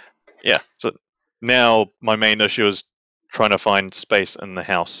yeah. So now my main issue is trying to find space in the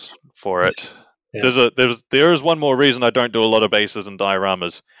house for it. Yeah. There is one more reason I don't do a lot of bases and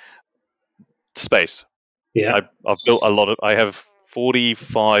dioramas. Space. Yeah. I've built a lot of. I have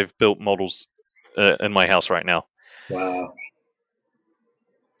 45 built models in my house right now. Wow.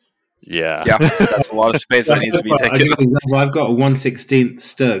 Yeah. Yeah, that's a lot of space that needs to be taken. I've got a 1/16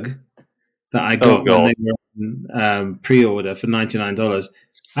 Stug, that I got when God. they were on pre-order for $99.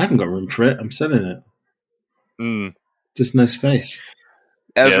 I haven't got room for it. I'm selling it. Mm. Just no space.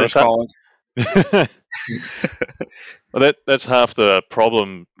 Ezra's calling. Well, that's half the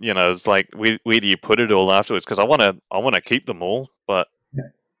problem. You know, it's like where do you put it all afterwards? Because I want to keep them all, but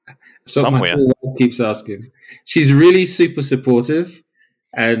So somewhere. my poor wife keeps asking. She's really super supportive,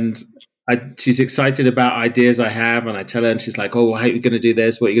 and she's excited about ideas I have. And I tell her, and she's like, "Oh, how are you going to do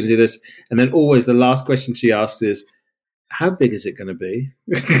this? What are you going to do this?" And then always the last question she asks is, "How big is it going to be?"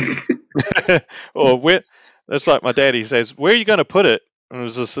 Or where? That's like my daddy says, "Where are you going to put it?" And it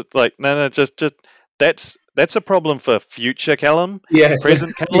was just like, no, just that's a problem for future Callum. Yes.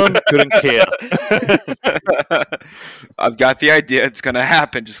 Present Callum couldn't care. I've got the idea. It's going to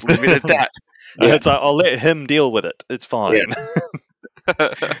happen. Just leave it at that. Yeah. It's like, I'll let him deal with it. It's fine.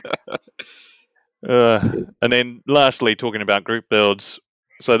 And then lastly, talking about group builds.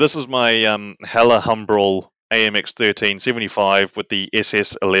 So this is my Hella Humbrol AMX 1375 with the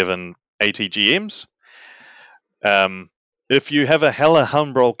SS11 ATGMs. If you have a Hella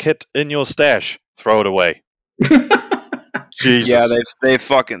Humbrol kit in your stash, throw it away. Jesus. Yeah, they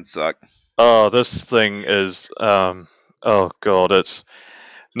fucking suck. Oh, this thing is oh god, it's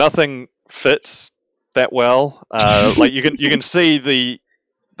nothing fits that well. Like you can see the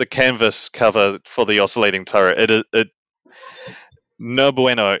canvas cover for the oscillating turret. It no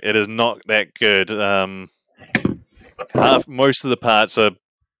bueno. It is not that good. Most of the parts are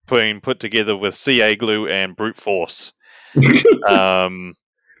being put together with CA glue and brute force. The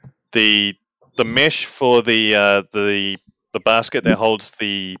mesh for the basket that holds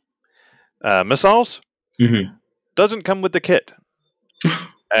the missiles doesn't come with the kit,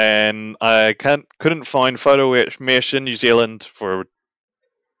 and I couldn't find photo etch mesh in New Zealand for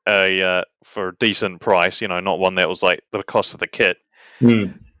a decent price. You know, not one that was like the cost of the kit.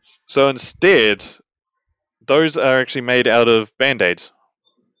 So instead, those are actually made out of band-aids.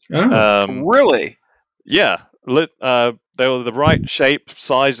 Really? Yeah. They were the right shape,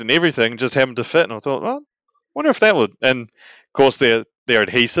 size, and everything, just happened to fit. And I thought, well, wonder if that would. And of course, they're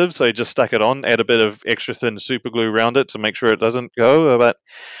adhesive, so you just stuck it on, add a bit of extra thin super glue around it to make sure it doesn't go. But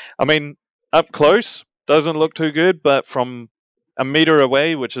I mean, up close, doesn't look too good, but from a meter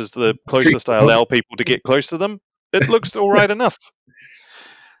away, which is the closest I allow people to get close to them, it looks all right enough.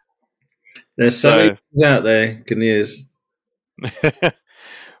 There's so many things out there you can use.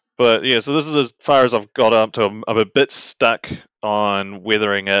 But yeah, so this is as far as I've got up to. I'm a bit stuck on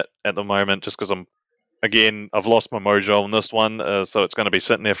weathering it at the moment, just because I've lost my mojo on this one, so it's going to be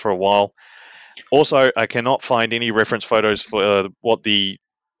sitting there for a while. Also, I cannot find any reference photos for this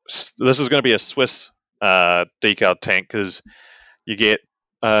is going to be a Swiss decal tank, because you get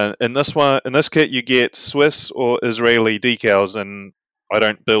in this kit you get Swiss or Israeli decals, and I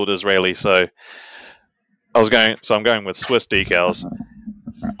don't build Israeli, so I'm going with Swiss decals.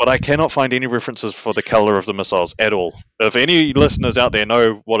 But I cannot find any references for the color of the missiles at all. If any listeners out there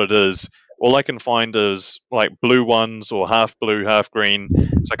know what it is, all I can find is like blue ones or half blue, half green.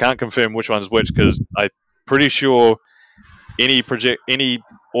 So I can't confirm which one's which, because I'm pretty sure any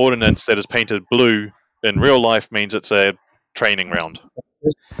ordnance that is painted blue in real life means it's a training round.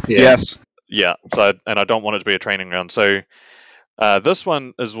 Yes. Yeah. So I don't want it to be a training round. So this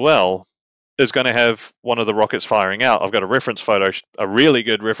one as well is going to have one of the rockets firing out. I've got a really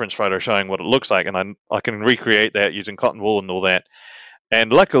good reference photo showing what it looks like, and I can recreate that using cotton wool and all that.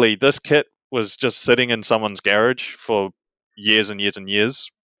 And luckily, this kit was just sitting in someone's garage for years and years and years,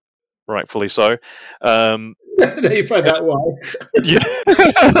 rightfully so. You find out why. Yeah.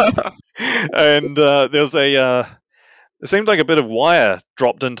 And there's it seemed like a bit of wire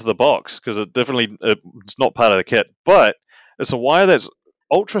dropped into the box, because it's not part of the kit, but it's a wire that's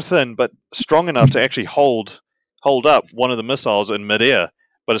ultra thin but strong enough to actually hold up one of the missiles in midair,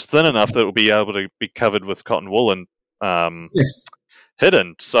 but it's thin enough that it will be able to be covered with cotton wool and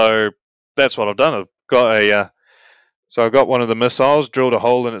hidden. So that's what I've done. I've got one of the missiles, drilled a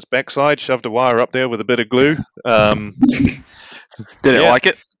hole in its backside, shoved a wire up there with a bit of glue. Did it like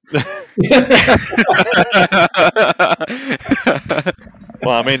it?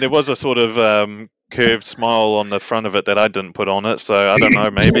 Well, I mean, there was a sort of curved smile on the front of it that I didn't put on it, so I don't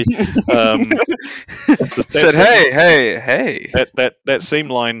know, maybe. Said, hey. That seam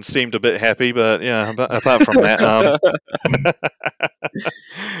line seemed a bit happy, but yeah, apart from that.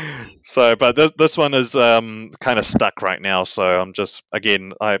 But this one is kind of stuck right now, so I'm just,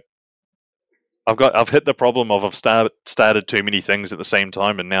 again, I've hit the problem of I've started too many things at the same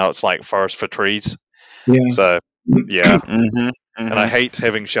time, and now it's like forest for trees. Yeah. So yeah. Mm-hmm. And I hate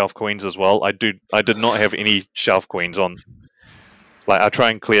having shelf queens as well. I did not have any shelf queens on. Like I try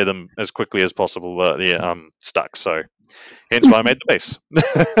and clear them as quickly as possible, but yeah, I'm stuck. So hence why I made the base.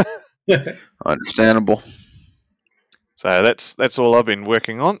 Understandable. So that's all I've been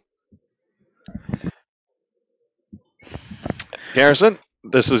working on. Garrison,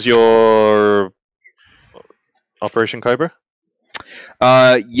 this is your Operation Cobra.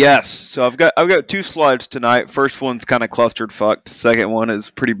 Yes. So I've got 2 slides tonight. First one's kind of clustered fucked. Second one is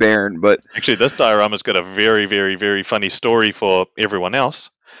pretty barren, but Actually, this diorama's got a very, very, very funny story for everyone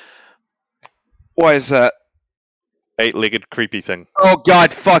else. why is that? 8-legged creepy thing. Oh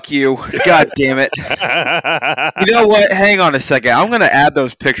God, fuck you! God damn it! You know what? Hang on a second. I'm gonna add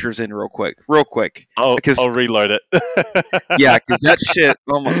those pictures in real quick. I'll Because reload it. yeah, because that shit.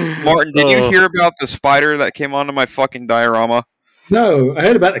 Oh my, Martin, did you hear about the spider that came onto my fucking diorama? No, I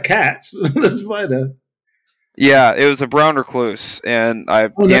heard about the cats. The spider. Yeah, it was a brown recluse, and I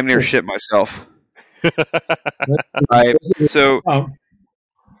damn near shit myself. So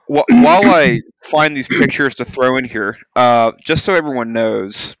while I find these pictures to throw in here, just so everyone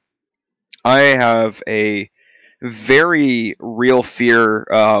knows, I have a very real fear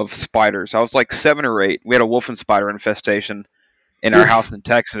of spiders. I was like 7 or 8. We had a wolf and spider infestation in our house in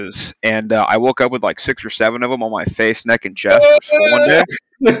Texas, and I woke up with like 6 or 7 of them on my face, neck, and chest for school one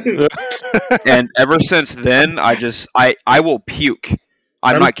day. And ever since then, I will puke.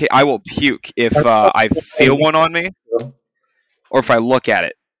 I'm not kidding. I will puke if I feel one on me or if I look at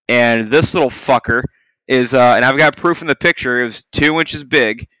it. And this little fucker is, and I've got proof in the picture. It was 2 inches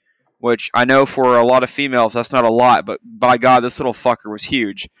big, which I know for a lot of females that's not a lot, but by God, this little fucker was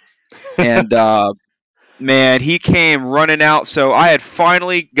huge. And man, he came running out. So I had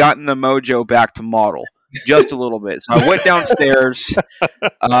finally gotten the mojo back to model just a little bit. So I went downstairs.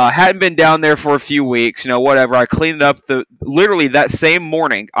 Hadn't been down there for a few weeks. Whatever. I cleaned up literally that same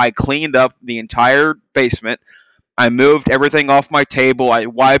morning. I cleaned up the entire basement. I moved everything off my table. I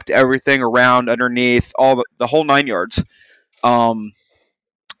wiped everything around underneath, all the whole 9 yards. And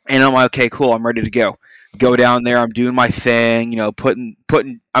I'm like, okay, cool. I'm ready to go. Go down there. I'm doing my thing.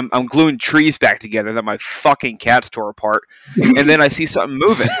 I'm gluing trees back together that my fucking cats tore apart. And then I see something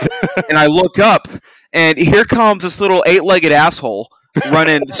moving, and I look up, and here comes this little 8-legged asshole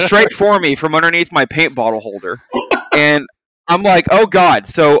running straight for me from underneath my paint bottle holder. And I'm like, oh God.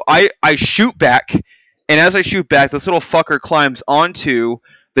 So I shoot back. And as I shoot back, this little fucker climbs onto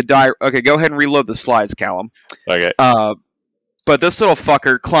the Okay, go ahead and reload the slides, Callum. Okay. But this little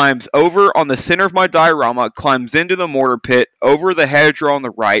fucker climbs over on the center of my diorama, climbs into the mortar pit, over the hedgerow on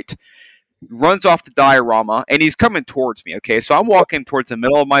the right, runs off the diorama, and he's coming towards me, okay? So I'm walking towards the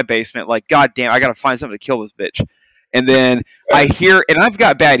middle of my basement like, God damn, I gotta find something to kill this bitch. And then I hear, and I've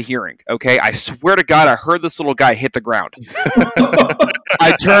got bad hearing, okay? I swear to God, I heard this little guy hit the ground.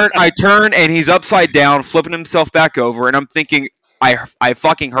 I turn, and he's upside down, flipping himself back over, and I'm thinking, I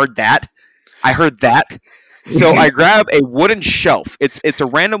fucking heard that. I heard that. So I grab a wooden shelf. It's a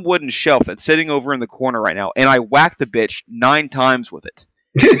random wooden shelf that's sitting over in the corner right now, and I whack the bitch 9 times with it,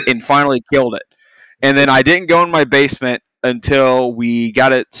 and finally killed it. And then I didn't go in my basement until we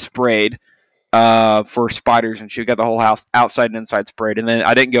got it sprayed for spiders, and she got the whole house outside and inside sprayed. And then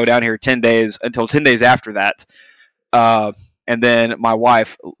I didn't go down here 10 days until 10 days after that. And then my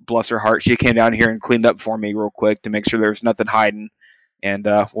wife, bless her heart, she came down here and cleaned up for me real quick to make sure there's nothing hiding. And,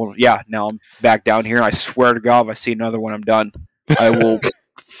 now I'm back down here, and I swear to God, if I see another one, I'm done. I will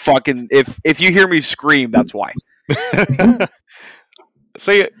fucking... If you hear me scream, that's why.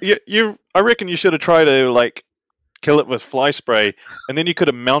 See, I reckon you should have tried to, kill it with fly spray, and then you could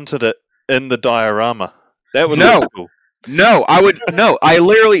have mounted it in the diorama. That would look cool. No, I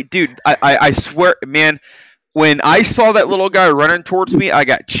literally... Dude, I swear, man, when I saw that little guy running towards me, I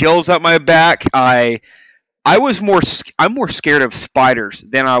got chills up my back. I'm more scared of spiders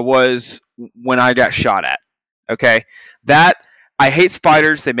than I was when I got shot at. Okay, I hate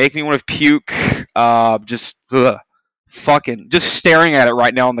spiders. They make me want to puke. Just staring at it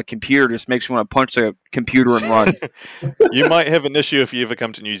right now on the computer just makes me want to punch the computer and run. You might have an issue if you ever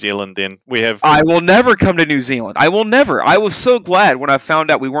come to New Zealand. Then I will never come to New Zealand. I will never. I was so glad when I found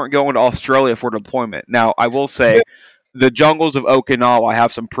out we weren't going to Australia for deployment. Now I will say. The jungles of Okinawa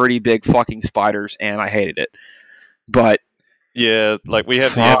have some pretty big fucking spiders, and I hated it. But yeah, we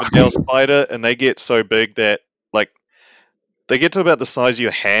have the Avondale spider, and they get so big that they get to about the size of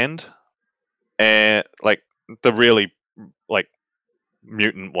your hand, and the really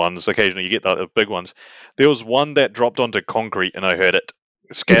mutant ones. Occasionally, you get the big ones. There was one that dropped onto concrete, and I heard it.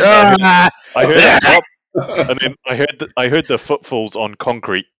 I heard it drop, and then I heard the footfalls on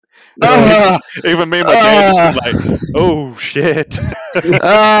concrete. Even me and my dad just were like, oh shit.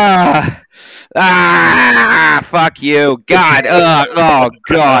 Fuck you. God. Oh,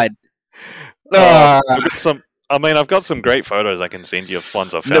 God. I've got some. I mean, I've got some great photos I can send you of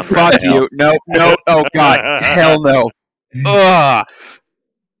ones I've No, found around fuck the house. you. No. Oh, God. Hell no. Ugh.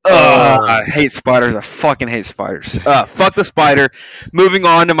 I hate spiders. I fucking hate spiders. Fuck the spider. Moving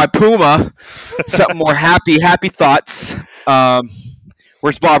on to my puma. Something more happy thoughts.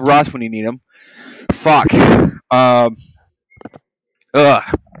 Where's Bob Ross when you need him? Fuck.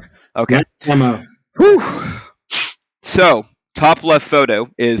 Okay. Nice demo. Whew. So, top left photo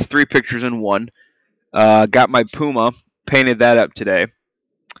is 3 pictures in one. Got my puma. Painted that up today.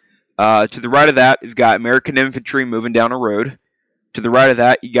 To the right of that, you've got American infantry moving down a road. To the right of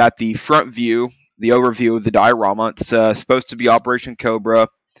that, you got the front view, the overview of the diorama. It's supposed to be Operation Cobra.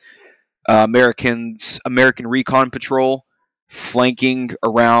 American Recon Patrol flanking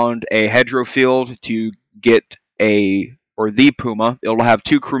around a hedgerow field to get the Puma. It'll have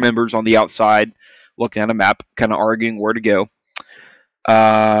 2 crew members on the outside looking at a map, kind of arguing where to go.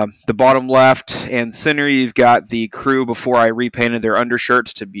 The bottom left and center, you've got the crew before I repainted their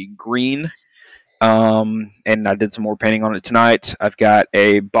undershirts to be green. And I did some more painting on it tonight. I've got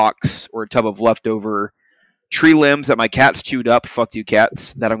a box or a tub of leftover tree limbs that my cats chewed up. Fuck you,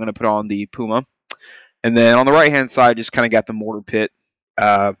 cats. That I'm going to put on the Puma. And then on the right-hand side, just kind of got the mortar pit.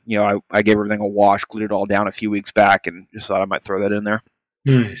 I gave everything a wash, glued it all down a few weeks back, and just thought I might throw that in there.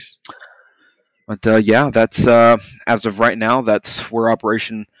 Nice. But that's as of right now, that's where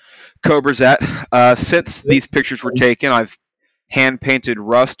Operation Cobra's at. Since these pictures were taken, I've hand painted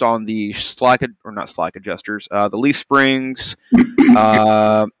rust on the adjusters, the leaf springs.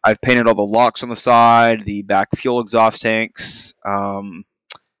 I've painted all the locks on the side, the back fuel exhaust tanks.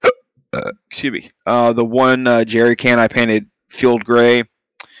 Excuse me. The one jerry can I painted field gray.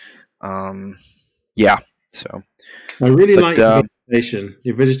 Yeah. So. I really like your vegetation.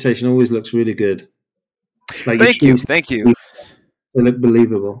 Your vegetation always looks really good. Like thank you. They look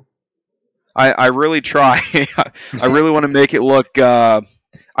believable. I really try. I really want to make it look.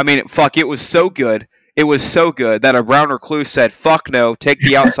 It was so good. It was so good that a brown recluse said, "Fuck no, take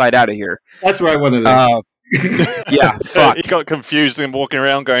the outside out of here." That's where I wanted to. Yeah, fuck. He got confused and walking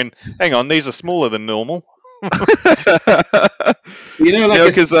around going, "Hang on, these are smaller than normal." Because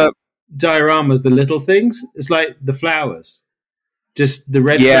dioramas, the little things. It's like the flowers, just the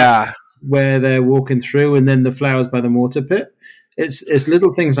red. Yeah. Where they're walking through, and then the flowers by the mortar pit. It's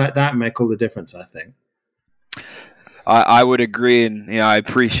little things like that make all the difference, I think. I would agree, and I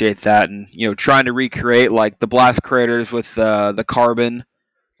appreciate that, and trying to recreate like the blast craters with the carbon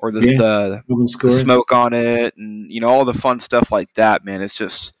or the smoke on it, and all the fun stuff like that. Man, it's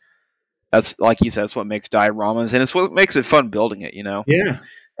just that's like you said, that's what makes dioramas, and it's what makes it fun building it. Yeah,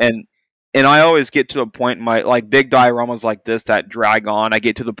 and I always get to a point in my big dioramas like this that drag on. I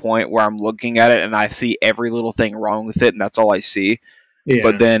get to the point where I'm looking at it and I see every little thing wrong with it, and that's all I see. Yeah.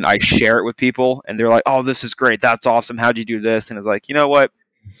 But then I share it with people, and they're like, "Oh, this is great! That's awesome! How'd you do this?" And it's like, you know what?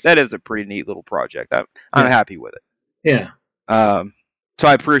 That is a pretty neat little project. I'm happy with it. Yeah. So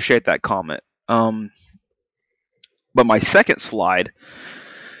I appreciate that comment. But my second slide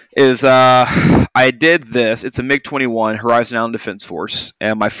is I did this. It's a MiG-21 Horizon Island Defense Force,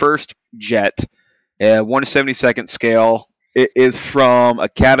 and my first jet, 1/72nd scale. It is from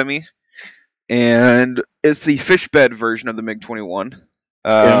Academy, and it's the fish bed version of the MiG-21.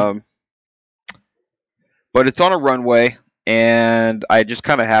 But it's on a runway, and I just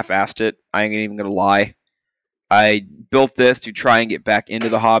kind of half-assed it. I ain't even gonna lie. I built this to try and get back into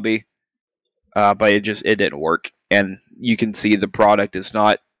the hobby, but it didn't work. And you can see the product is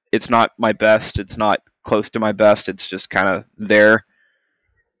not. It's not my best. It's not close to my best. It's just kind of there,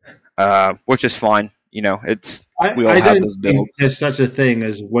 which is fine. We all have those builds. There's such a thing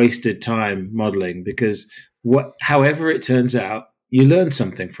as wasted time modeling, because however it turns out, you learn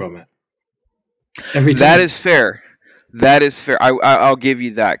something from it every time. That is fair. I'll give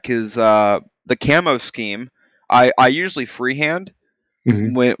you that, because the camo scheme, I usually freehand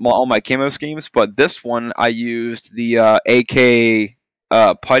with all my camo schemes, but this one I used the AK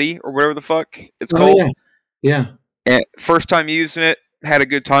putty or whatever the fuck it's called. Yeah. And first time using it, had a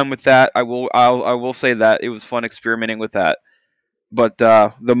good time with that. I will say that it was fun experimenting with that. But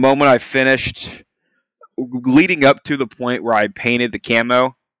the moment I finished, leading up to the point where I painted the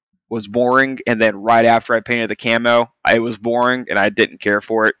camo, was boring, and then right after I painted the camo, it was boring, and I didn't care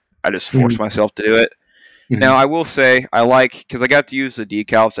for it. I just forced myself to do it. Now, I will say, because I got to use the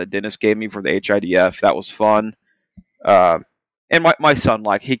decals that Dennis gave me for the HIDF. That was fun. And my son,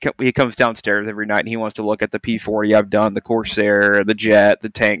 he comes downstairs every night, and he wants to look at the P40 I've done, the Corsair, the Jet, the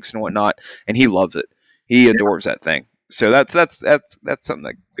tanks, and whatnot, and he loves it. He adores that thing. So that's something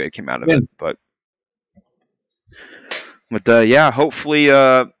that good came out of it. But yeah, hopefully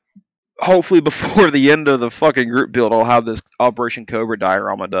before the end of the fucking group build, I'll have this Operation Cobra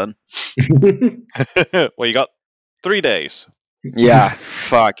diorama done. Well, you got 3 days. Yeah,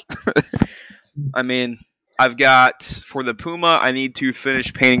 fuck. I mean, I've got for the Puma, I need to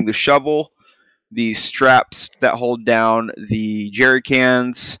finish painting the shovel, the straps that hold down the jerry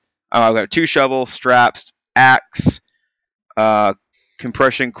cans. I've got 2 shovels, straps, axe,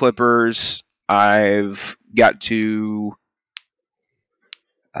 compression clippers. I've got to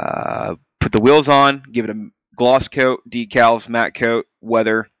put the wheels on, give it a gloss coat, decals, matte coat,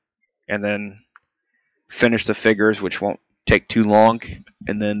 weather, and then finish the figures, which won't take too long.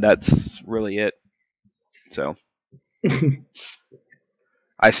 And then that's really it. So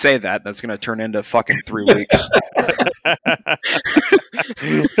I say that's going to turn into fucking 3 weeks.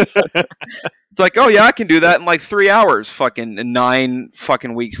 It's like, oh yeah, I can do that in like 3 hours. Fucking 9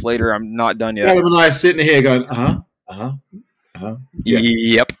 fucking weeks later, I'm not done yet. Adam and I are sitting here going, Yeah.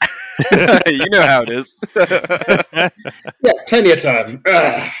 Yep. You know how it is. Yeah, plenty of time.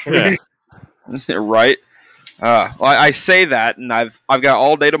 Right. Well, I say that, and I've got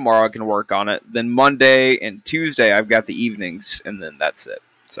all day tomorrow I can work on it. Then Monday and Tuesday I've got the evenings, and then that's it.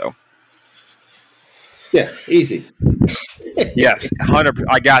 So. Yeah, easy. Yes, 100%.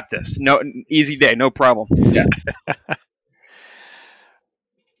 I got this. No, easy day, no problem. Yeah.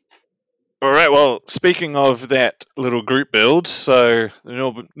 All right. Well, speaking of that little group build, so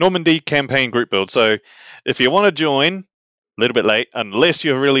the Normandy campaign group build. So, if you want to join, a little bit late, unless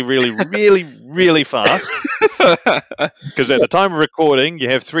you're really, really, really, really fast, because at the time of recording, you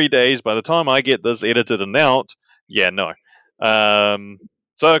have 3 days. By the time I get this edited and out, no.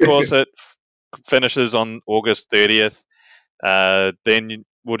 So of course it finishes on August 30th. Then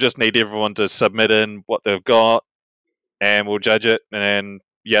we'll just need everyone to submit in what they've got, and we'll judge it, and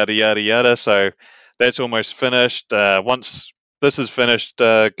yada yada yada. So that's almost finished. Once this is finished,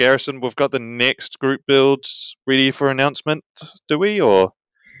 Garrison, we've got the next group builds ready for announcement. Do we or?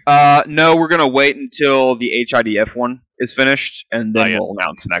 No, we're gonna wait until the HIDF one is finished, and then we'll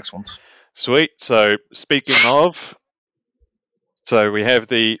announce the next ones. Sweet. So speaking of, so we have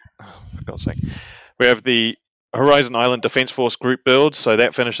the, for God's sake, we have the Horizon Island Defense Force group build. So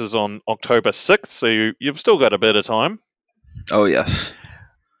that finishes on October 6th. So you've still got a bit of time. Oh yes.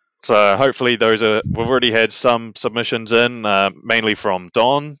 So hopefully we've already had some submissions in, mainly from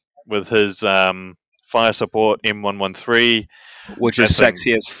Don with his fire support M113. Which is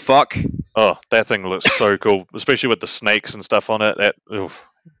sexy as fuck. Oh, that thing looks so cool, especially with the snakes and stuff on it.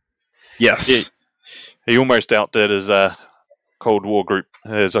 Yes. He almost outdid his Cold War group.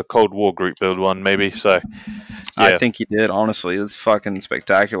 There's a Cold War group build one, maybe. So I think he did, honestly. It's fucking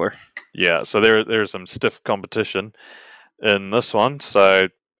spectacular. Yeah, so there's some stiff competition in this one. So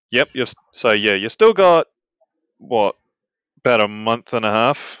yep, you still got what, about a month and a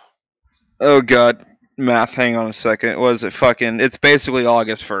half. Oh god, math. Hang on a second. What is it? It's basically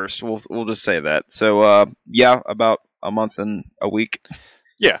August 1st. We'll just say that. So about a month and a week.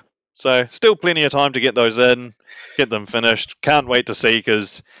 Yeah. So still plenty of time to get those in, get them finished. Can't wait to see,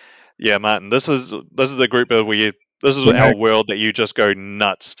 because Martin, this is the group build where this is our world that you just go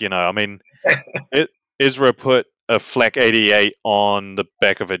nuts. I mean, Ezra put a Flak 88 on the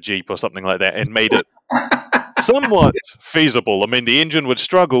back of a Jeep or something like that and made it somewhat feasible. I mean, the engine would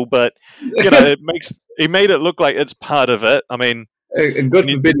struggle, but he made it look like it's part of it. I mean, and God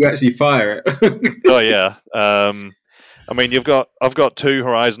forbid you actually fire it. Oh yeah. I mean, I've got 2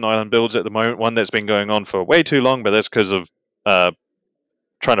 Horizon Island builds at the moment. One that's been going on for way too long, but that's because of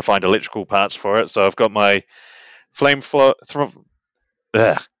trying to find electrical parts for it. So I've got my flamethrower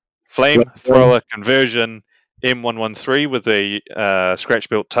conversion M113 with a scratch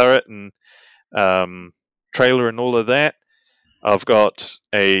built turret and trailer and all of that. I've got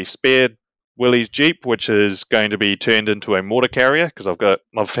a spare Willys Jeep, which is going to be turned into a mortar carrier, because I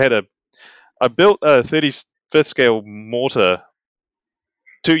built a 35th scale mortar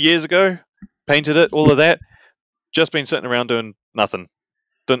 2 years ago, painted it, all of that. Just been sitting around doing nothing.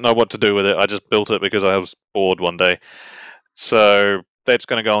 Didn't know what to do with it. I just built it because I was bored one day. So that's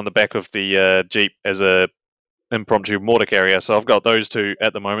going to go on the back of the Jeep as a impromptu mortar carrier. So I've got those 2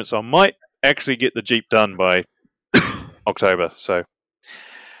 at the moment. So I might actually get the Jeep done by October. So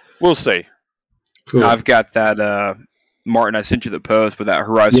we'll see. Cool. I've got that, Martin, I sent you the post with that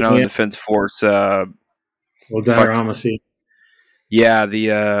Horizon Island Defense Force. Dioramas. Yeah,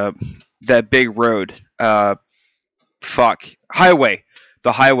 that big road. Highway.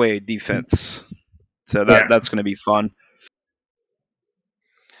 The highway defense. So that's going to be fun.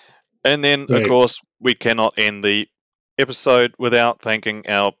 And then, of course, we cannot end the episode without thanking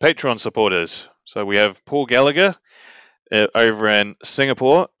our Patreon supporters. So we have Paul Gallagher over in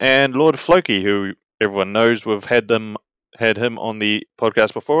Singapore and Lord Floki, who everyone knows we've had him on the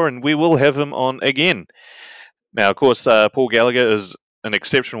podcast before, and we will have him on again. Now, of course, Paul Gallagher is an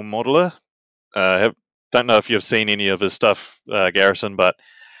exceptional modeler. Don't know if you've seen any of his stuff, Garrison, but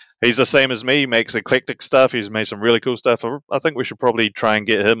he's the same as me. He makes eclectic stuff. He's made some really cool stuff. I think we should probably try and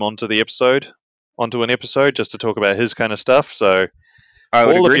get him onto an episode, just to talk about his kind of stuff. So,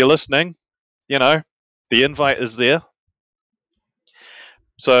 Paul, if you're listening, the invite is there.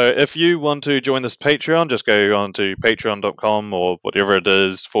 So if you want to join this Patreon, just go on to patreon.com or whatever it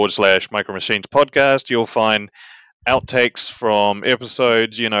is, /Micro Machines podcast. You'll find outtakes from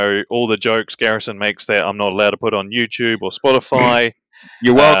episodes, all the jokes Garrison makes that I'm not allowed to put on YouTube or Spotify.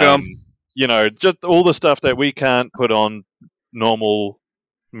 You're welcome. Just all the stuff that we can't put on normal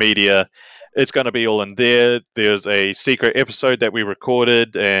media. It's going to be all in there. There's a secret episode that we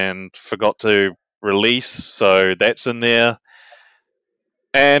recorded and forgot to release, so that's in there.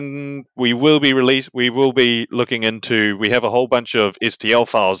 And we will be looking into, we have a whole bunch of STL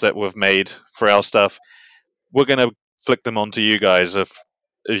files that we've made for our stuff. We're going to flick them onto you guys. If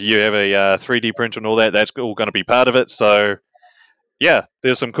you have a 3D printer and all that, that's all going to be part of it. So, yeah,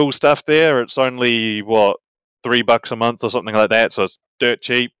 there's some cool stuff there. It's only, $3 a month or something like that, so it's dirt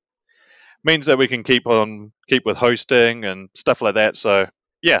cheap. Means that we can keep with hosting and stuff like that. So,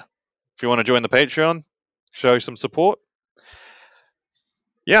 yeah, if you want to join the Patreon, show some support.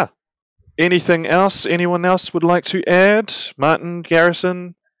 Yeah. Anything else anyone else would like to add? Martin,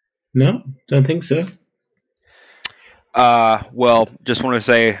 Garrison? No, don't think so. Well, just want to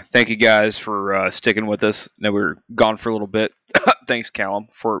say thank you guys for sticking with us. I know we were gone for a little bit. Thanks, Callum,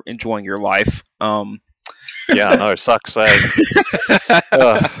 for enjoying your life. Yeah, no, sucks. 3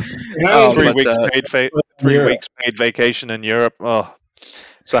 weeks paid vacation in Europe. Oh,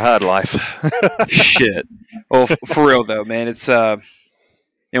 it's a hard life. Shit. Well, for real though, man, it's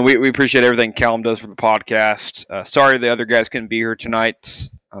we appreciate everything Callum does for the podcast. Sorry the other guys couldn't be here tonight,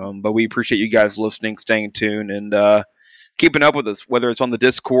 but we appreciate you guys listening, staying tuned, and keeping up with us, whether it's on the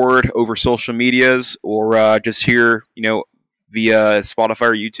Discord, over social medias, or just here, via Spotify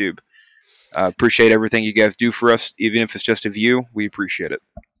or YouTube. Appreciate everything you guys do for us, even if it's just a view. We appreciate it.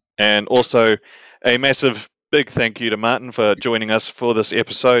 And also, a massive big thank you to Martin for joining us for this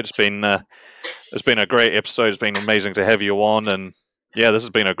episode. It's been a great episode. It's been amazing to have you on, and yeah, this has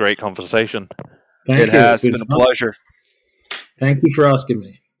been a great conversation. It has been a pleasure. Thank you for asking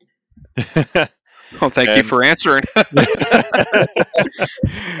me. Well, thank you for answering.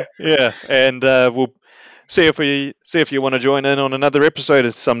 Yeah, and we'll see if you want to join in on another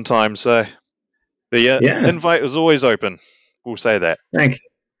episode sometime. So the invite is always open. We'll say that. Thank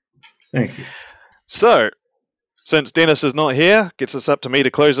you. So, since Dennis is not here, gets us up to me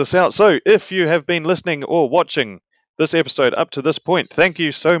to close this out. So, if you have been listening or watching this episode up to this point, thank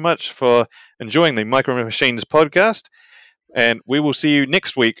you so much for enjoying the Micro Machines podcast. And we will see you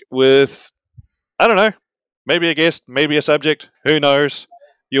next week with, I don't know, maybe a guest, maybe a subject. Who knows?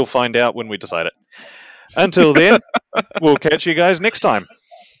 You'll find out when we decide it. Until then, we'll catch you guys next time.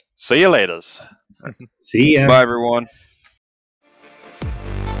 See you later. See ya. Bye, everyone.